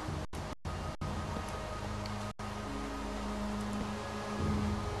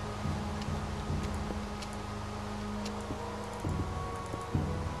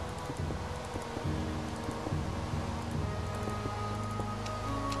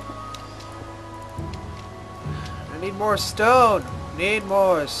 need more stone. Need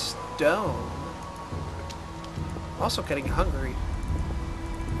more stone. I'm also getting hungry.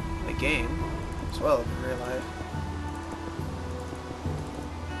 In the game, as well as in real life.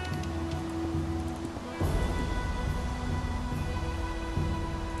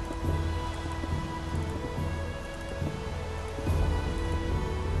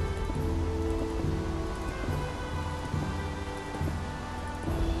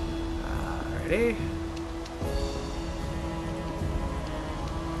 Alrighty.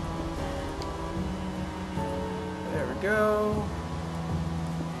 There we go.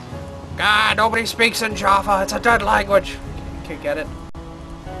 God, nobody speaks in Java. It's a dead language. Can't get it.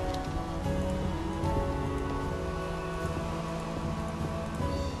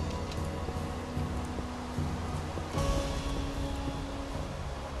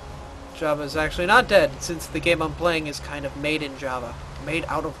 Java is actually not dead, since the game I'm playing is kind of made in Java. Made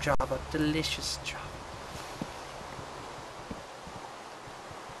out of Java. Delicious Java.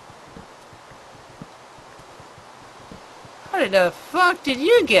 How the fuck did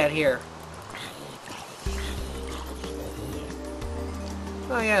you get here?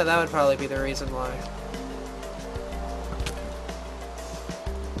 Oh yeah, that would probably be the reason why.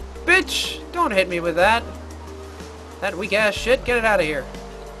 Bitch! Don't hit me with that! That weak ass shit, get it out of here.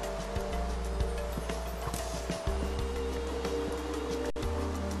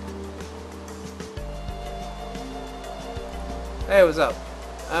 Hey, what's up?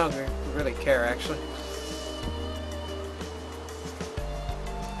 I don't really care, actually.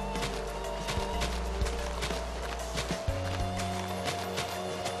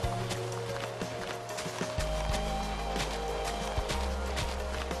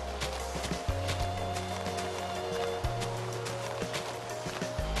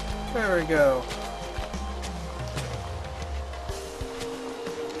 There we go.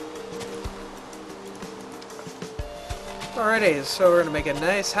 Alrighty, so we're gonna make a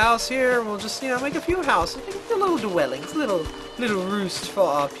nice house here. We'll just, make a few houses, make a few little dwellings, little roost for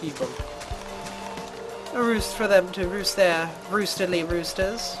our people. A roost for them to roost their roosterly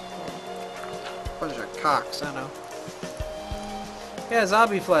roosters. Bunch of cocks, I know. Yeah,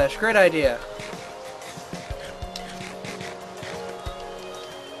 zombie flesh, great idea.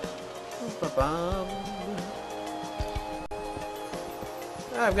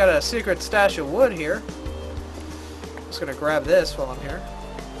 I've got a secret stash of wood here. Just gonna grab this while I'm here.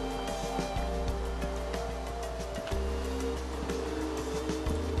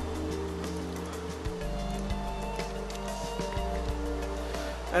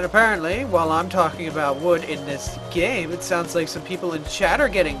 And apparently, while I'm talking about wood in this game, it sounds like some people in chat are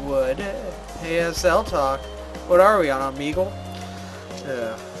getting wood. ASL talk. What are we on, Omegle?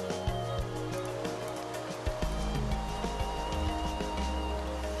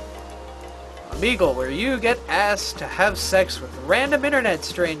 Omegle, where you get asked to have sex with random internet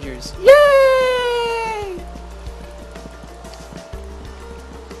strangers. Yay!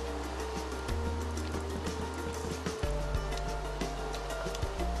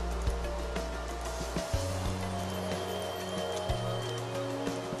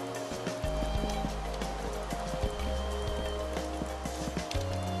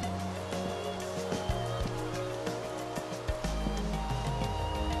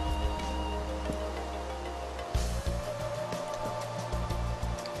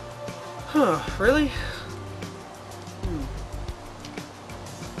 Huh, really?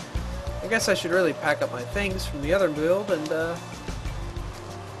 I guess I should really pack up my things from the other build and,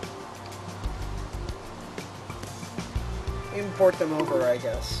 import them over, I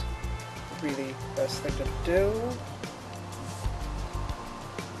guess. Would be the best thing to do.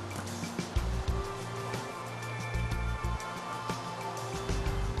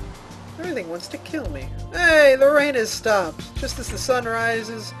 Everything wants to kill me. Hey, the rain has stopped, just as the sun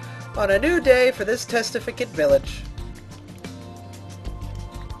rises on a new day for this Testicleifcate village.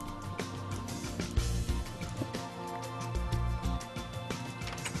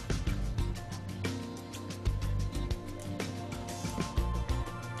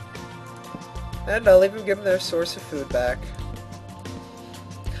 And I'll even give them their source of food back.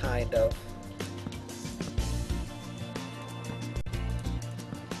 Kind of.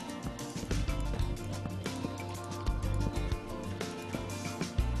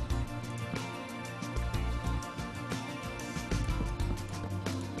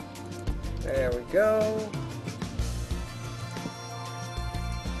 There we go.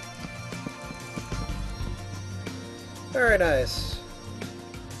 Very nice.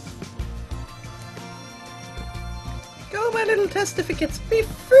 Go, my little Testicleifcates, be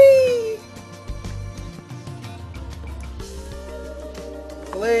free!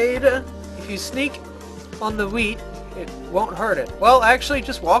 Blade, if you sneak on the wheat, It won't hurt it. Well, actually,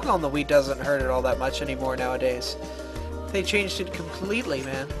 just walking on the wheat doesn't hurt it all that much anymore nowadays. They changed it completely,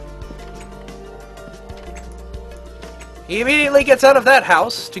 man. He immediately gets out of that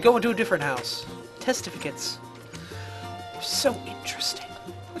house to go into a different house. Testicleifcates. So interesting.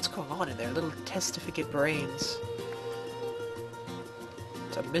 What's going on in their little testificate brains?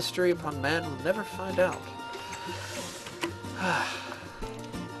 It's a mystery upon man will never find out.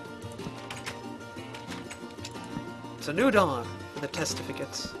 It's a new dawn for the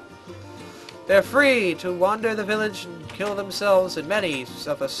Testicleifcates. They're free to wander the village and kill themselves in many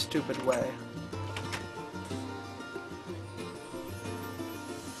of a stupid way.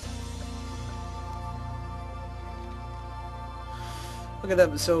 Look at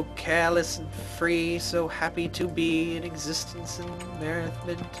them, so careless and free, so happy to be in existence and merriment,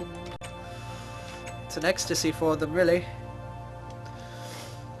 and it's an ecstasy for them, really.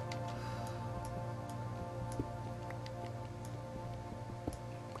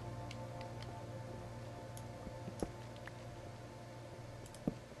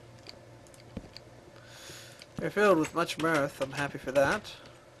 They're filled with much mirth. I'm happy for that.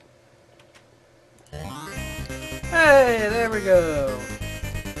 Hey, there we go.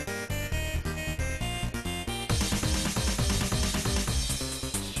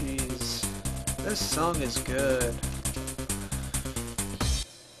 Jeez. This song is good.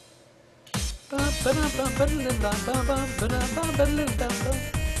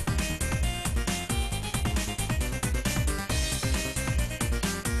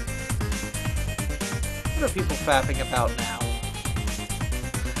 What are people fapping about now?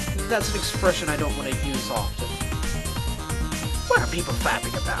 That's an expression I don't want to use often. What are people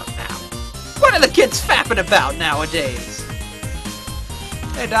fapping about now? What are the kids fapping about nowadays?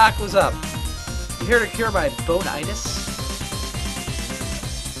 Hey Doc, what's up? You here to cure my bone-itis?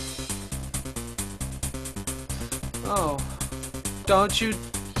 Oh. Don't you...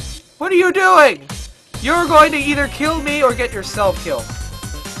 What are you doing? You're going to either kill me or get yourself killed.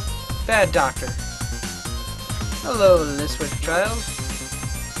 Bad doctor. Hello, Liswick child.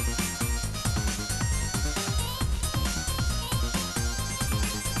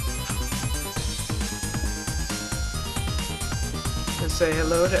 Let's say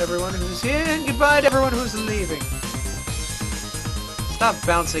hello to everyone who's here and goodbye to everyone who's leaving. Stop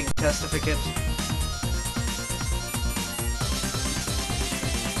bouncing, Testicleifcate.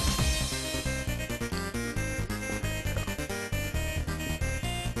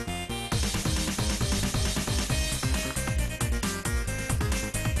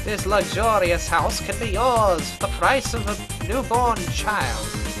 This luxurious house can be yours for the price of a newborn child.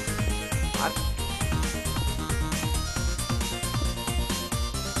 What?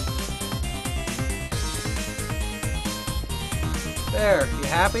 There, you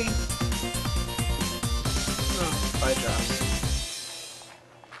happy? Oh, bye, Joss.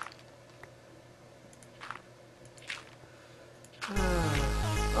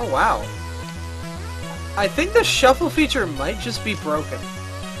 Oh, wow. I think the shuffle feature might just be broken.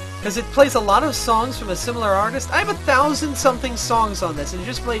 Because it plays a lot of songs from a similar artist. I have 1,000-something songs on this, and it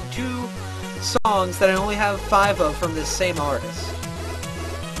just played 2 songs that I only have 5 of from this same artist.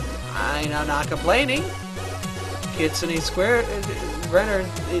 I'm not complaining. Kitsune Square, Renner,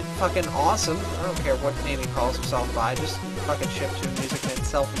 fucking awesome. I don't care what name he calls himself by, just fucking chiptune music in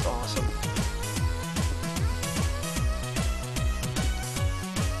itself is awesome.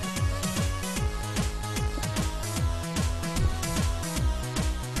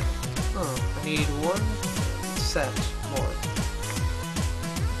 I need 1 set more.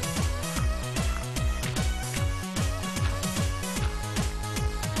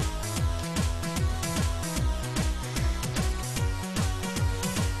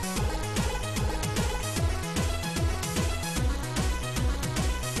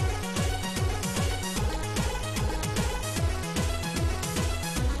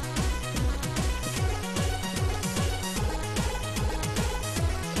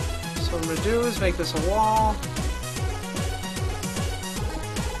 So what I'm gonna do is make this a wall.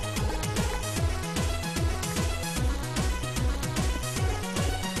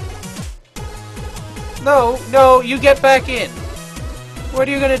 No, you get back in. What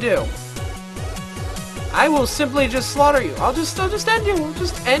are you gonna do? I will simply just slaughter you. I'll just end you. We'll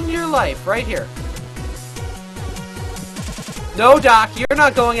just end your life right here. No, Doc, you're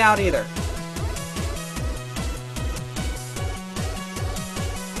not going out either.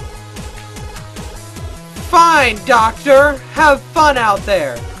 Fine, Doctor. Have fun out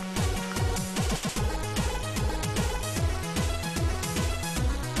there.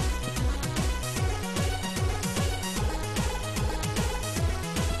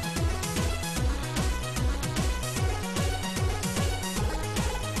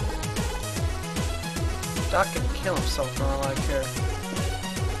 Doc can kill himself for all I care.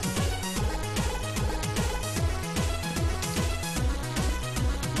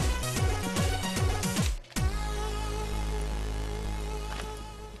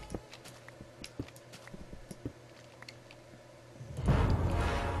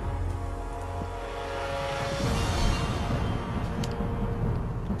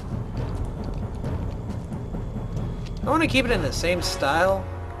 I want to keep it in the same style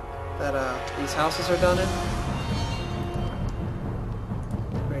that these houses are done in.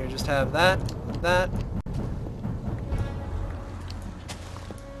 Where you just have that, that.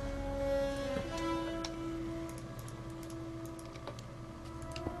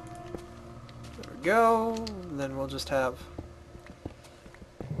 There we go. And then we'll just have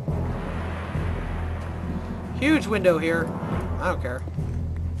huge window here. I don't care.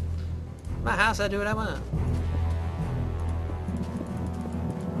 My house, I do what I want.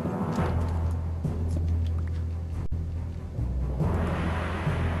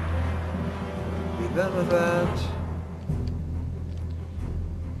 Done with that.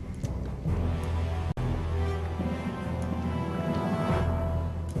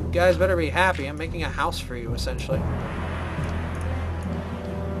 You guys better be happy. I'm making a house for you, essentially.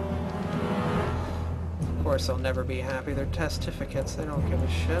 Of course, they'll never be happy. They're Testicleifcates. They don't give a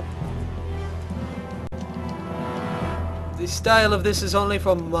shit. The style of this is only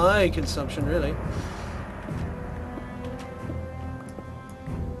for my consumption, really.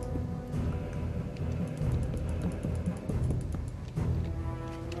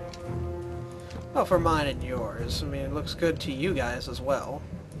 Well, for mine and yours. I mean, it looks good to you guys as well.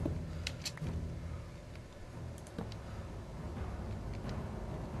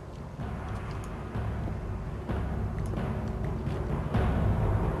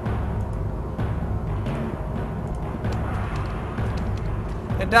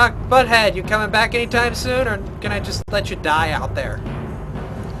 Hey, Doc Butthead, you coming back anytime soon, or can I just let you die out there?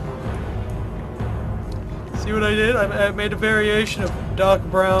 See what I did? I made a variation of Doc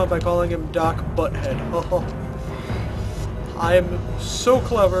Brown by calling him Doc Butthead. I am so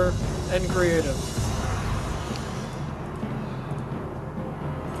clever and creative.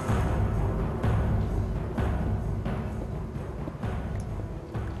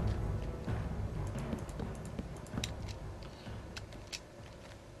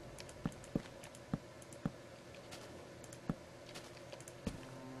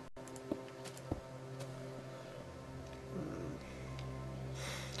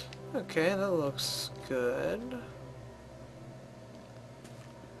 Okay, that looks good.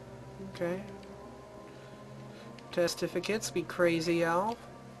 Okay. Testicleifcates, be crazy, y'all.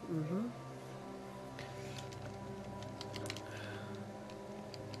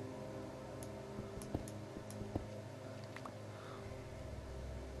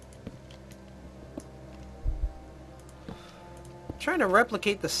 Trying to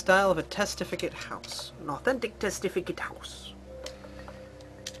replicate the style of a Testicleifcate house. An authentic Testicleifcate house.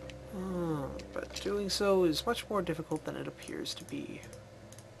 But doing so is much more difficult than it appears to be.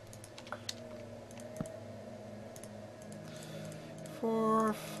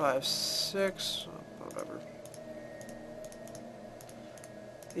 4, 5, 6, whatever.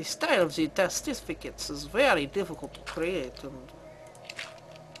 The style of the Testicleifcates is very difficult to create, and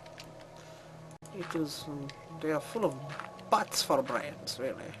it is, they are full of butts for brains,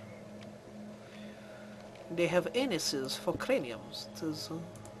 really. They have anuses for craniums. It is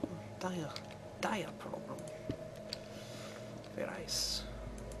dire problem. Very nice.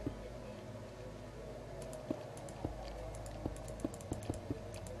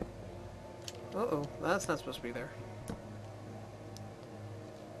 Uh-oh, that's not supposed to be there.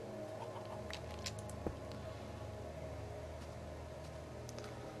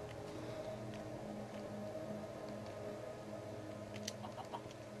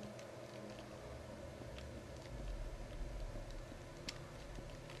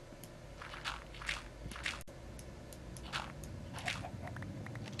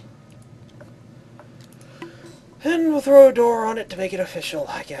 And we'll throw a door on it to make it official,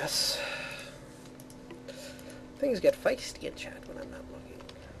 I guess. Things get feisty in chat when I'm not looking.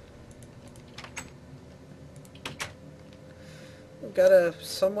 We've got a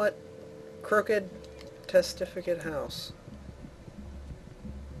somewhat crooked Testicleifcate house.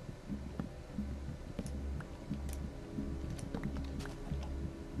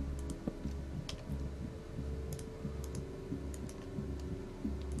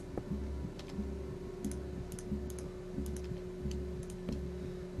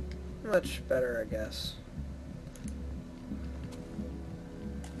 Much better, I guess.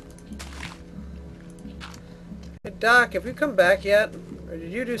 Hey, Doc, have you come back yet? Or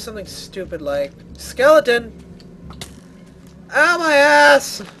did you do something stupid like... Skeleton! Ow, my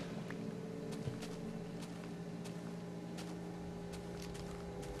ass!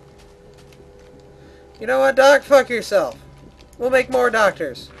 You know what, Doc? Fuck yourself. We'll make more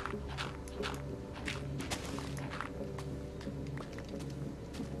doctors.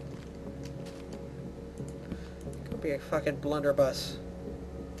 Go be a fucking blunderbuss.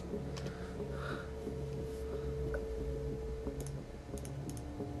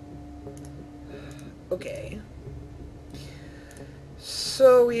 Okay.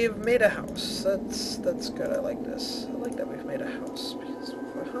 So we've made a house. That's good. I like this. I like that we've made a house because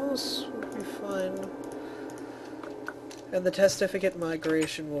a house would be fun. And the testificate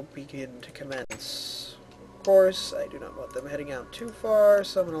migration will begin to commence. Of course, I do not want them heading out too far,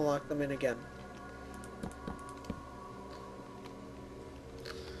 so I'm going to lock them in again.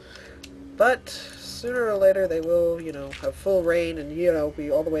 But sooner or later they will, you know, have full reign and, you know,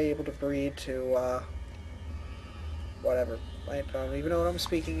 be all the way able to breed to, whatever. I don't even know what I'm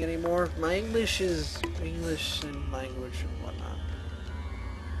speaking anymore. My English is English and language and whatnot.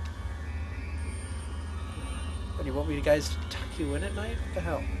 What, do you want me guys to tuck you in at night? What the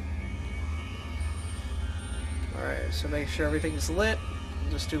hell? Alright, so make sure everything's lit.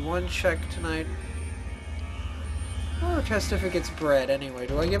 Just do one check tonight. Oh, testificate's bread anyway.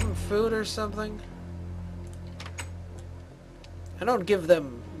 Do I give them food or something? I don't give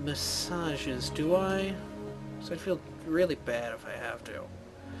them massages, do I? So I'd feel really bad if I have to.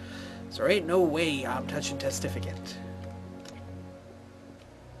 So there ain't no way I'm touching testificate.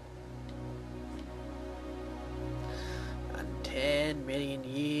 On 10 million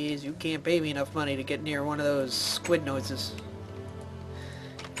years, you can't pay me enough money to get near one of those squid noises.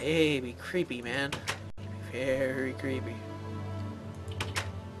 Hey, be creepy, man. Very creepy.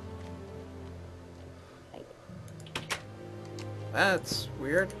 That's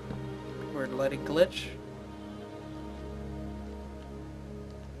weird. Weird lighting glitch.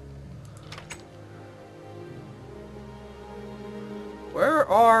 Where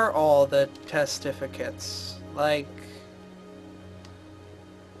are all the testificates? Like...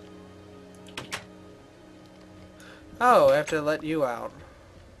 Oh, I have to let you out.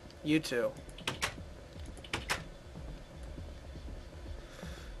 You two.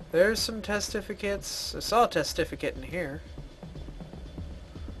 There's some testificates. I saw a testificate in here.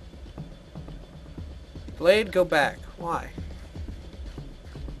 Blade, go back. Why?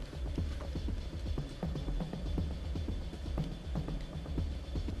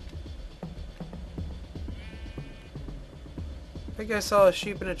 I think I saw a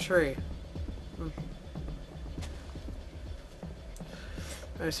sheep in a tree.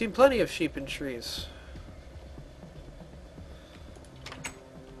 I've seen plenty of sheep in trees.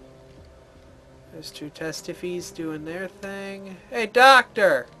 There's two testifies doing their thing. Hey,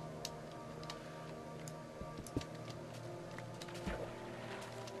 doctor!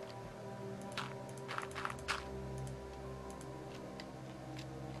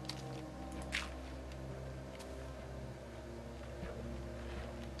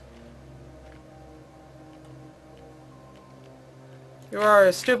 You are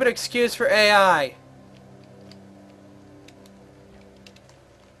a stupid excuse for AI.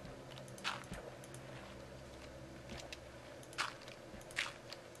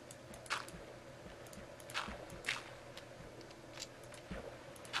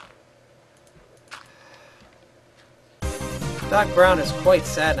 Doc Brown is quite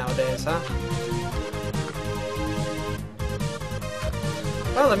sad nowadays, huh?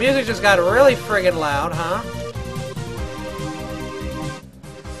 Well, the music just got really friggin' loud, huh?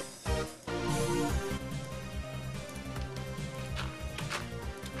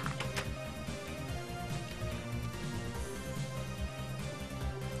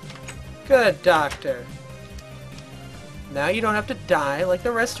 Good, Doctor. Now you don't have to die like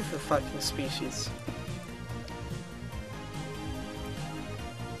the rest of your fucking species.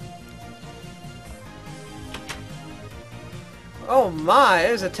 Oh my,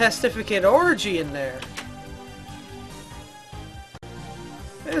 there's a testificate orgy in there.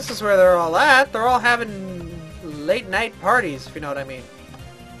 This is where they're all at. They're all having late night parties, if you know what I mean.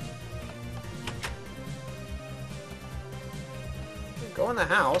 Go in the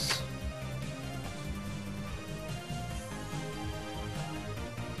house.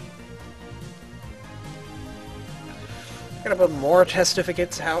 Gotta build more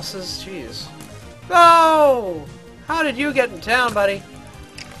testificates houses? Jeez. Oh! How did you get in town, buddy?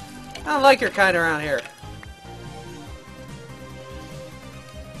 I don't like your kind around here.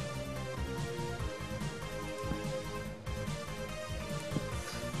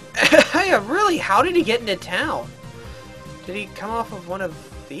 Yeah, really, how did he get into town? Did he come off of one of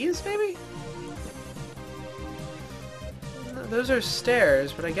these, maybe? No, those are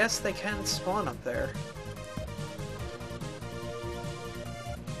stairs, but I guess they can spawn up there.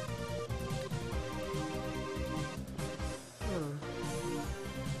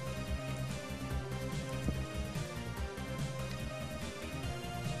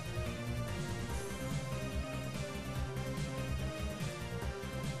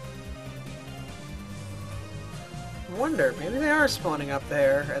 Wonder, maybe they are spawning up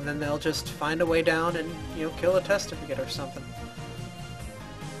there, and then they'll just find a way down and, you know, kill a Testicleifcate or something.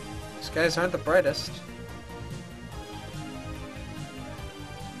 These guys aren't the brightest.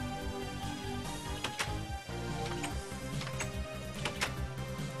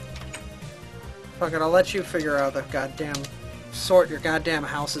 Fuck it, I'll let you figure out the goddamn... sort your goddamn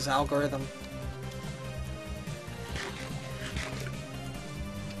house's algorithm.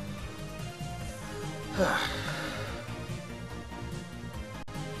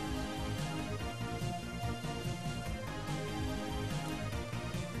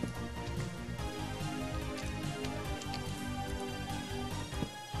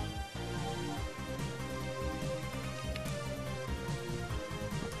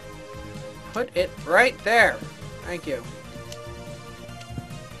 Put it right there. Thank you.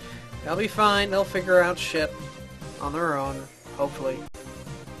 They'll be fine. They'll figure out shit on their own. Hopefully.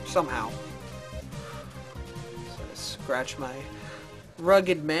 Somehow. So I scratch my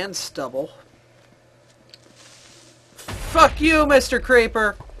rugged man stubble. Fuck you, Mr.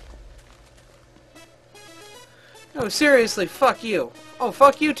 Creeper! No, seriously, fuck you. Oh,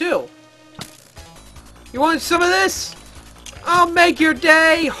 fuck you too. You want some of this? I'll make your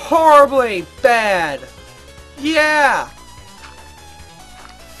day horribly bad. Yeah.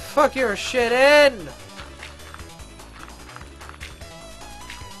 Fuck your shit in.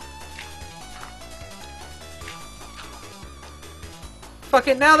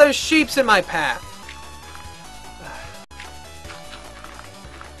 Fucking now there's sheeps in my path.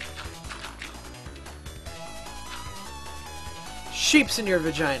 Sheeps in your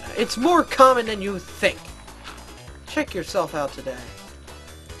vagina. It's more common than you think. Check yourself out today.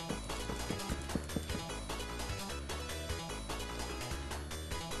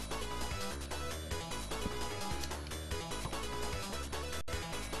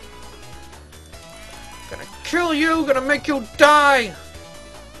 Gonna kill you, gonna make you die!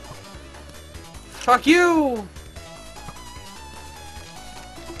 Fuck you!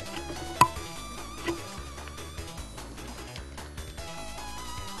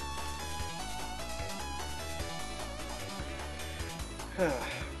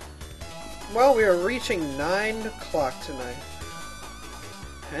 Well, we are reaching 9 o'clock tonight.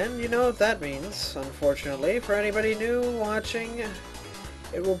 And you know what that means, unfortunately. For anybody new watching,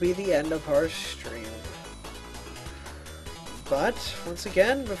 it will be the end of our stream. But, once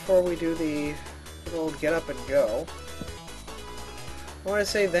again, before we do the old get up and go, I want to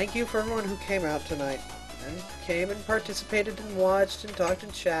say thank you for everyone who came out tonight. And came and participated and watched and talked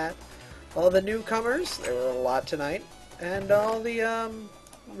in chat. All the newcomers, there were a lot tonight. And all the,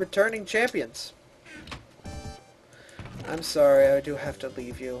 returning champions. I'm sorry, I do have to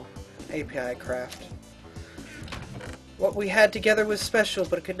leave you. API craft. What we had together was special,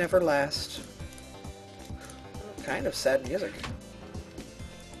 but it could never last. Kind of sad music.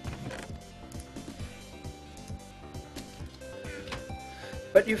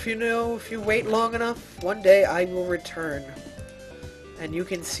 But if you wait long enough, one day I will return. And you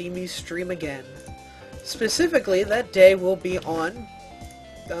can see me stream again. Specifically, that day will be on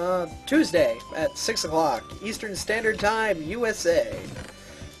Tuesday at 6 o'clock Eastern Standard Time, USA.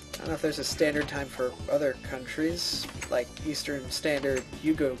 I don't know if there's a standard time for other countries, like Eastern Standard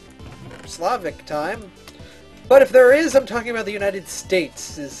Yugoslavic time. But if there is, I'm talking about the United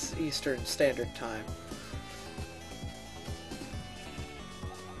States' Eastern Standard Time.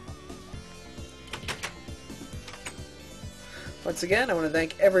 Once again, I want to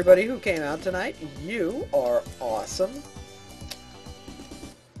thank everybody who came out tonight. You are awesome.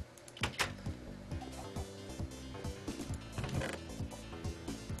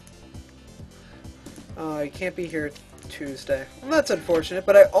 Oh, you can't be here Tuesday. Well, that's unfortunate,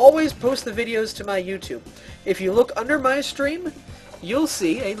 but I always post the videos to my YouTube. If you look under my stream, you'll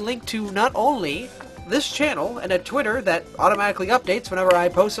see a link to not only this channel and a Twitter that automatically updates whenever I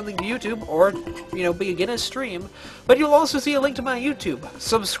post something to YouTube or, you know, begin a stream, but you'll also see a link to my YouTube.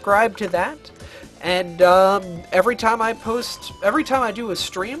 Subscribe to that, and every time I do a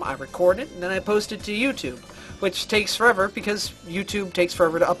stream, I record it, and then I post it to YouTube, which takes forever because YouTube takes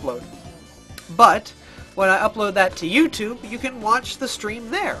forever to upload. But when I upload that to YouTube, you can watch the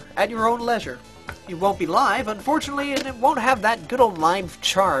stream there at your own leisure. it won't be live, unfortunately, and it won't have that good old live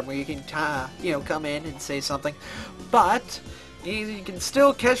charm where you can, come in and say something. But you can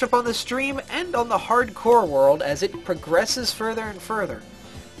still catch up on the stream and on the hardcore world as it progresses further and further.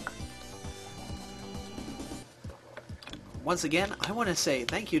 Once again, I want to say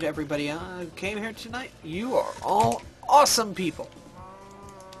thank you to everybody who came here tonight. You are all awesome people.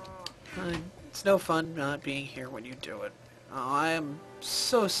 It's no fun not being here when you do it. Oh, I am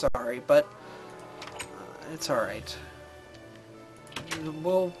so sorry, but it's alright.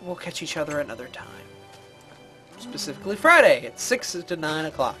 We'll catch each other another time. Specifically Friday at 6 to 9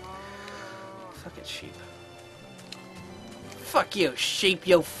 o'clock. Fucking sheep. Fuck you, sheep,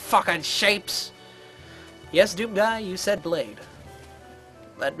 you fucking shapes! Yes, Doom Guy, you said blade.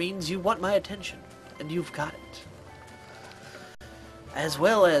 That means you want my attention, and you've got it. As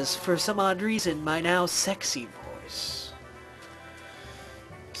well as, for some odd reason, my now sexy voice.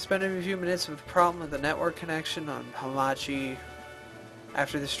 Spending a few minutes with a problem with the network connection on Hamachi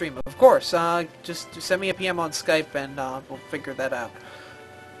after the stream. Of course, just send me a PM on Skype and we'll figure that out.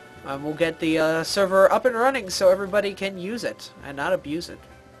 We'll get the server up and running so everybody can use it and not abuse it.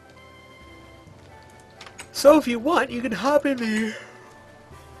 So if you want, you can hop in here.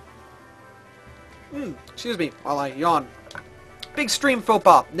 Excuse me while I yawn. Big stream faux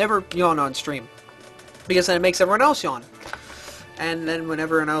pas. Never yawn on stream. Because then it makes everyone else yawn. And then when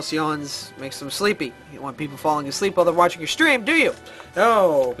everyone else yawns, makes them sleepy. You don't want people falling asleep while they're watching your stream, do you?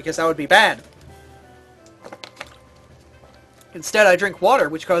 No, because that would be bad. Instead, I drink water,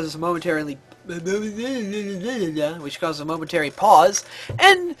 which causes a momentary pause,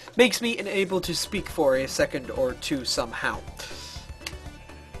 and makes me unable to speak for a second or two somehow.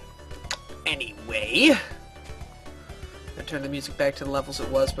 Anyway, I turn the music back to the levels it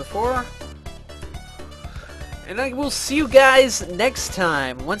was before. And I will see you guys next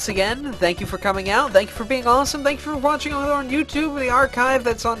time. Once again, thank you for coming out. Thank you for being awesome. Thank you for watching either on YouTube or the archive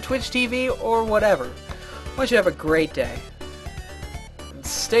that's on Twitch TV or whatever. I want you to have a great day. And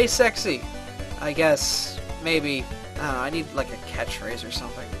stay sexy. I guess. Maybe. I don't know. I need like a catchphrase or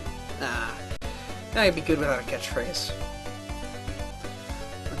something. Nah. I'd be good without a catchphrase.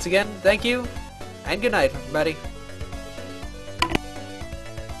 Once again, thank you. And good night, everybody.